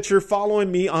sure that you're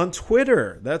following me on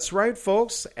Twitter. That's right,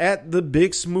 folks, at the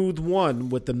Big Smooth One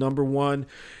with the number 1.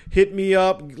 Hit me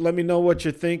up. Let me know what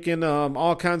you're thinking.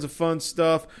 All kinds of fun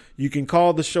stuff. You can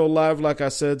call the show live, like I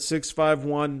said,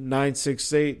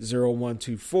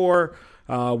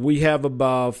 651-968-0124. We have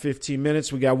about 15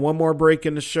 minutes. We got one more break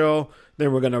in the show.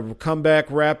 Then we're going to come back,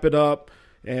 wrap it up,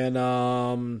 and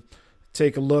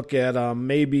take a look at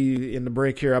maybe in the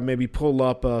break here, I'll maybe pull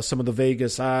up some of the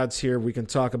Vegas odds here. We can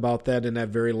talk about that in that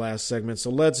very last segment.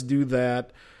 So let's do that.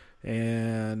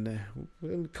 And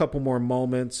a couple more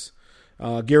moments.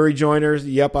 Gary Joyner,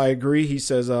 yep, I agree. He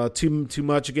says too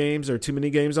much games or too many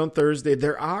games on Thursday.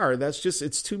 There are.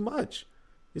 It's too much.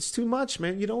 It's too much,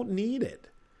 man. You don't need it.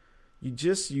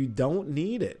 You don't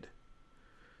need it.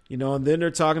 And then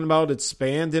they're talking about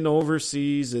expanding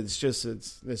overseas.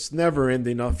 It's never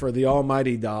ending for the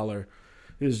almighty dollar.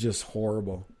 It is just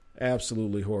horrible.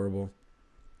 Absolutely horrible.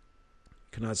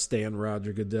 Cannot stand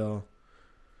Roger Goodell.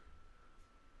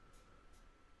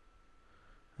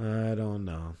 I don't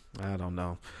know.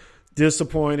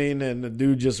 Disappointing, and the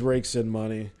dude just rakes in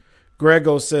money.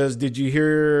 Grego says, did you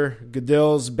hear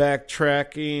Goodell's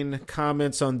backtracking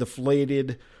comments on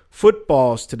deflated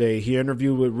footballs today? He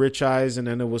interviewed with Rich Eisen,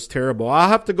 and it was terrible. I'll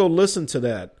have to go listen to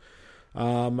that.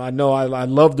 I know I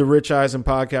love the Rich Eisen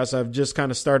podcast. I've just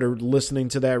kind of started listening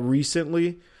to that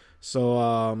recently.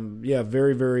 So,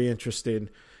 very, very interested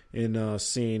in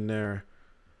seeing there.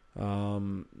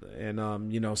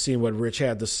 Seeing what Rich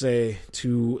had to say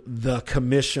to the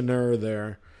commissioner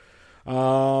there.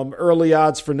 Early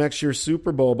odds for next year's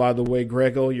Super Bowl, by the way,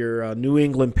 Grego, your New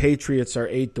England Patriots are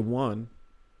 8-1.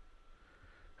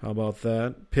 How about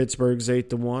that? Pittsburgh's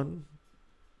 8-1.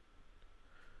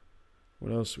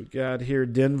 What else we got here?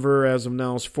 Denver, as of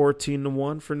now, is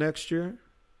 14-1 for next year.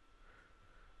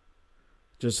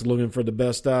 Just looking for the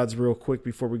best odds real quick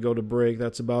before we go to break.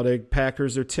 That's about it.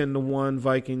 Packers are 10-1.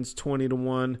 Vikings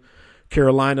 20-1.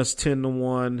 Carolina's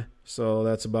 10-1. So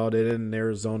that's about it. And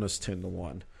Arizona's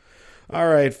 10-1. All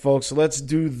right, folks, let's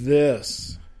do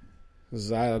this.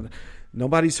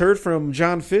 Nobody's heard from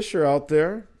John Fisher out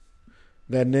there.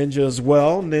 that Ninja as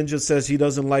well. Ninja says he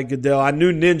doesn't like Goodell. I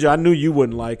knew Ninja. I knew you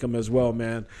wouldn't like him as well,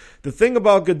 man. The thing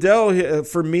about Goodell,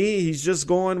 for me, he's just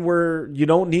going where you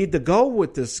don't need to go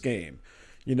with this game.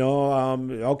 You know,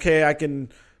 okay, I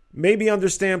can maybe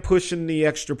understand pushing the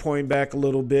extra point back a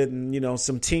little bit and, you know,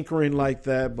 some tinkering like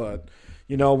that. But,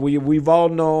 you know, we've all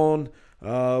known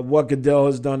what Goodell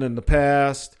has done in the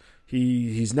past.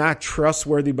 He's not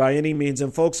trustworthy by any means.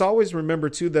 And folks, always remember,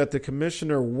 too, that the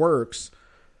commissioner works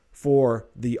for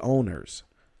the owners.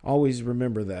 Always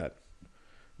remember that.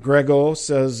 Grego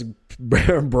says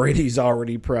Brady's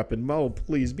already prepping. Mo,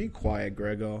 please be quiet,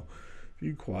 Grego.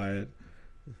 Be quiet.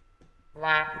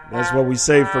 That's what we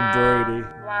say for Brady.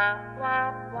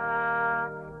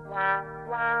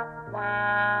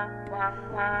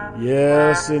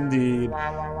 Yes, indeed.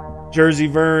 Jersey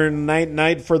Vern,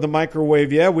 night for the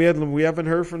microwave. Yeah, we haven't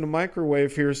heard from the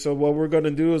microwave here. So what we're going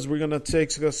to do is we're going to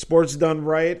take Sports Done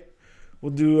Right.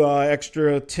 We'll do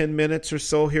extra 10 minutes or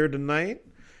so here tonight.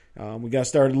 We got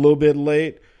started a little bit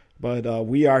late, but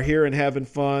we are here and having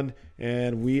fun,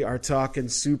 and we are talking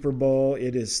Super Bowl.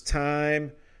 It is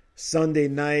time. Sunday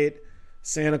night,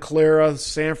 Santa Clara,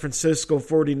 San Francisco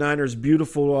 49ers,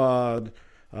 beautiful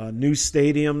new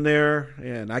stadium there.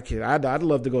 And I'd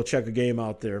love to go check a game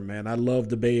out there, man. I love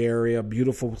the Bay Area.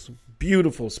 Beautiful,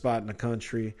 beautiful spot in the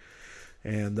country.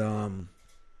 And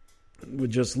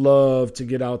would just love to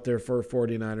get out there for a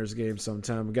 49ers game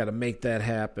sometime. We got to make that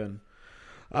happen.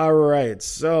 All right,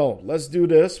 so let's do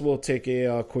this. We'll take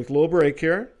a quick little break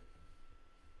here.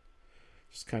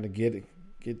 Just kind of get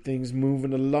things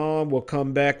moving along. We'll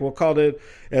come back. We'll call it,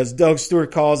 as Doug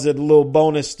Stewart calls it, a little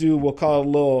bonus stew. We'll call it a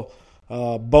little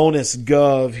bonus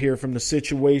gov here from the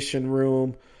Situation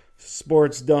Room.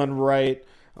 Sports Done Right.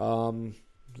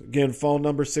 Again, phone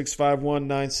number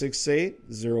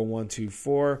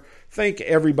 651-968-0124. Thank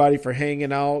everybody for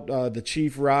hanging out. The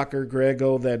Chief Rocker,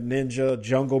 Grego, that Ninja,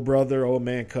 Jungle Brother, Old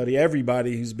Man Cuddy,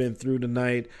 everybody who's been through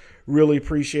tonight. Really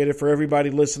appreciate it. For everybody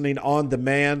listening on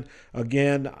demand,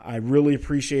 again, I really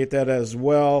appreciate that as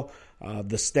well.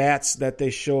 The stats that they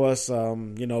show us,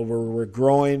 we're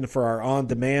growing for our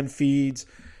on-demand feeds.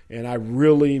 And I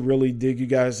really, really dig you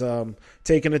guys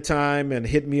taking the time and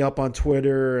hitting me up on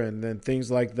Twitter and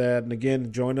things like that. And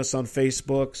again, join us on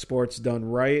Facebook, Sports Done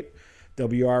Right,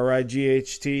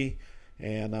 WRIGHT.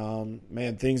 And,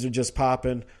 man, things are just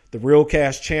popping. The Real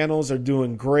Cash channels are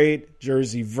doing great.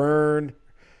 Jersey Vern,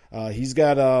 he's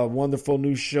got a wonderful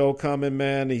new show coming,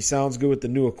 man. He sounds good with the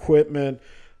new equipment.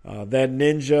 That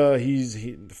Ninja, he's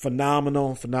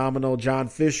phenomenal. John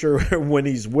Fisher, when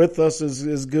he's with us,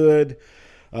 is good.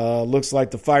 Looks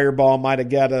like the Fireball might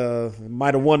have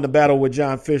won the battle with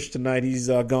John Fish tonight. He's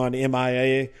gone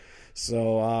MIA.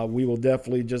 So we will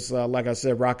definitely just, like I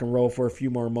said, rock and roll for a few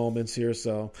more moments here.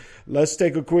 So let's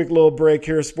take a quick little break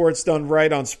here. Sports Done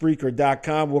Right on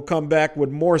Spreaker.com. We'll come back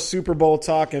with more Super Bowl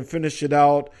talk and finish it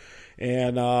out.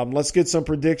 And let's get some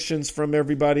predictions from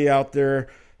everybody out there.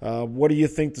 What do you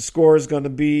think the score is going to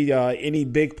be? Any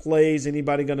big plays?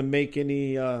 Anybody going to make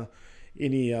any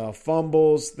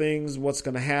fumbles, things? What's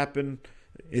going to happen?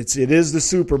 It is the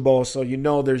Super Bowl, so you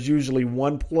know there's usually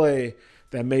one play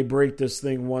that may break this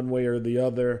thing one way or the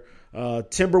other.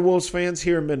 Timberwolves fans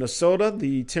here in Minnesota,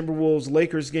 the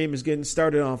Timberwolves-Lakers game is getting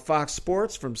started on Fox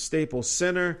Sports from Staples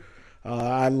Center.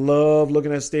 I love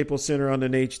looking at Staples Center on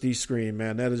an HD screen,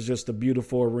 man. That is just a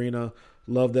beautiful arena.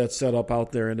 Love that setup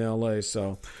out there in LA.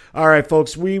 So, all right,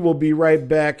 folks, we will be right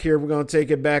back here. We're going to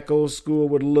take it back old school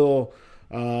with a little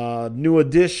new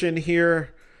edition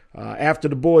here. After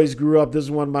the Boys Grew Up, this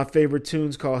is one of my favorite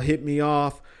tunes called Hit Me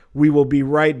Off. We will be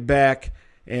right back,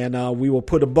 and we will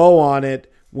put a bow on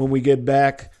it when we get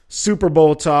back. Super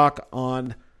Bowl talk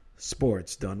on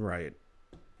Sports Done Right.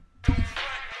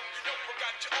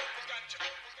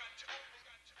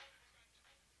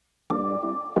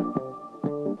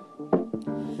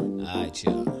 All right,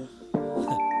 y'all.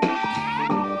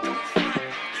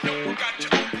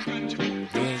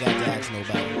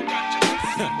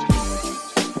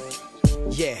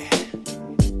 Yeah.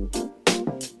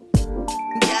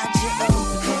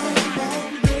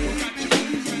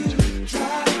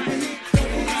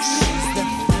 She's the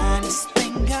finest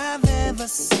thing I've ever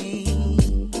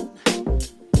seen.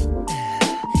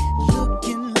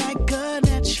 Looking like a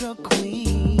natural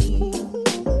queen.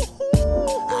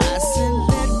 I said,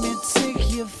 let me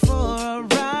take you for a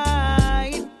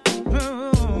ride.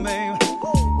 Babe.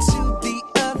 To the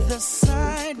other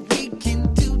side, we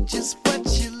can do just what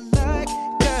you like,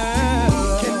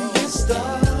 girl. Can get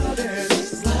started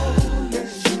as long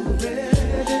as you're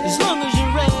ready. As long as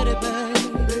you're ready, baby.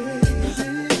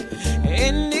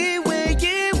 Any way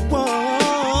you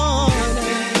want.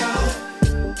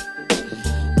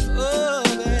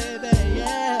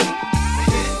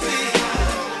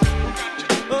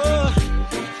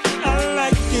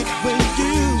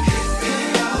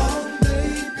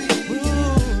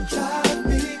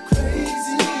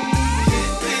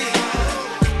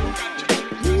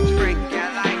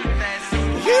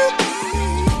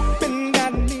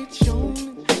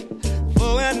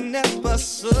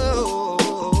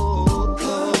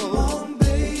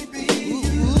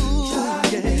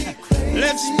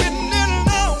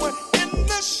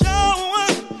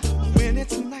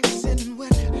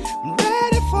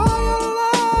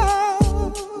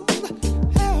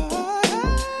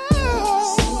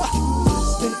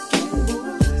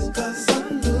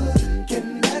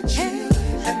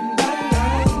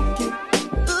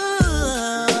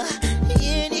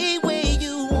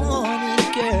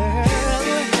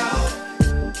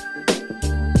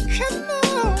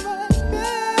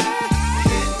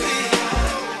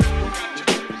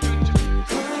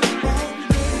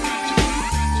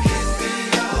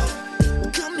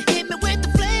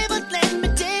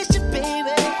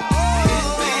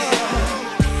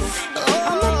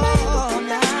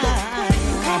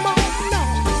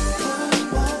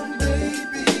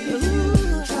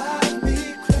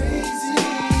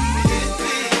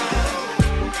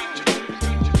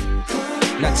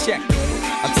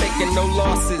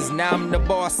 Now I'm the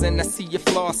boss and I see you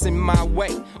flossing my way.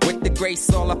 With the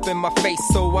grace all up in my face,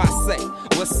 so I say,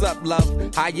 what's up,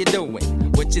 love? How you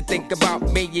doing? What you think about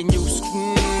me and you?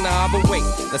 Nah, but wait,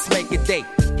 let's make a date.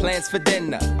 Plans for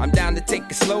dinner. I'm down to take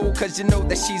it slow, cause you know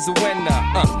that she's a winner.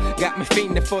 Got me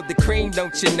fiending for the cream,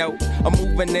 don't you know? I'm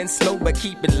moving in slow, but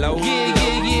keep it low.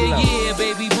 Yeah,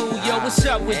 baby boo. Yo, what's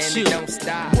up with you? Don't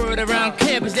stop. Word around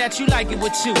campus that you like it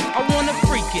with you. I wanna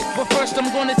freak it, but first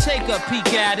I'm gonna take a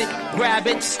peek at it. Grab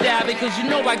it, stab it, cause you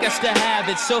know I got to have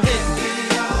it. So hit me.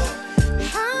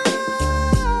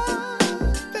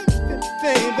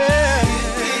 Baby.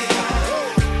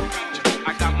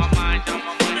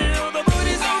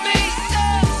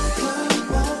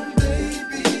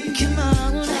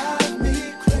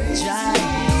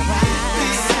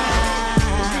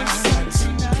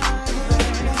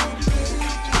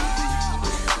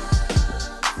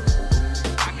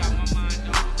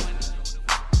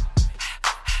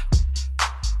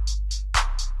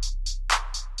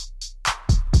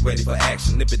 Ready for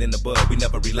action, nip it in the bud, we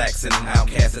never relaxing.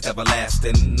 Outcast is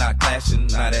everlasting, not clashing,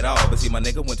 not at all. But see, my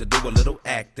nigga went to do a little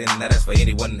acting. Now that's for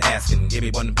anyone asking. Give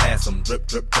me one and pass them. Drip,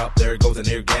 drip, drop, there goes an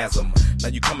orgasm. Now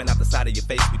you coming out the side of your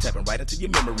face, we tapping right into your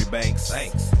memory banks.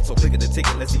 Thanks. So click at the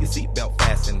ticket, let's see your seatbelt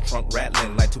fasten. Trunk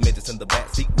rattling like two midgets in the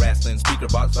back seat wrestling. Speaker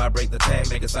box vibrate the tag,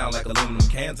 make it sound like aluminum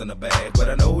cans in a bag. But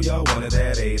I know y'all wanted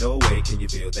that 808, can you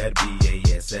feel that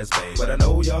BASS bass? But I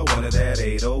know y'all wanted that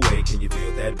 808, can you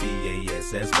feel that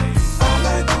BASS bass? I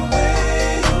like the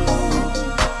way you move.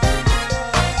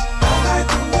 I like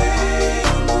the way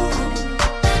you move.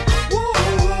 Ooh,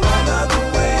 I love the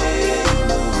way you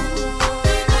move.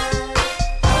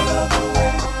 I love the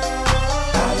way.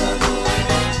 I love the way.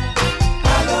 I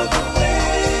love the way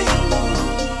you move.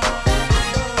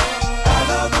 I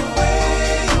love the way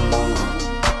you move.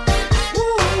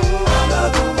 Ooh, I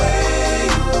love the way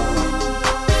you move.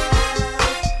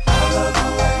 I love the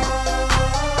way.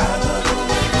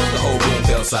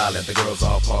 Silent, the girls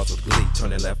all paused with glee.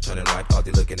 Turning left, turning right, thought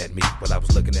they looking at me. But I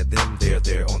was looking at them,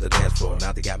 they're on the dance floor.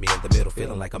 Now they got me in the middle,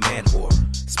 feeling like a man whore.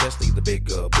 Especially the big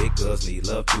girls need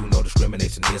love too, no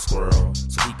discrimination, near squirrel.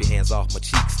 So keep your hands off my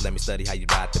cheeks, let me study how you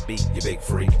ride the beat, you big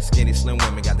freak. Skinny, slim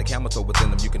women got the camel toe within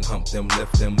them. You can hump them,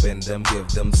 lift them, bend them, give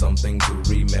them something to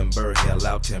remember. Hell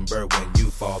out timber when you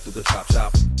fall through the chop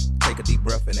shop. Take a deep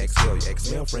breath and exhale. Your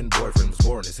ex-girlfriend, boyfriend was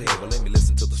boring as hell. Well, let me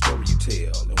listen to the story you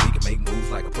tell, and we can make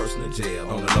moves like a person in jail.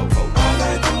 On the low, ho. I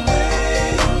like the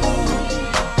way you move.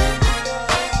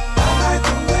 I like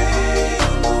the way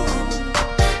you move.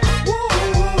 Ooh,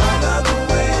 I love the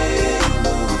way you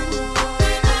move.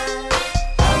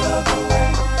 I love the way.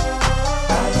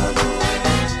 I love the way.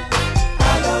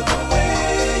 I love the way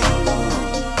you move.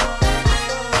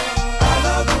 I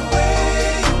love the way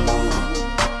you move.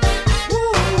 Ooh,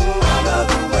 I love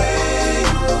the way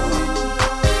you move.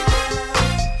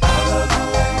 I love the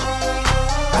way.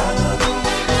 I love the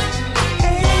way.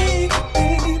 Hey,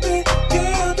 baby,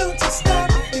 girl, don't you stop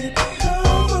it. Come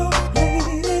on,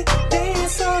 lady,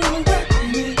 dance all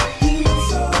around me. You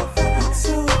so fine,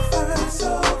 so fine,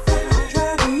 so fine,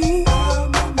 driving me out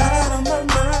of my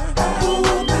mind. Oh,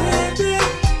 baby,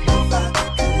 if I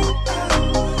could, I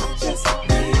would just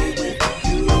be with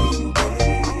you,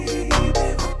 baby.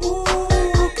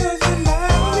 Ooh, 'cause you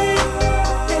like me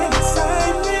and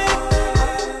excite me,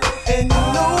 and you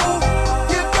know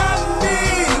you got me,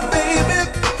 baby.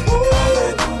 Ooh, I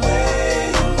like the way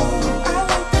you move. I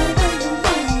like the way you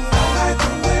move. I like the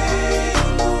way you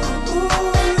move. Ooh,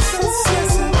 you're so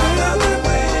sexy, baby. I love the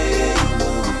way you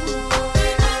move.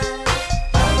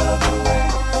 I love the way.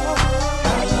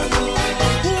 I love the way.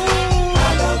 Ooh,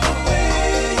 I love the way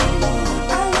you move.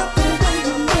 I love the way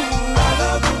you move. I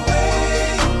love the way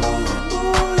you move.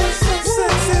 Ooh, you're so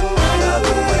sexy, baby. I love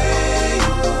the way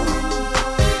you move.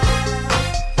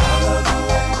 I love the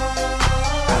way.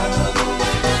 I love the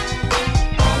way.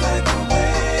 I like the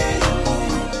way you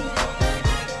move.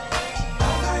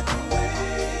 I like the way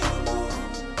you move.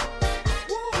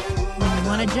 When you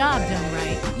want a job done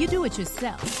right, you do it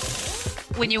yourself.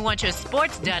 When you want your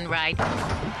sports done right,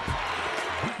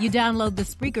 you download the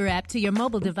Spreaker app to your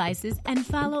mobile devices and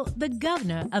follow the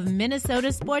governor of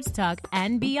Minnesota Sports Talk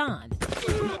and beyond.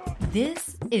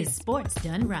 This is Sports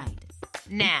Done Right.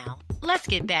 Now, let's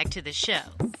get back to the show.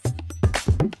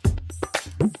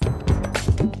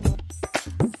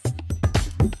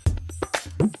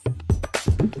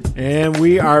 And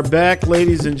we are back,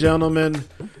 ladies and gentlemen.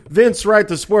 Vince Wright,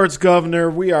 the sports governor.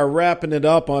 We are wrapping it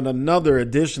up on another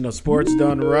edition of Sports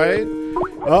Done Right.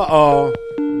 Uh-oh.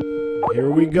 Here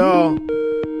we go.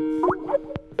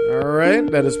 All right.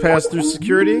 That is passed through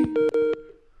security.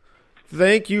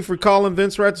 Thank you for calling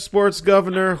Vince Wright, the sports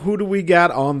governor. Who do we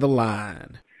got on the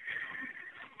line?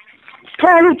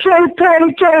 Patty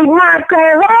K, Rocco.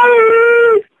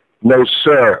 No,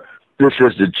 sir. This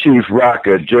is the Chief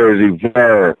Rocker, Jersey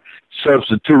Vern,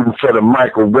 substituting for the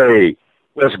microwave.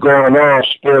 What's going on?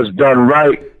 Sports done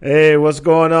right. Hey, what's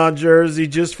going on, Jersey?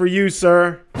 Just for you,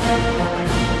 sir.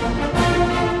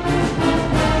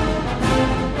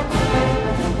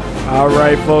 All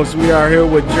right, folks, we are here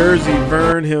with Jersey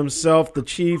Vern himself, the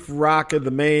Chief Rocker,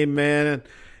 the main man,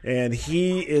 and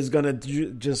he is going to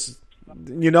just, I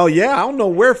don't know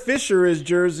where Fisher is,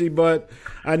 Jersey, but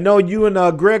I know you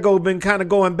and Grego have been kind of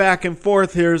going back and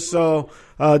forth here, so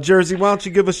Jersey, why don't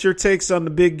you give us your takes on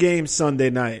the big game Sunday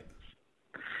night?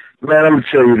 Man, I'm going to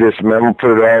tell you this, man. I'm going to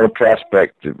put it all in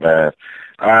perspective, man.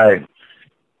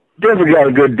 Denver got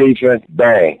a good defense.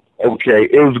 Bang. Okay,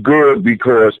 it was good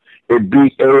because it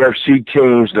beat AFC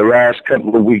teams the last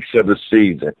couple of weeks of the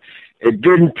season. It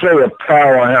didn't play a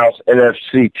powerhouse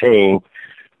NFC team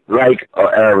like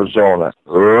Arizona,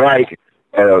 like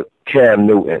Cam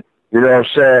Newton. You know what I'm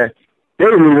saying? They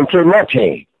didn't even play my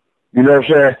team. You know what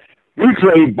I'm saying? We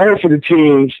played both of the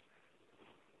teams.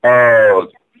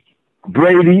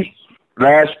 Brady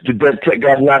that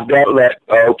got knocked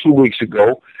out 2 weeks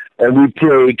ago, and we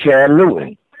played Cam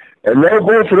Newton. And then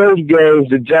both of those games,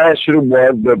 the Giants should have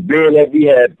won, but being that we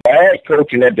had bad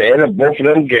coaching at the end of both of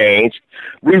them games,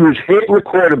 we was hitting the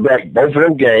quarterback both of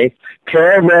them games.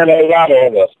 Cam ran a lot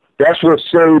on us. That's what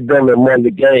saved them and won the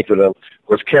game for them,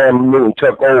 was Cam Newton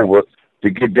took over to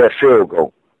get that field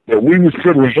goal. But we was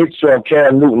putting hits on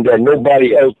Cam Newton that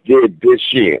nobody else did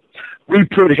this year. We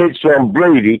put hits on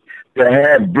Brady that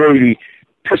had Brady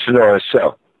pissing on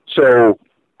himself. So,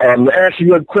 to answer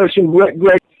your question,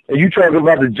 Greg, and you talking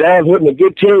about the Giants wasn't a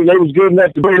good team, they was good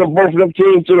enough to bring up both of them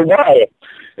teams to the wire.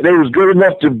 And they was good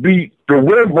enough to win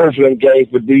both of them games,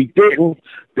 but they didn't.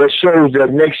 That shows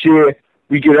that next year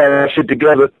we get our shit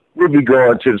together, we'll be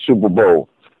going to the Super Bowl.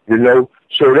 You know?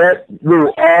 So that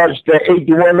little odds, that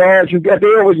 8-1 odds you got, they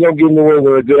always gonna give New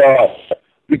England a good odds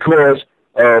because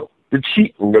the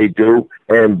cheating they do,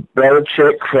 and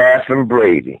Belichick, Kraft, and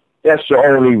Brady. That's the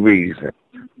only reason.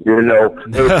 You know,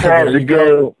 as far as the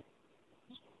game,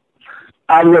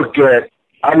 I look at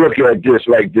this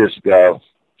like this, guys.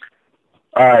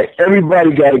 All right,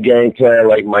 everybody got a game plan,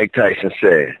 like Mike Tyson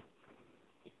said.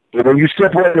 But when you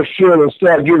step on the field and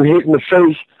start getting hit in the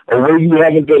face, or when you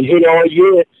haven't been hit all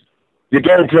year, your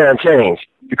game plan changed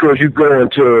because you go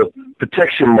into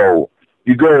protection mode.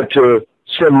 You go into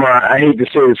I hate to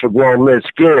say this for grown men,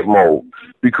 scared mode,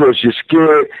 because you're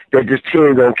scared that this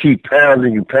team gonna keep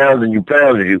pounding you.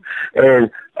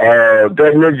 And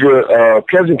that ninja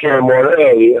cousin came on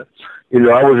earlier. You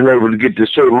know, I wasn't able to get to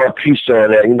say my piece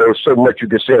on that. You know, so much you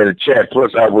can say in the chat.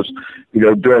 Plus, I was,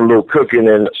 doing a little cooking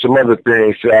and some other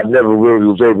things, so I never really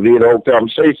was able to hear the whole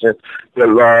conversation. But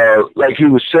like he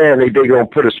was saying, they gonna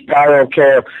put a spy on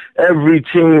Cam. Every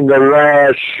team the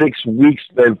last 6 weeks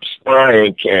been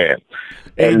spying Cam.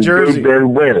 Hey, and Jersey, they've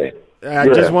been winning. I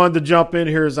just wanted to jump in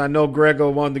here as I know Grego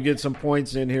wanted to get some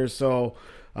points in here. So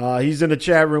he's in the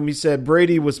chat room. He said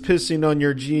Brady was pissing on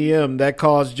your GM. That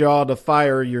caused y'all to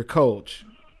fire your coach.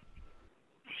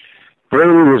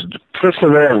 Brady was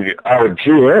pissing on our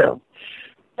GM.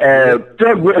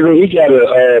 Doug Ridley, he got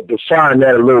to define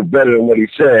that a little better than what he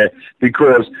said,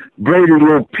 because Brady,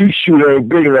 little pea shooter, ain't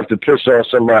big enough to piss on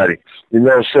somebody. You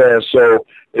know what I'm saying? So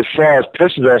as far as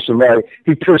pissing on somebody,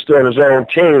 he pissed on his own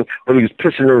team when he was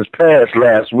pissing in his pants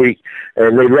last week,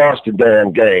 and they lost the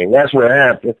damn game. That's what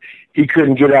happened. He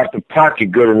couldn't get out the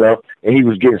pocket good enough, and he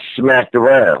was getting smacked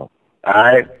around. All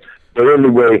right? But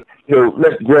anyway,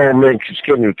 let the grown men just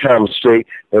get in the conversation,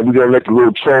 and we're going to let the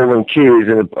little trolling kids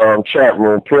in the chat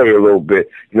room play a little bit.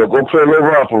 Go play a little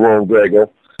romper room,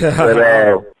 Grego. But,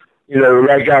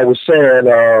 like I was saying,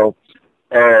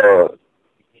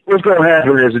 what's going to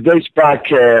happen is if they spot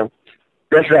Cam,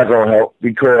 that's not going to help,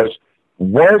 because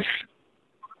once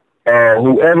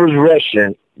whoever's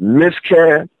rushing miss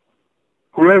Cam,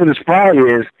 whoever the spot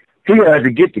is, he going to have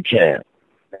to get the Cam.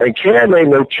 And Cam ain't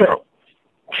no chump.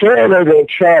 Cam ain't going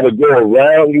to try to go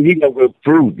around you. He going to go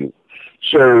through you.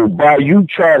 So by you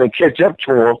trying to catch up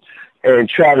to him and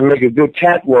try to make a good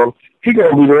tackle on him, he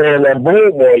going to be laying that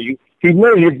ball on you. He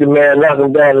may hit the man, knock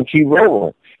him down, and keep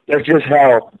rolling. That's just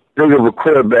how big of a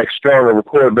quarterback, strong of a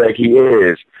quarterback he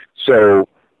is. So,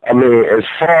 I mean, as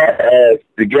far as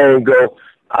the game goes,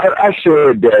 I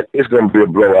said that it's going to be a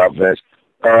blowout, Vince.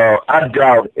 I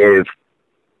doubt if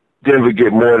Denver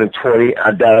get more than 20.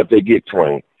 I doubt if they get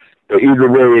 20. But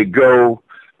either way it go,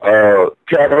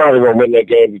 Carolina going to win that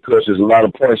game because there's a lot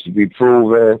of points to be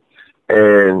proven.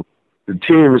 And the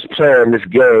team is playing this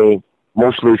game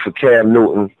mostly for Cam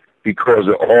Newton because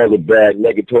of all the bad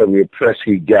negatory press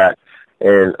he got.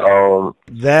 And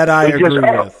that I agree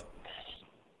with.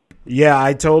 Yeah,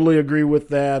 I totally agree with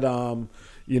that.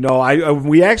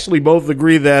 We actually both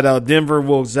agree that Denver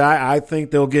will. I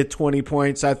think they'll get 20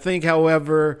 points. I think,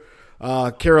 however,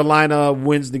 Carolina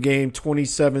wins the game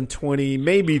 27-20,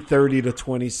 maybe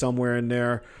 30-20, somewhere in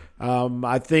there.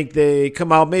 I think they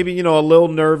come out maybe, a little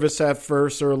nervous at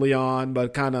first early on,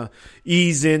 but kind of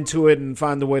ease into it and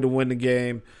find the way to win the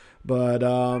game. But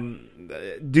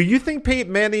do you think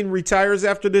Peyton Manning retires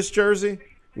after this jersey?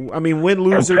 I mean, win,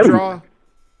 lose, or draw?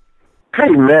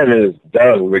 Peyton Manning is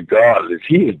done regardless.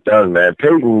 He is done, man.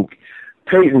 Peyton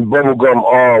bubblegum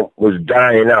arm was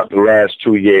dying out the last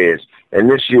 2 years, and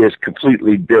this year is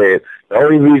completely dead. The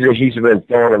only reason he's been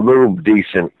throwing a little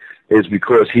decent is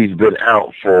because he's been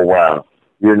out for a while,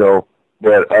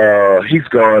 But he's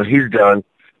gone. He's done.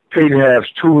 Peyton has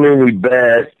too many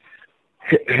bad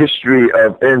history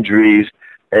of injuries,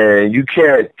 and you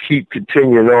can't keep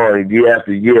continuing on year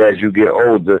after year as you get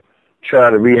older,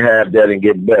 trying to rehab that and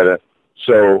get better.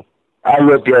 So I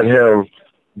look at him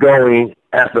going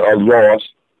after a loss.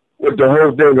 What the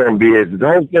whole thing going to be is it's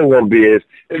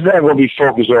not going to be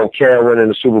focused on Cam winning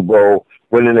the Super Bowl,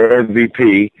 winning the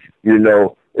MVP.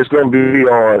 It's going to be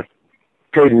on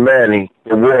Peyton Manning,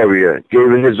 the Warrior,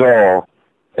 gave it his all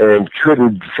and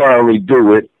couldn't finally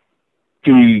do it.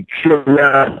 He could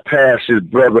not pass his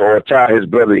brother or tie his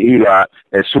brother Eli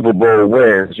and Super Bowl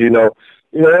wins.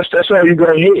 That's all you're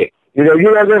going to hear.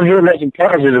 You're not going to hear nothing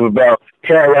positive about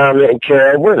Carolina and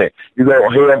Cam winning. You're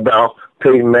going to hear about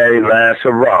Peyton Manning last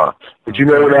hurrah. But you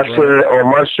know what I said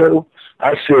on my show?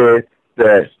 I said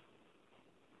that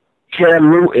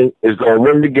Cam Newton is going to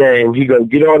win the game. He's going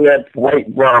to get on that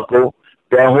white Bronco,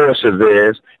 that horse of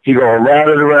theirs. He's going to ride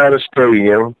it around the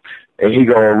stadium, and he's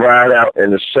going to ride out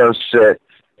in the sunset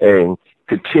and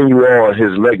continue on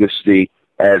his legacy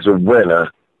as a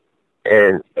winner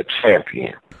and a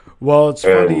champion. Well, it's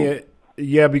funny,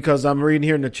 because I'm reading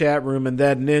here in the chat room, and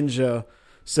that ninja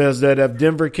says that if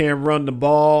Denver can't run the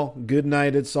ball, good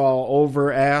night, it's all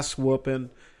over, ass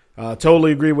whooping.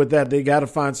 Totally agree with that. They got to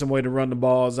find some way to run the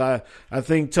balls. I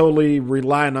think totally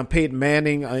relying on Peyton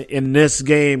Manning in this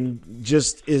game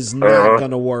just is not going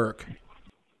to work.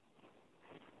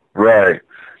 Right.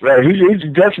 He's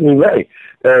definitely right.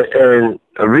 And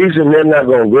the reason they're not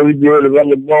going to really be able to run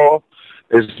the ball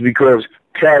is because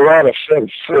Carolina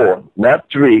front four, not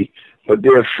three, but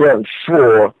their front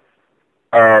four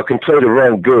can play the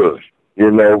run good,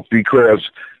 because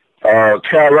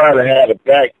Carolina had a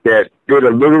back that did a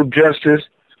little justice,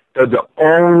 but the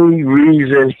only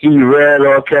reason he ran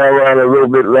on Carolina a little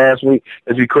bit last week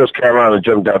is because Carolina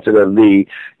jumped out to that lead,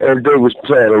 and they was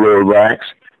playing a little lax.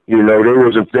 They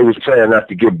was playing not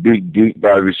to get beat deep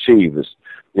by receivers,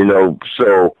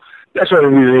 so that's the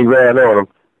only reason he ran on them.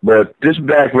 But this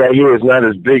back right here is not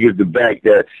as big as the back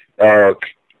that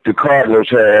the Cardinals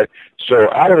had, so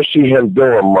I don't see him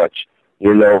doing much,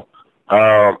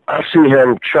 I see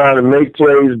him trying to make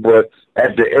plays, but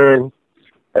at the end,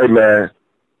 hey, man,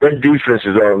 their defense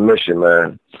is on a mission,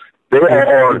 man. They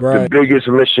are on the biggest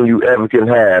mission you ever can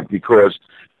have because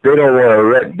they don't want to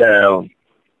let down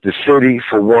the city,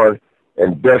 for one,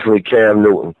 and definitely Cam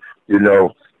Newton.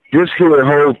 This here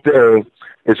whole thing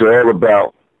is all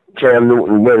about Cam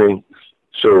Newton winning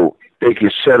so they can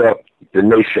set up the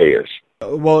naysayers.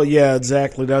 Well, yeah,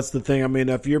 exactly. That's the thing. I mean,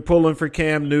 if you're pulling for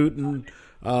Cam Newton,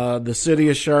 the city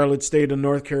of Charlotte, state of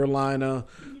North Carolina,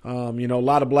 a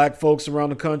lot of black folks around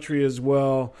the country as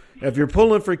well. If you're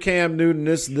pulling for Cam Newton,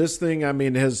 this thing, I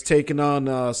mean, has taken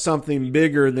on something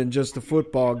bigger than just a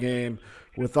football game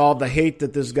with all the hate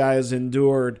that this guy has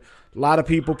endured. A lot of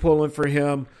people pulling for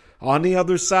him. On the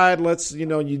other side,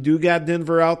 you do got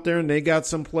Denver out there, and they got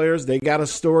some players. They got a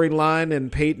storyline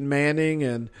in Peyton Manning,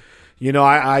 and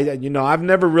I've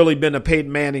never really been a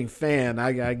Peyton Manning fan.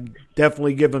 I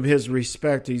definitely give him his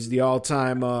respect. He's the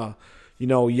all-time,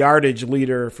 yardage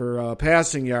leader for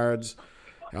passing yards.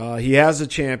 He has a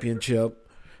championship,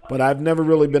 but I've never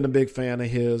really been a big fan of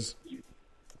his.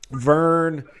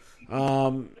 Vern,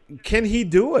 can he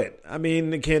do it? I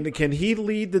mean, can he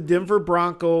lead the Denver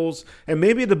Broncos? And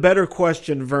maybe the better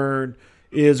question, Vern,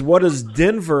 is what does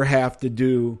Denver have to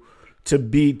do to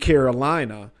beat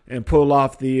Carolina and pull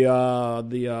off the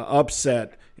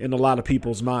upset in a lot of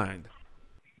people's mind?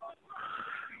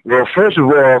 Well, first of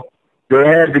all, they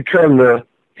had to come to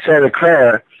Santa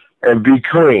Clara and be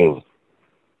clean.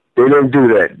 They didn't do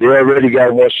that. They already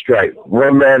got one strike.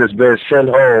 One man has been sent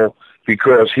home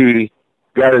because he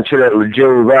got into that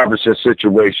Jimmy Robinson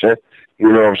situation.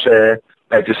 You know what I'm saying?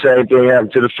 Like the same thing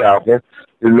happened to the Falcons.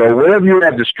 Whenever you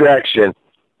have distraction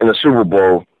in the Super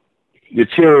Bowl, your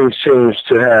team seems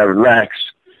to have lax.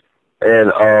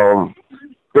 And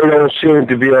they don't seem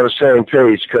to be on the same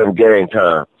page come game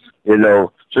time, you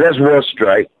know. So that's one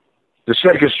strike. The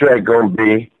second strike gonna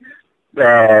be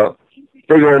they're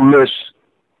gonna miss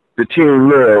the team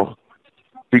meal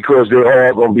because they're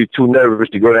all gonna be too nervous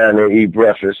to go down there and eat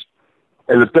breakfast.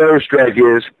 And the third strike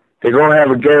is they're gonna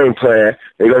have a game plan.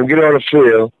 They're gonna get on the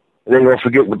field and they're gonna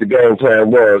forget what the game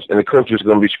plan was, and the coach is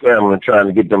gonna be scrambling trying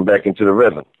to get them back into the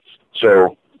rhythm.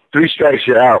 So 3 strikes,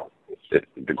 you're out,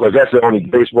 because that's the only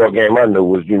baseball game I knew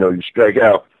was, you know, you strike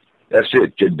out, that's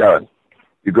it, you're done.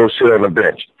 You go sit on the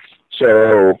bench.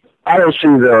 So I don't see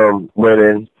them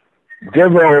winning.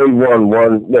 Denver only won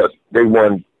one. Look, they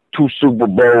won 2 Super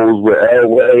Bowls with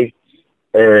Elway,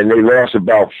 and they lost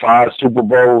about 5 Super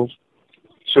Bowls.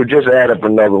 So just add up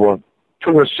another one.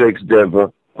 2-6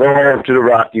 Denver. Go home to the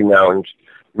Rocky Mountains,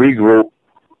 regroup,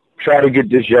 try to get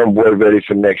this young boy ready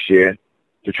for next year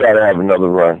to try to have another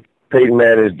run. Peyton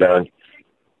Manning's done.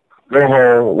 Go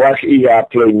home, watch EI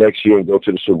play next year and go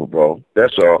to the Super Bowl.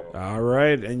 That's all. All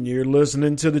right, and you're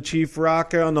listening to the Chief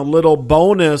Rocker on a little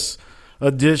bonus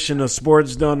edition of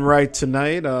Sports Done Right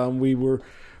tonight. We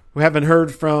haven't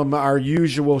heard from our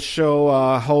usual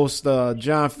show host,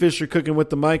 John Fisher, Cooking with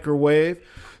the Microwave.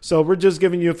 So we're just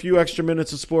giving you a few extra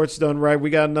minutes of Sports Done Right.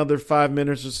 We got another 5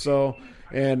 minutes or so.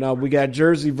 And we got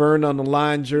Jersey Vern on the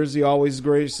line. Jersey always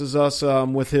graces us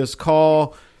with his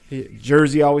call.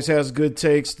 Jersey always has good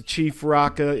takes. The Chief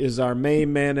Rocka is our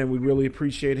main man, and we really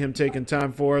appreciate him taking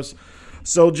time for us.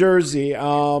 So, Jersey,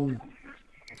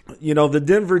 you know, the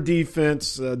Denver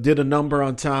defense did a number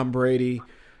on Tom Brady.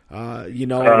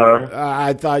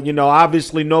 I thought, you know,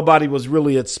 obviously nobody was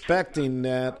really expecting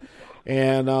that.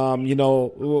 And, you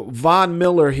know, Von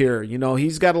Miller here, you know,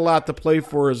 he's got a lot to play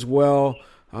for as well.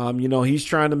 You know, he's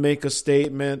trying to make a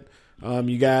statement.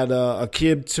 You got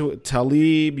Aqib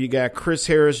Talib. You got Chris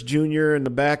Harris Jr. in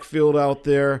the backfield out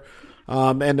there.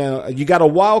 And you got a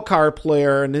wild card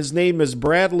player, and his name is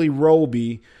Bradley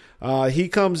Roby. He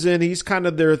comes in. He's kind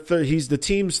of he's the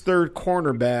team's third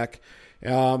cornerback.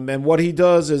 And what he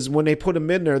does is when they put him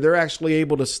in there, they're actually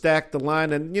able to stack the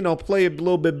line and, you know, play a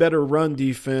little bit better run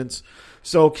defense.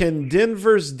 So can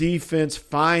Denver's defense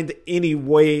find any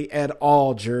way at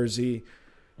all, Jersey,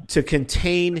 to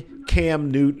contain Cam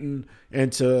Newton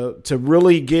and to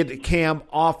really get Cam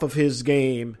off of his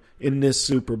game in this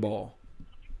Super Bowl?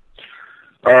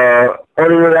 Only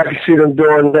way I can see them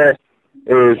doing that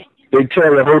is they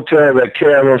tell the hotel that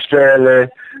Cam will stand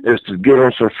there is to give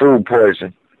him some food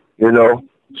poison, you know,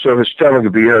 so his stomach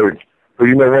will be hurt. But,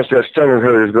 you know, once that stomach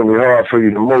hurt, it's going to be hard for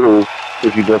you to move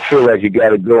if you're going to feel like you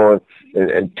got it going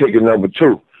and take a number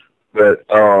 2. But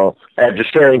at the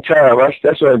same time,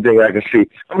 that's the only thing I can see.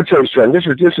 I'm gonna tell you something. This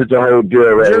is the whole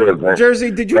deal right here, man.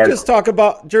 Jersey, did you just talk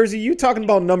about Jersey? You talking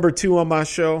about number 2 on my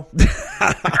show?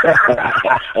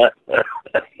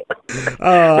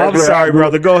 I'm sorry,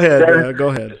 brother. Go ahead. Go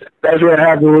ahead. That's what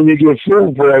happens when you get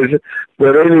food poison.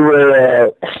 But anyway,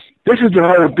 this is the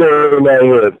whole thing right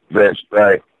here, Vince.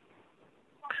 Right?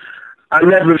 I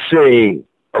never seen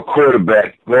a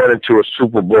quarterback going into a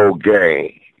Super Bowl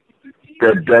game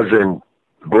that doesn't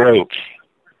blink.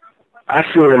 I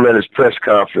seen him at his press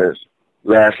conference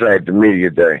last night, the media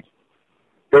day.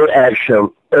 They asked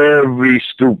him every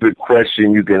stupid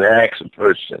question you can ask a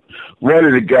person. One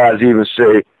of the guys even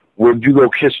said, "Would you go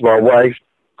kiss my wife?"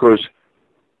 Because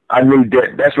I knew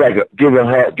that's like giving him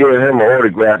an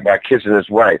autograph by kissing his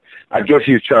wife. I guess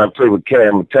he was trying to play with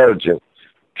Cam Intelligent.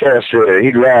 Cam said,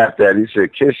 he laughed at it. He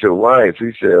said, "Kiss your wife."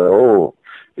 He said, "Oh."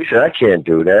 He said, "I can't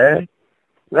do that."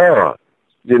 No.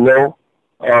 You know,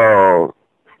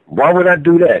 why would I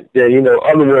do that? Yeah, you know,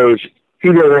 other words, he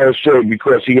didn't want to say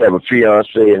because he have a fiance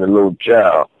and a little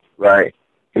child, right?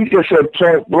 He just said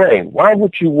point blank, "Why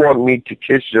would you want me to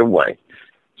kiss your wife?"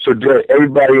 So then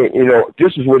everybody, you know,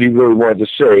 this is what he really wanted to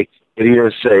say, but he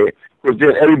didn't say it. But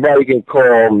then everybody can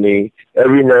call me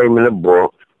every name in the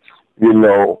book, you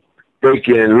know. They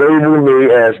can label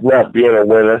me as not being a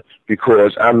winner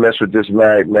because I mess with this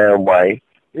married man wife.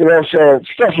 You know what I'm saying?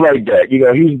 Stuff like that. You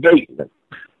know, he's baiting them.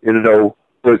 You know,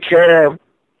 but Cam,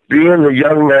 being the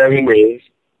young man he is,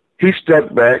 he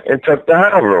stepped back and took the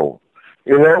high road.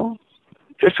 You know?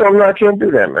 Just tell him I can't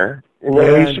do that, man. You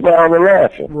know, he's smiling and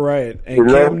laughing. Right.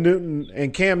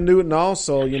 And Cam Newton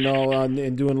also, you know,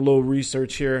 in doing a little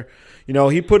research here, you know,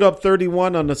 he put up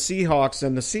 31 on the Seahawks,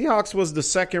 and the Seahawks was the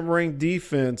second-ranked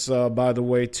defense, by the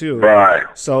way, too. Right.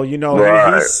 So, you know,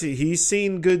 he's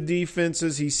seen good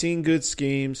defenses. He's seen good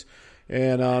schemes.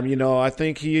 And, you know, I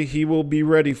think he will be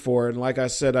ready for it. And like I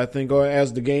said, I think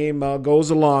as the game goes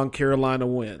along, Carolina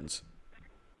wins.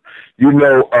 You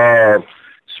know,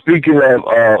 speaking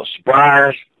of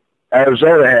spies,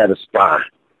 Arizona had a spy.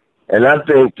 And I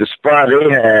think the spot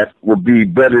they have will be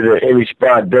better than any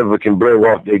spot Denver can bring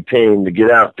off their team to get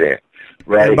out there.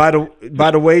 Right. And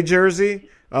by the way, Jersey,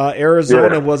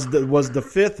 Arizona was the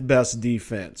fifth best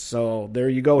defense. So there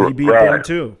you go. He beat them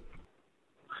too.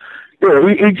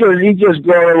 Yeah, he just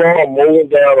going along, mowing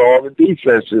down all the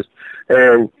defenses,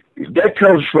 and that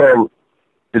comes from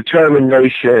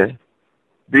determination,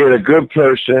 being a good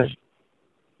person,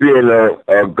 being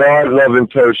a God-loving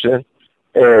person,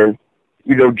 and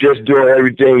just doing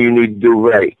everything you need to do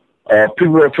right.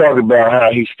 People don't talk about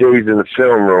how he stays in the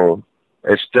film room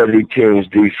and study teams'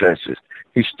 defenses.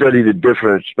 He studied the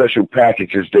different special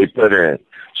packages they put in.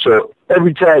 So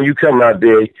every time you come out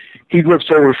there, he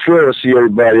looks over film to see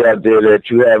everybody out there that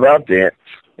you have out there,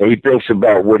 and he thinks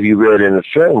about what he read in the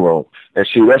film room. And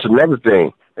see, that's another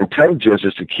thing. Intelligence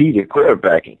is the key to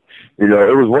quarterbacking. It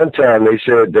was one time they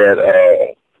said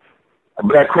that a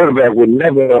black quarterback would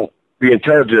never be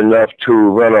intelligent enough to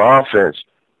run an offense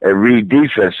and read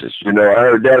defenses. I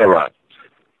heard that a lot.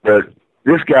 But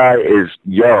this guy is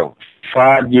young,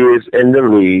 5 years in the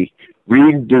league,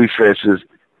 reading defenses,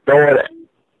 throwing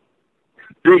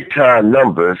big-time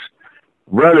numbers,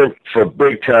 running for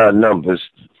big-time numbers,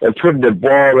 and putting the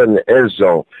ball in the end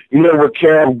zone. You know what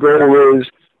Cam's goal is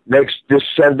this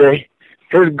Sunday?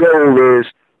 His goal is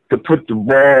to put the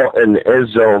ball in the end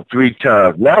zone 3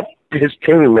 times. Not his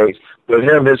teammates, but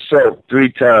him himself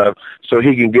 3 times, so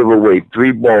he can give away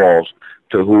 3 balls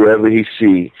to whoever he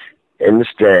sees in the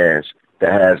stands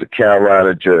that has a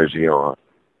Carolina jersey on,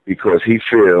 because he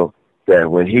feels that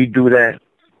when he do that,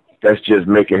 that's just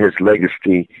making his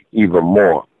legacy even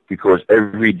more, because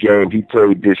every game he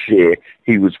played this year,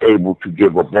 he was able to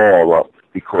give a ball up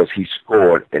because he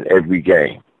scored in every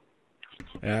game.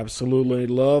 Absolutely.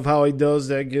 Love how he does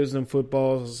that, gives them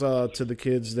footballs to the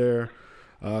kids there.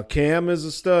 Cam is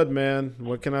a stud, man.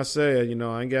 What can I say?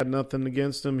 I ain't got nothing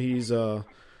against him. He's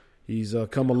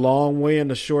come a long way in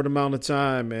a short amount of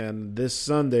time, and this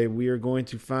Sunday we are going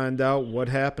to find out what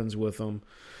happens with him.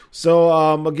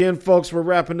 So, again, folks, we're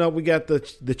wrapping up. We got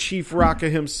the Chief Rocker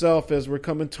himself as we're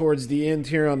coming towards the end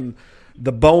here on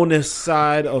the bonus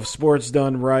side of Sports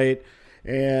Done Right.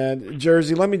 And,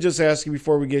 Jersey, let me just ask you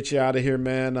before we get you out of here,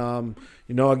 man.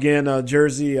 Again,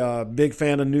 Jersey, big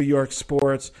fan of New York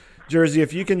sports. Jersey,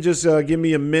 if you can just give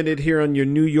me a minute here on your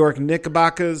New York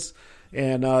Knickerbockers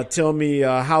and tell me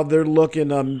how they're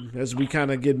looking as we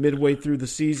kind of get midway through the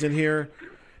season here.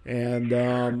 And,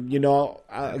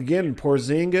 again,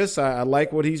 Porzingis, I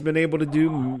like what he's been able to do.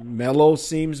 Melo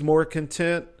seems more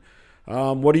content.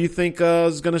 What do you think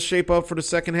is going to shape up for the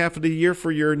second half of the year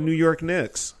for your New York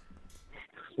Knicks?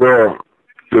 Well,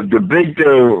 the big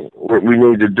thing what we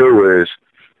need to do is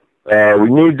we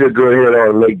need to go ahead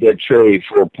and make that trade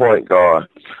for a point guard.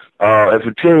 If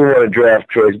a team want to draft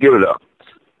trades, give it up.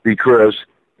 Because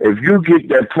if you get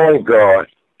that point guard,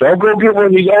 don't go get one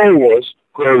of these old ones,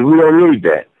 because we don't need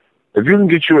that. If you can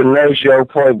get you a nice young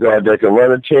point guard that can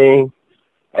run a team,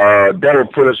 that will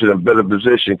put us in a better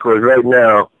position. Because right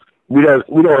now, we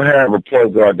don't have a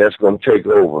point guard that's going to take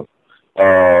over.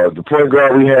 The point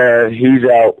guard we have, he's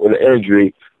out with an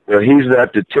injury, but he's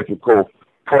not the typical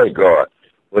point guard.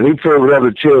 When he played with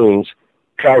other teams,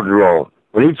 Calderon.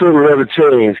 When he played with other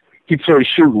teams, he played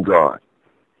shooting guard.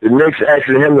 The Knicks asked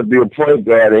him to be a point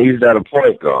guard, and he's not a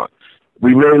point guard.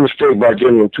 We made a mistake by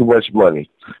giving him too much money,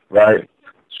 right?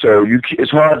 So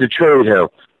it's hard to trade him,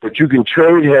 but you can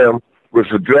trade him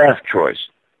with a draft choice,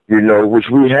 which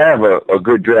we have a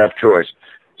good draft choice.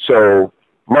 So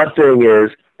my thing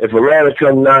is, if Atlanta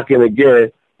come knocking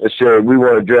again and say, we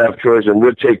want a draft choice and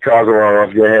we'll take Calderon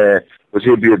off your hand, because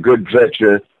he'll be a good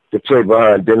veteran to play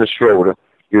behind Dennis Schroeder,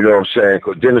 you know what I'm saying?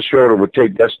 Because Dennis Schroeder would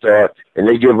take that start, and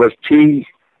they give us T.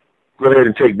 Go ahead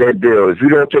and take that deal. If you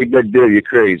don't take that deal, you're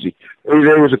crazy.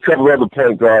 There was a couple other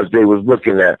point guards they was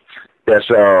looking at that's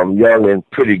young and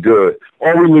pretty good.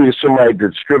 All we need is somebody to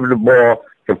distribute the ball,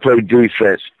 can play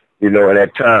defense, and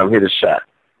at time hit a shot.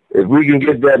 If we can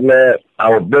get that, man,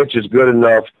 our bench is good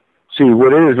enough. See,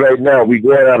 what it is right now, we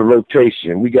going out of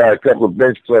rotation. We got a couple of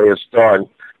bench players starting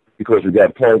because we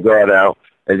got point guard out,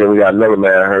 and then we got another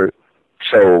man hurt.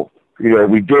 So,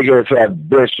 we dig into our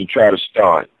bench to try to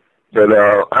start. But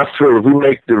I feel if we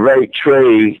make the right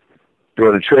trade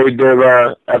during the trade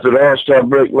deadline, after the All-Star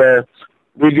break, man,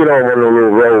 we get on one of the little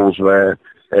rolls, man,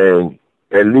 and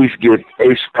at least get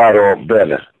a spot or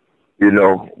better. We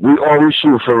always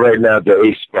shoot for right now the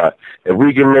 8th spot. If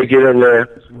we can make it in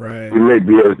there, right, we may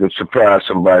be able to surprise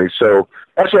somebody. So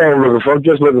that's what I'm looking for. I'm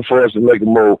just looking for us to make a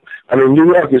move. I mean,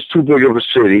 New York is too big of a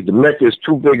city. The Mecca is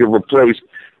too big of a place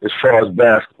as far as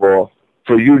basketball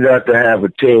for you not to have a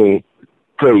team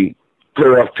play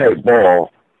playoff type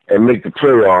ball and make the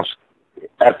playoffs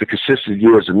after consistent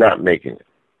years of not making it.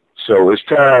 So it's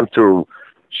time to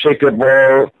shake up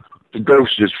all the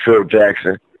ghosts, Phil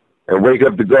Jackson, and wake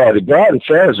up the Guard. The Guard and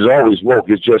fans is always woke.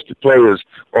 It's just the players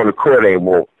on the court ain't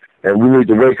woke. And we need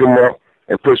to wake them up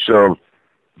and put some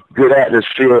good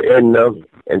atmosphere in them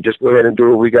and just go ahead and do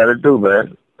what we got to do,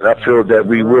 man. And I feel that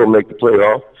we will make the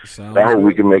playoff. I hope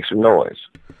we can make some noise.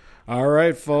 All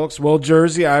right, folks. Well,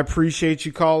 Jersey, I appreciate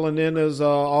you calling in as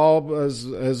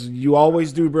you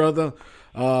always do, brother.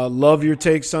 Love your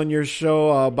takes on your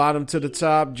show. Bottom to the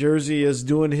top. Jersey is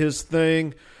doing his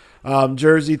thing.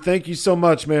 Jersey, thank you so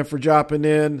much, man, for dropping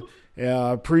in.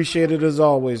 Appreciate it as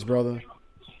always, brother.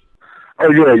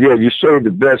 Oh, yeah. You saved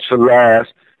the best for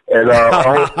last. And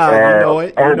I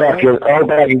hope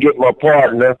I can get my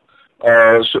partner.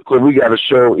 Cause we got a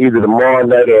show either tomorrow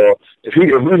night or if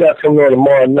we're not coming on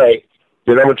tomorrow night,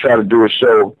 then I'm gonna try to do a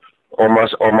show on my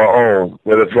own.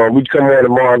 But if we come on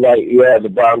tomorrow night, the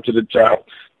bottom to the top.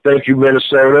 Thank you,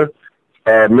 Minnesota,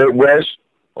 Midwest,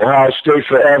 Ohio State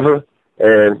forever,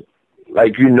 and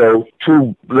like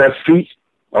two left feet,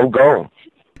 I'm gone.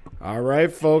 All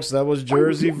right, folks, that was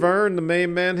Jersey Vern, the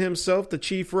main man himself, the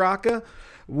Chief Rocker.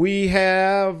 We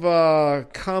have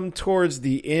come towards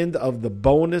the end of the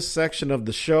bonus section of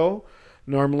the show.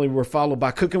 Normally we're followed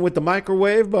by Cooking with the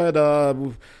Microwave, but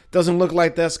doesn't look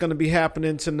like that's going to be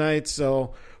happening tonight.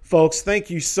 So, folks, thank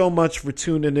you so much for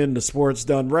tuning in to Sports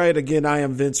Done Right. Again, I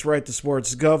am Vince Wright, the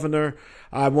Sports Governor.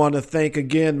 I want to thank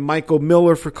again Michael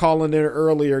Miller for calling in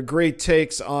earlier. Great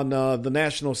takes on the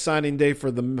National Signing Day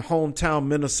for the hometown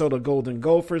Minnesota Golden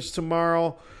Gophers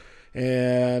tomorrow.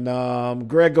 And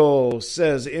Grego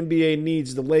says NBA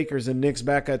needs the Lakers and Knicks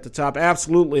back at the top.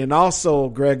 Absolutely. And also,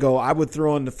 Grego, I would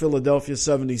throw in the Philadelphia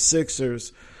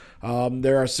 76ers.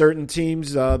 There are certain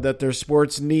teams that their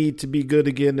sports need to be good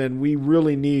again, and we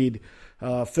really need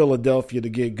Philadelphia to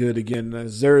get good again.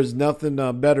 As there is nothing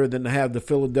better than to have the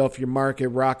Philadelphia market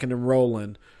rocking and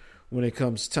rolling when it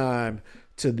comes time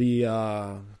to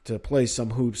to play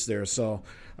some hoops there. So,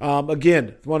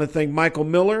 again, I want to thank Michael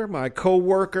Miller, my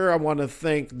co-worker. I want to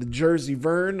thank the Jersey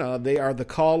Vern. They are the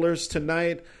callers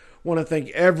tonight. I want to thank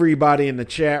everybody in the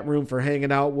chat room for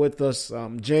hanging out with us.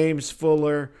 James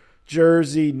Fuller,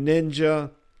 Jersey, Ninja,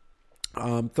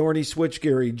 Thorny Switch,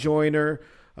 Gary Joyner,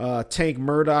 Tank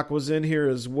Murdoch was in here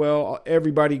as well.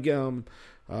 Everybody,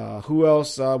 who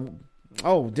else?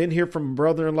 Didn't hear from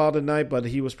brother-in-law tonight, but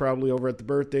he was probably over at the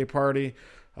birthday party.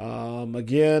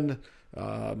 Again,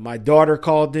 my daughter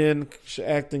called in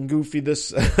acting goofy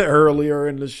this earlier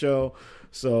in the show,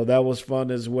 so that was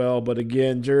fun as well. But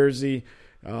again, Jersey,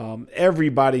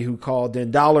 everybody who called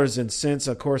in, Dollars and Cents,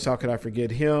 of course, how could I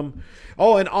forget him?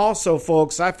 Oh, and also,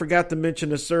 folks, I forgot to mention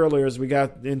this earlier as we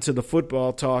got into the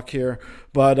football talk here,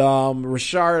 but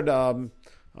Rashard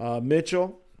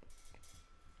Mitchell,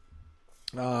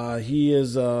 he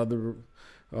is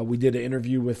we did an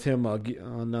interview with him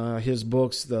on his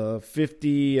books, the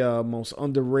 50 most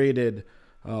underrated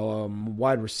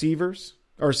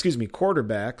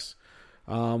quarterbacks.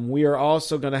 We are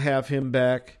also going to have him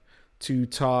back to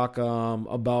talk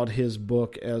about his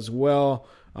book as well.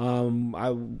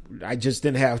 I just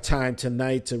didn't have time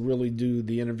tonight to really do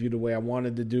the interview the way I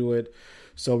wanted to do it.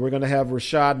 So we're going to have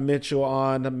Rashad Mitchell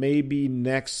on maybe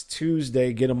next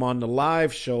Tuesday, get him on the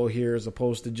live show here as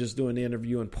opposed to just doing the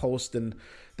interview and posting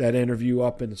that interview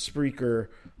up in Spreaker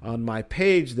on my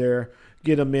page there.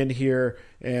 Get him in here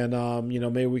and,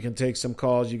 maybe we can take some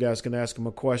calls. You guys can ask him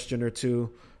a question or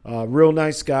two. Real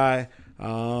nice guy.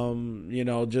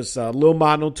 Just a little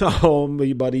monotone,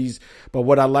 but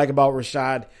what I like about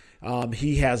Rashad,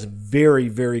 he has very,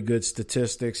 very good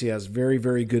statistics. He has very,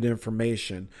 very good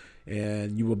information,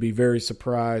 and you will be very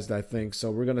surprised, I think. So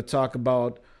we're going to talk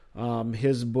about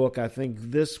his book. I think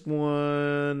this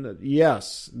one,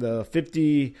 yes, the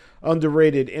 50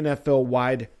 underrated NFL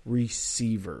wide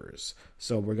receivers.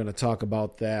 So we're going to talk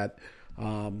about that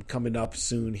coming up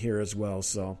soon here as well.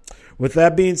 So with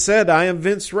that being said, I am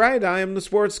Vince Wright. I am the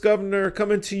Sports Governor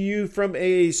coming to you from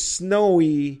a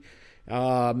snowy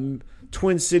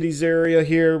Twin Cities area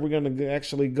here. We're going to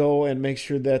actually go and make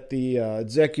sure that the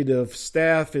executive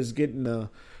staff is getting the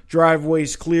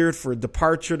driveways cleared for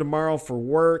departure tomorrow for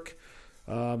work.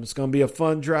 It's going to be a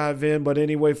fun drive in. But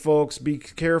anyway, folks, be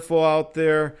careful out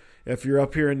there. If you're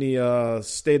up here in the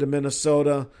state of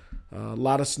Minnesota, a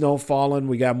lot of snow falling.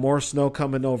 We got more snow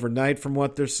coming overnight from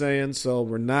what they're saying, so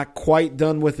we're not quite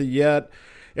done with it yet.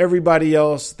 Everybody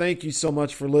else, thank you so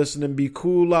much for listening. Be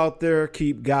cool out there.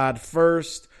 Keep God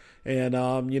first. And,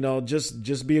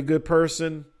 just be a good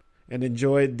person and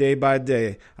enjoy it day by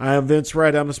day. I am Vince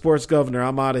Wright. I'm the Sports Governor.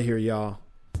 I'm out of here, y'all.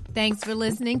 Thanks for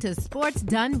listening to Sports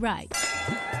Done Right.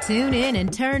 Tune in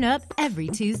and turn up every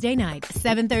Tuesday night,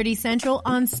 7:30 Central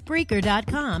on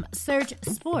Spreaker.com. Search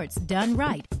Sports Done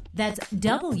Right. That's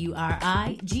WRIGHT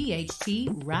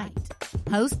Right.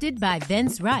 Hosted by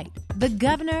Vince Wright, the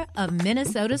governor of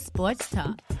Minnesota Sports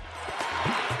Talk.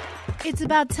 It's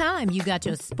about time you got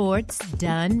your sports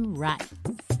done right.